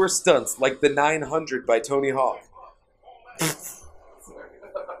hardcore stunts like the 900 by Tony Hawk.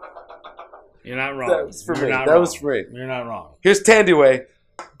 You're not wrong. That was for You're me. not That wrong. was for me. You're not wrong. Here's Tanduay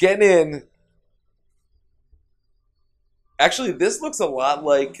getting in. Actually, this looks a lot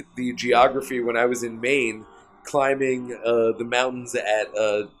like the geography when I was in Maine climbing the mountains at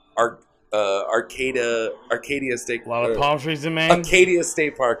Arcadia State A lot of Park. palm trees in Maine. Acadia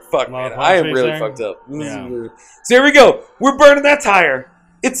State Park. Fuck, A lot man. of palm I am trees really there. fucked up. Yeah. So here we go. We're burning that tire.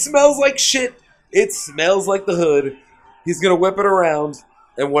 It smells like shit. It smells like the hood. He's going to whip it around.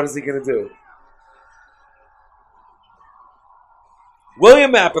 And what is he going to do?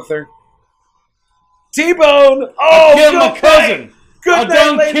 William Apather. T-Bone. Oh, I killed my good cousin. night. Good I night,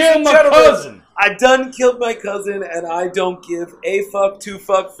 done ladies killed and my gentlemen. cousin. I done killed my cousin, and I don't give a fuck, 2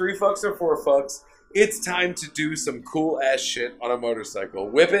 fuck, 3 fucks, or 4 fucks. It's time to do some cool-ass shit on a motorcycle.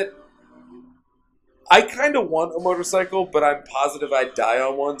 Whip it. I kind of want a motorcycle, but I'm positive I'd die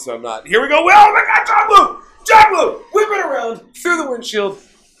on one, so I'm not. Here we go. Oh my god, John Woo! John Woo! Whip it around through the windshield.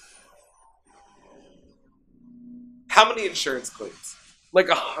 How many insurance claims? Like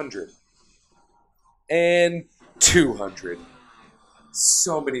 100. And 200.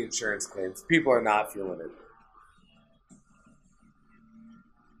 So many insurance claims. People are not feeling it.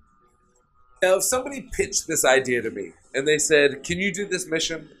 Now, if somebody pitched this idea to me and they said, "Can you do this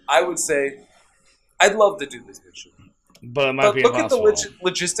mission?" I would say, "I'd love to do this mission." But it might But be look impossible. at the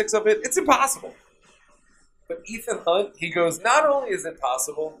logistics of it. It's impossible. But Ethan Hunt, he goes, not only is it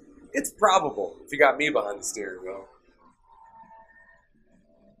possible, it's probable if you got me behind the steering wheel.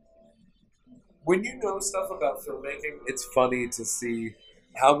 When you know stuff about filmmaking, it's funny to see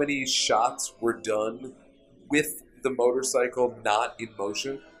how many shots were done with the motorcycle not in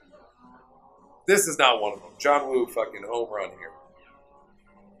motion. This is not one of them. John Woo fucking home run here.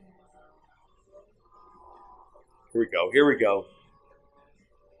 Here we go. Here we go.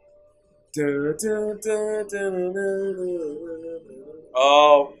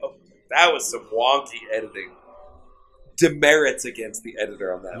 Oh, that was some wonky editing. Demerits against the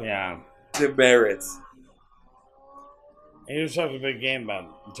editor on that one. Yeah. Demerits. He was such a big game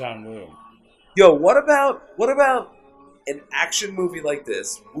about John Woo. Yo, what about an action movie like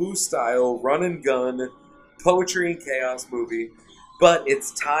this, Woo style, run and gun, poetry and chaos movie, but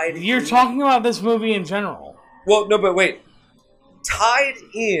it's tied. You're talking about this movie in general. Well, no, but wait, tied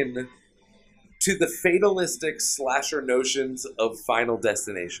in to the fatalistic slasher notions of Final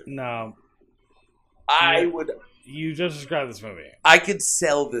Destination. No. You just described this movie. I could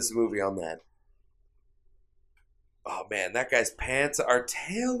sell this movie on that. Oh man, that guy's pants are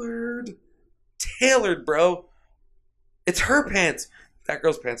tailored. Tailored, bro. It's her pants. That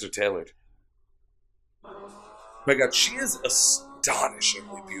girl's pants are tailored. My God, she is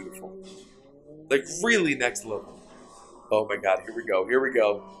astonishingly beautiful. Like, really next level. Oh my God, here we go, here we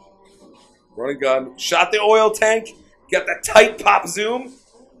go. Run and gun. Shot the oil tank. Got that tight pop zoom.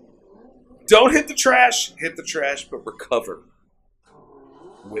 Don't hit the trash, but recover.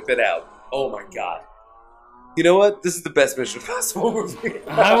 Whip it out. Oh my God. You know what? This is the best Mission Impossible movie.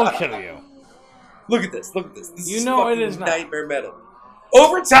 I will kill you. Look at this. Look at this. This You is know it fucking is not. nightmare metal.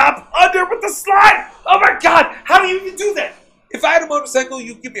 Over top, under with the slide. Oh my God. How do you even do that? If I had a motorcycle,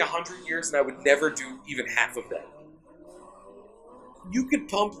 you give me 100 years and I would never do even half of that. You could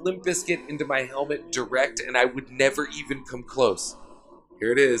pump Limp Bizkit into my helmet direct and I would never even come close.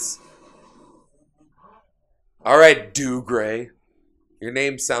 Here it is. All right, Dew Gray. Your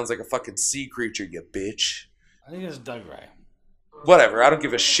name sounds like a fucking sea creature, you bitch. I think it's Doug Ray. Whatever, I don't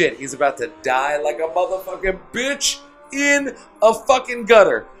give a shit. He's about to die like a motherfucking bitch in a fucking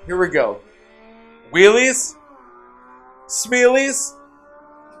gutter. Here we go. Wheelies. Smealies.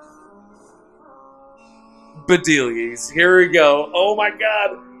 Bedelies. Here we go. Oh my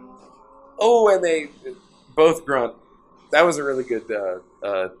God. Oh, and they both grunt. That was a really good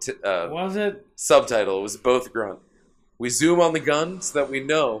Was it? subtitle. It was both grunt. We zoom on the gun so that we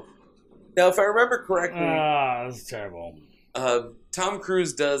know. Now, if I remember correctly, That's terrible. Tom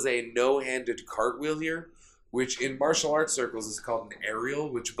Cruise does a no-handed cartwheel here, which in martial arts circles is called an aerial,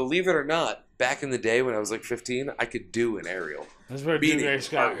 which, believe it or not, back in the day when I was like 15, I could do an aerial. That's where Beating Doug Ray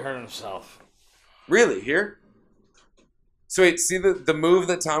Scott cartwheel. hurt himself. Really? Here? So wait, see the move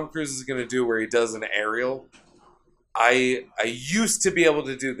that Tom Cruise is going to do where he does an aerial? I used to be able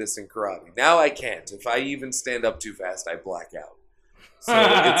to do this in karate. Now I can't. If I even stand up too fast, I black out. So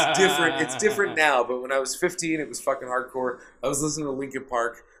it's different. It's different now. But when I was 15, it was fucking hardcore. I was listening to Linkin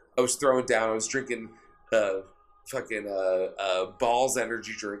Park. I was throwing down. I was drinking Balls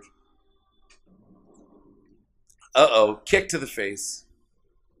energy drink. Uh-oh. Kick to the face.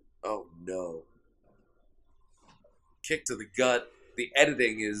 Oh, no. Kick to the gut. The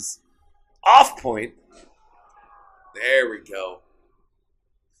editing is off point. There we go.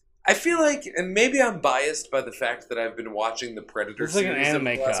 I feel like, and maybe I'm biased by the fact that I've been watching the Predator It's like an series over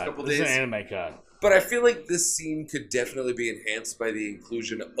anime the last cut. couple This is days, an anime cut. but I feel like this scene could definitely be enhanced by the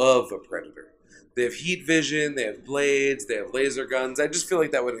inclusion of a Predator. They have heat vision, they have blades, they have laser guns. I just feel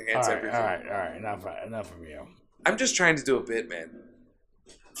like that would enhance everything. All right. Enough from you. I'm just trying to do a bit, man.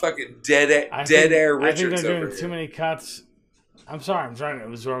 Fucking dead air I think Richards they're over doing too many cuts. I'm sorry. I'm trying to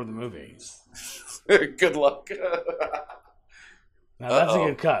absorb the movie. here. Good luck. Now that's Uh-oh. a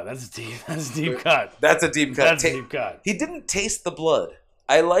good cut. That's a deep cut. That's a deep cut. That's a deep cut. He didn't taste the blood.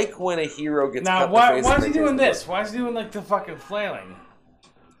 I like when a hero gets Now cut why in the face. is and he they doing taste the this? Why is he doing like the fucking flailing? blood.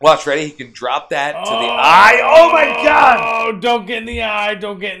 Watch, ready? He can drop that to the eye. Oh my God! Oh, don't get in the eye.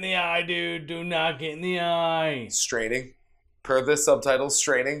 Don't get in the eye, dude. Do not get in the eye. Straining. Per the subtitles,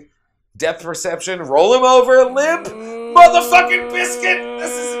 straining. Depth perception. Roll him over. Limp. Motherfucking biscuit.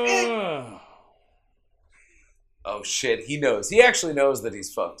 This is it. Oh shit, he knows. He actually knows that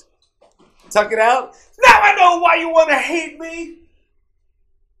he's fucked. Tuck it out. Now I know why you want to hate me.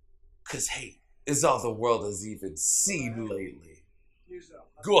 Because hate is all the world has even seen lately.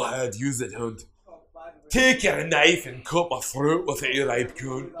 Go ahead, use it, Hood. Take your knife and cut my throat with it, you ripe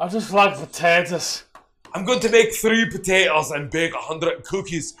coon. I just like potatoes. I'm going to make 3 potatoes and bake 100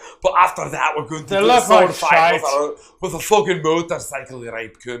 cookies, but after that we're going to They do a look sword like fight shite. with a fucking motorcycle, you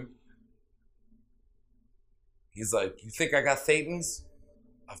ripe coon. He's like, you think I got Thetans?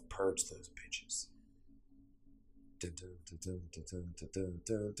 I've purged those bitches. Dun, dun, dun, dun, dun, dun, dun,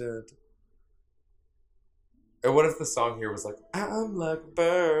 dun, dun. And what if the song here was like, I'm like a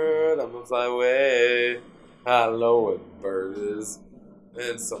bird, I'm gonna fly away. I know what a bird is.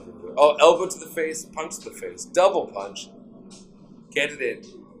 And something. Oh, elbow to the face, punch to the face. Double punch. Get it in.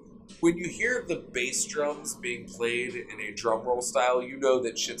 When you hear the bass drums being played in a drum roll style, you know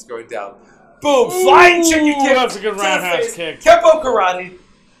that shit's going down. Boom! Flying chicken kick. That's a good to the roundhouse face. kick. Kempo karate.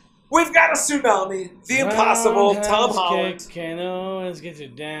 We've got a tsunami. The impossible. Tom Holland. Kick can always get you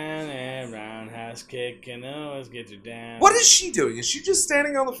down, and roundhouse kick can always get you down. What is she doing? Is she just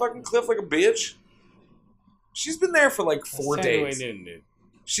standing on the fucking cliff like a bitch? She's been there for like 4 days. Dude.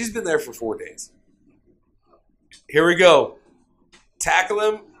 She's been there for 4 days. Here we go. Tackle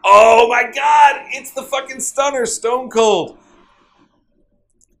him. Oh my god! It's the fucking stunner, Stone Cold.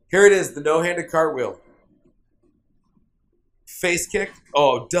 Here it is, the no-handed cartwheel. Face kick.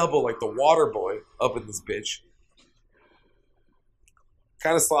 Oh, double like the water boy up in this bitch.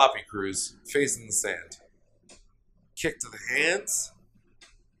 Kind of sloppy, Cruz. Face in the sand. Kick to the hands.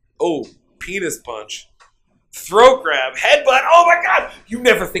 Oh, penis punch. Throat grab. Headbutt. Oh my god! You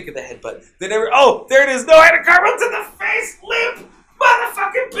never think of the headbutt. They never. Oh, there it is. No-handed cartwheel to the face. Limp.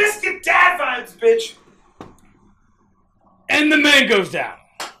 Motherfucking biscuit dad vibes, bitch. And the man goes down.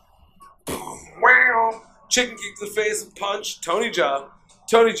 Wow. Chicken kick to the face and punch. Tony Jaa.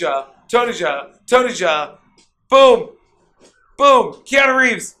 Tony Jaa. Tony Jaa. Tony Jaa. Boom. Boom. Keanu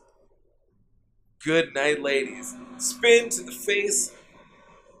Reeves. Good night, ladies. Spin to the face.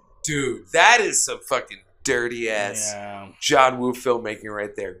 Dude, that is some fucking dirty ass John Woo filmmaking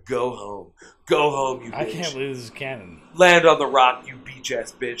right there. Go home. Go home, you bitch. I can't believe this is canon. Land on the rock, you beach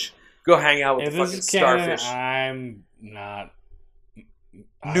ass bitch. Go hang out with If the this fucking is canon, starfish. I'm not.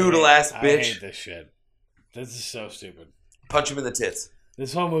 Noodle ass bitch. I hate this shit. This is so stupid. Punch him in the tits.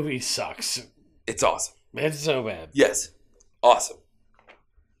 This whole movie sucks. It's awesome. It's so bad. Yes. Awesome.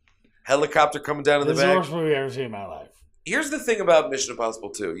 Helicopter coming down in the This is the back. worst movie I've ever seen in my life. Here's the thing about Mission Impossible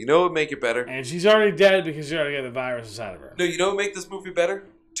 2. You know what would make it better? And she's already dead because she already got the virus inside of her. No, you know what would make this movie better?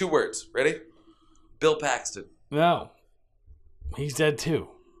 2 words. Ready? Bill Paxton. No. He's dead too.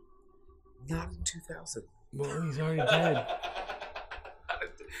 Not in 2000. Well, he's already dead.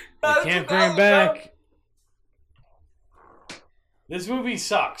 Not You in can't bring 2000, him back. This movie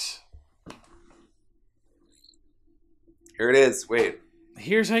sucks. Here it is. Wait.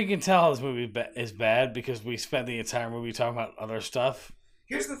 Here's how you can tell this movie is bad, because we spent the entire movie talking about other stuff.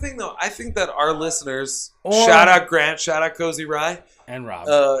 Here's the thing, though. I think that our listeners, Or- shout out Grant, shout out Cozy Rye, And Rob.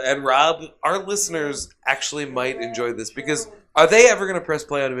 and Rob, our listeners actually might enjoy this, because are they ever going to press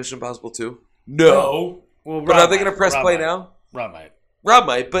play on Mission Impossible 2? No. Well, But Rob are they might. going to press Rob play might. now? Rob might. Rob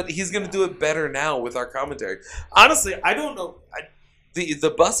might, but he's going to do it better now with our commentary. Honestly, I don't know.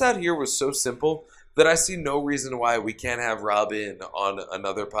 The bus out here was so simple that I see no reason why we can't have Rob in on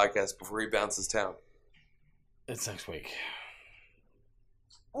another podcast before he bounces town. It's next week.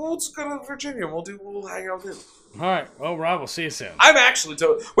 Well, let's go to Virginia. We'll hang out with him. All right. Well, Rob, we'll see you soon. I'm actually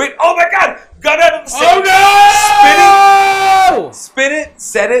totally. Wait! Oh my God! Gun out of the Oh, sand. no! Spin it.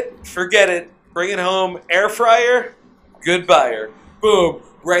 Set it. Forget it. Bring it home. Air fryer. Goodbye. Boom!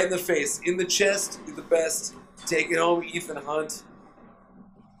 Right in the face. In the chest. You're the best. Take it home, Ethan Hunt.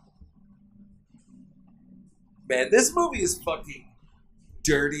 Man, this movie is fucking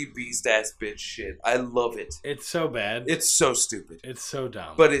dirty beast ass bitch shit. I love it. It's so bad. It's so stupid, It's so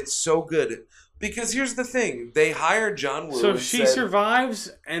dumb. but it's so good. Because here's the thing: they hired John Woo. so and she said, survives,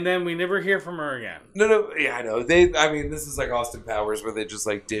 and then we never hear from her again. No, yeah, I know. This is like Austin Powers, where they just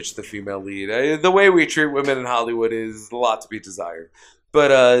like ditch the female lead. The way we treat women in Hollywood is a lot to be desired.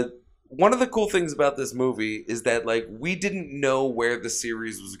 But one of the cool things about this movie is that like we didn't know where the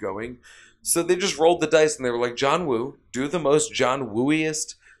series was going, so they just rolled the dice and they were like, John Woo, do the most John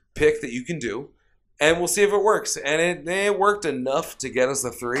Wooiest pick that you can do, and we'll see if it works. And it worked enough to get us a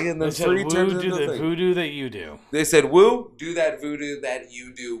 3, and then They said, 3 turned Woo, into do a the thing. voodoo that you do. They said, Woo, do that voodoo that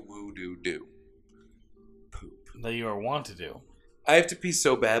you do, woo do. Poop. That you are want to do. I have to pee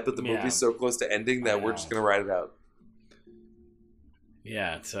so bad, but the Yeah. movie's so close to ending that I we're know. just gonna ride it out.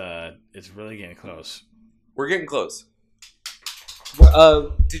 Yeah, it's really getting close. We're getting close.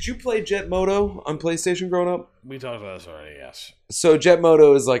 Did you play Jet Moto on PlayStation growing up? We talked about this already, yes. So Jet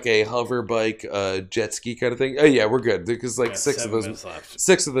Moto is like a hover bike, jet ski kind of thing. Oh yeah, we're good because like Yeah, 6 of 7 those minutes left.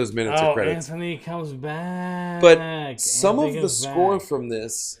 6 of those minutes are Oh, credits. Anthony comes back. But some Anthony of the comes score back. from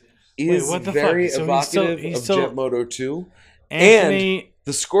this is what the very fuck? So evocative he's of still- Jet Moto 2. Anthony,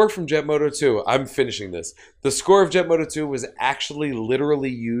 The score from Jet Moto 2, I'm finishing this. The score of Jet Moto 2 was actually literally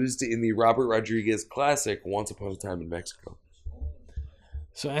used in the Robert Rodriguez classic Once Upon a Time in Mexico.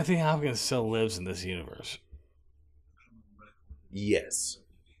 so Anthony Hopkins still lives in this universe. Yes.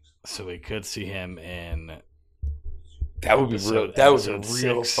 So we could see him in. That would be Episode- real. That would be episode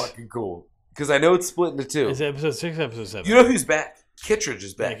real 6. fucking cool. Because I know it's split into 2. Is it episode 6 or episode 7? You know who's back? Kittredge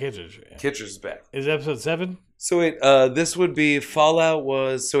is Yeah, back. Kittredge. Yeah. Kittredge is back. Is it episode 7? So wait, this would be Fallout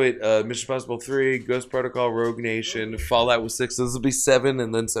was Mission Impossible 3, Ghost Protocol, Rogue Nation, Fallout was 6. So this will be 7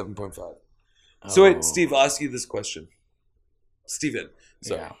 and then 7.5. So wait, Steve, I'll ask you this question. Steven,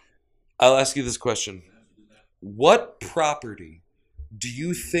 sorry. Yeah. I'll ask you this question. What property do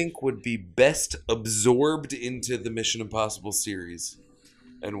you think would be best absorbed into the Mission Impossible series,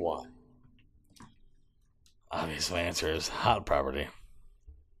 and why? Obvious answer is Hot Property.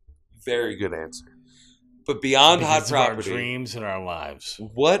 Very good answer. But beyond Hot Because of our Property, dreams and our lives.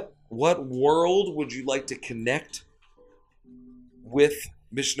 what world would you like to connect with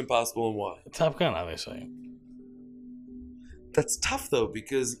Mission Impossible and why? Top Gun, obviously. That's tough though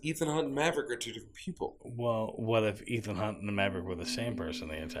because Ethan Hunt and Maverick are 2 different people. Well, what if Ethan Hunt and Maverick were the same person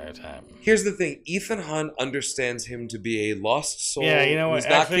the entire time? Here's the thing: Ethan Hunt understands him to be a lost soul. Yeah, you know what? Who's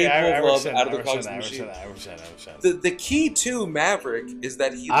not Actually, capable I of love understand out of that, the I cogs of understand the that, I machine. understand that, I understand that. The key to Maverick is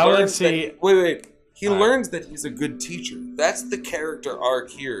that he I would learns see- that wait. He learns that he's a good teacher. That's the character arc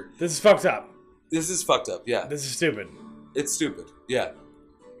here. This is fucked up. This is fucked up. Yeah, This is stupid. it's stupid. Yeah,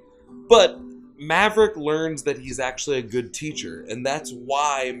 but Maverick learns that he's actually a good teacher, and that's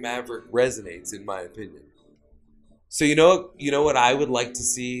why Maverick resonates, in my opinion. So you know what I would like to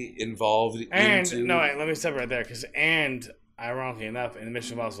see involved And, into. no, wait, let me stop right there. Ironically enough, in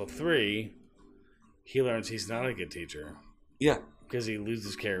Mission Impossible 3, he learns he's not a good teacher. Yeah, Because he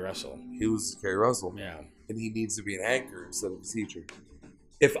loses Kerry Russell. he was Kerry Russell. Yeah. And he needs to be an anchor instead of a teacher.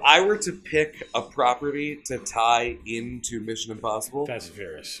 If I were to pick a property to tie into Mission Impossible, Fast and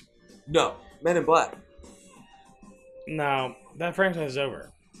Furious. no, Men in Black. No, that franchise is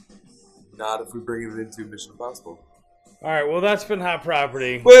over. Not if we bring it into Mission Impossible. All right, well, that's been Hot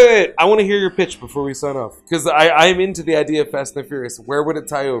Property. Wait, I want to hear your pitch before we sign off. Because I'm into the idea of Fast and Furious. Where would it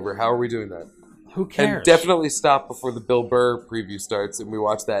tie over? How are we doing that? Who cares? And definitely stop before the Bill Burr preview starts and we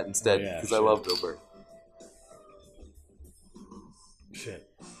watch that instead. Oh, yeah, Because I sure. love Bill Burr. Shit.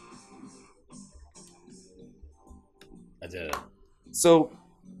 I did it. So,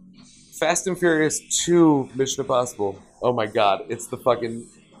 Fast and Furious 2 Mission Impossible. Oh my god, it's the fucking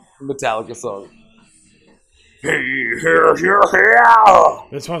Metallica song. Hey, here.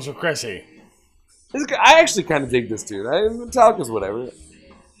 This one's for Chrissy. I actually kind of dig this dude. Metallica's whatever.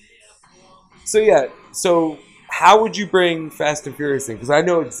 So how would you bring Fast and Furious in? Because I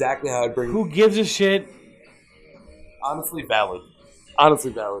know exactly how I'd bring Who gives a shit? Honestly valid.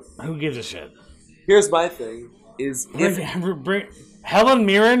 Honestly valid. Who gives a shit? Here's my thing, is if Bring Helen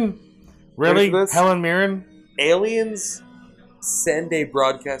Mirren? Really? Ready for this? Helen Mirren? aliens send a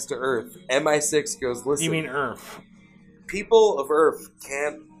broadcast to Earth, MI6 goes, listen, You mean Earth? people of Earth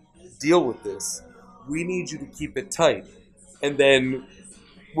can't deal with this. We need you to keep it tight. And then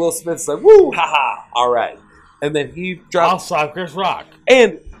Will Smith's like, woo, haha, all right. And then he I'll drops. slap Chris Rock.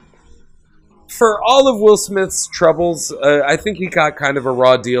 And for all of Will Smith's troubles, I think he got kind of a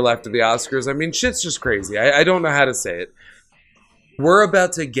raw deal after the Oscars. I mean, shit's just crazy. I don't know how to say it. We're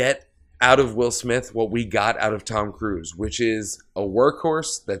about to get out of Will Smith what we got out of Tom Cruise, which is a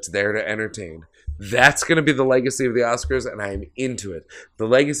workhorse that's there to entertain. That's going to be the legacy of the Oscars, and I am into it. The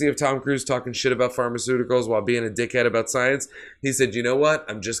legacy of Tom Cruise talking shit about pharmaceuticals while being a dickhead about science. He said, you know what?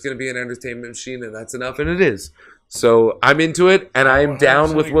 I'm just going to be an entertainment machine, and that's enough, and it is. So I'm into it, and I'm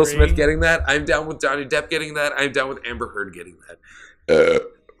down with Will Smith getting that. I'm down with Johnny Depp getting that. I'm down with Amber Heard getting that.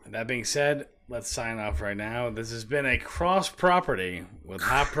 That being said, let's sign off right now. This has been a cross property with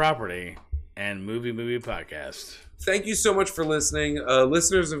Hot Property and Movie Podcast. Thank you so much for listening.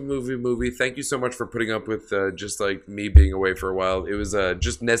 Listeners of Movie, thank you so much for putting up with just like me being away for a while. It was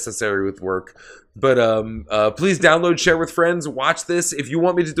just necessary with work. But please download, share with friends, watch this. If you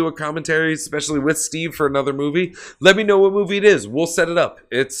want me to do a commentary, especially with Steve for another movie, let me know what movie it is. We'll set it up.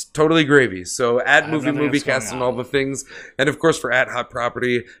 It's totally gravy. So at have nothing else MovieCast going and on. all the things. And of course for at Hot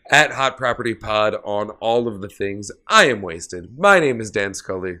Property Pod on all of the things. I am wasted. My name is Dan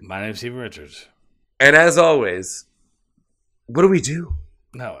Scully. My name's Stephen Richards. And as always, what do we do?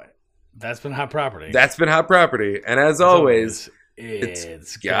 No, that's been Hot Property. That's been Hot Property. And as always,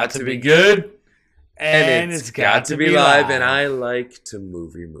 it's got to be good. And it's got to be live. And I like to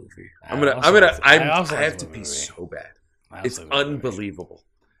movie. I have to pee so bad. It's unbelievable.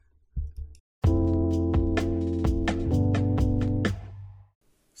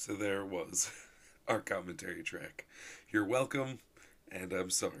 So there was our commentary track. You're welcome, and I'm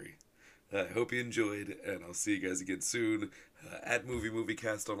sorry. I hope you enjoyed, and I'll see you guys again soon at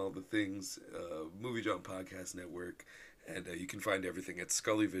Moviecast on all the things, Movie Jump Podcast Network, and you can find everything at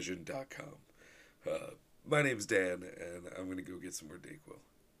scullyvision.com. My name's Dan, and I'm going to go get some more Dayquil.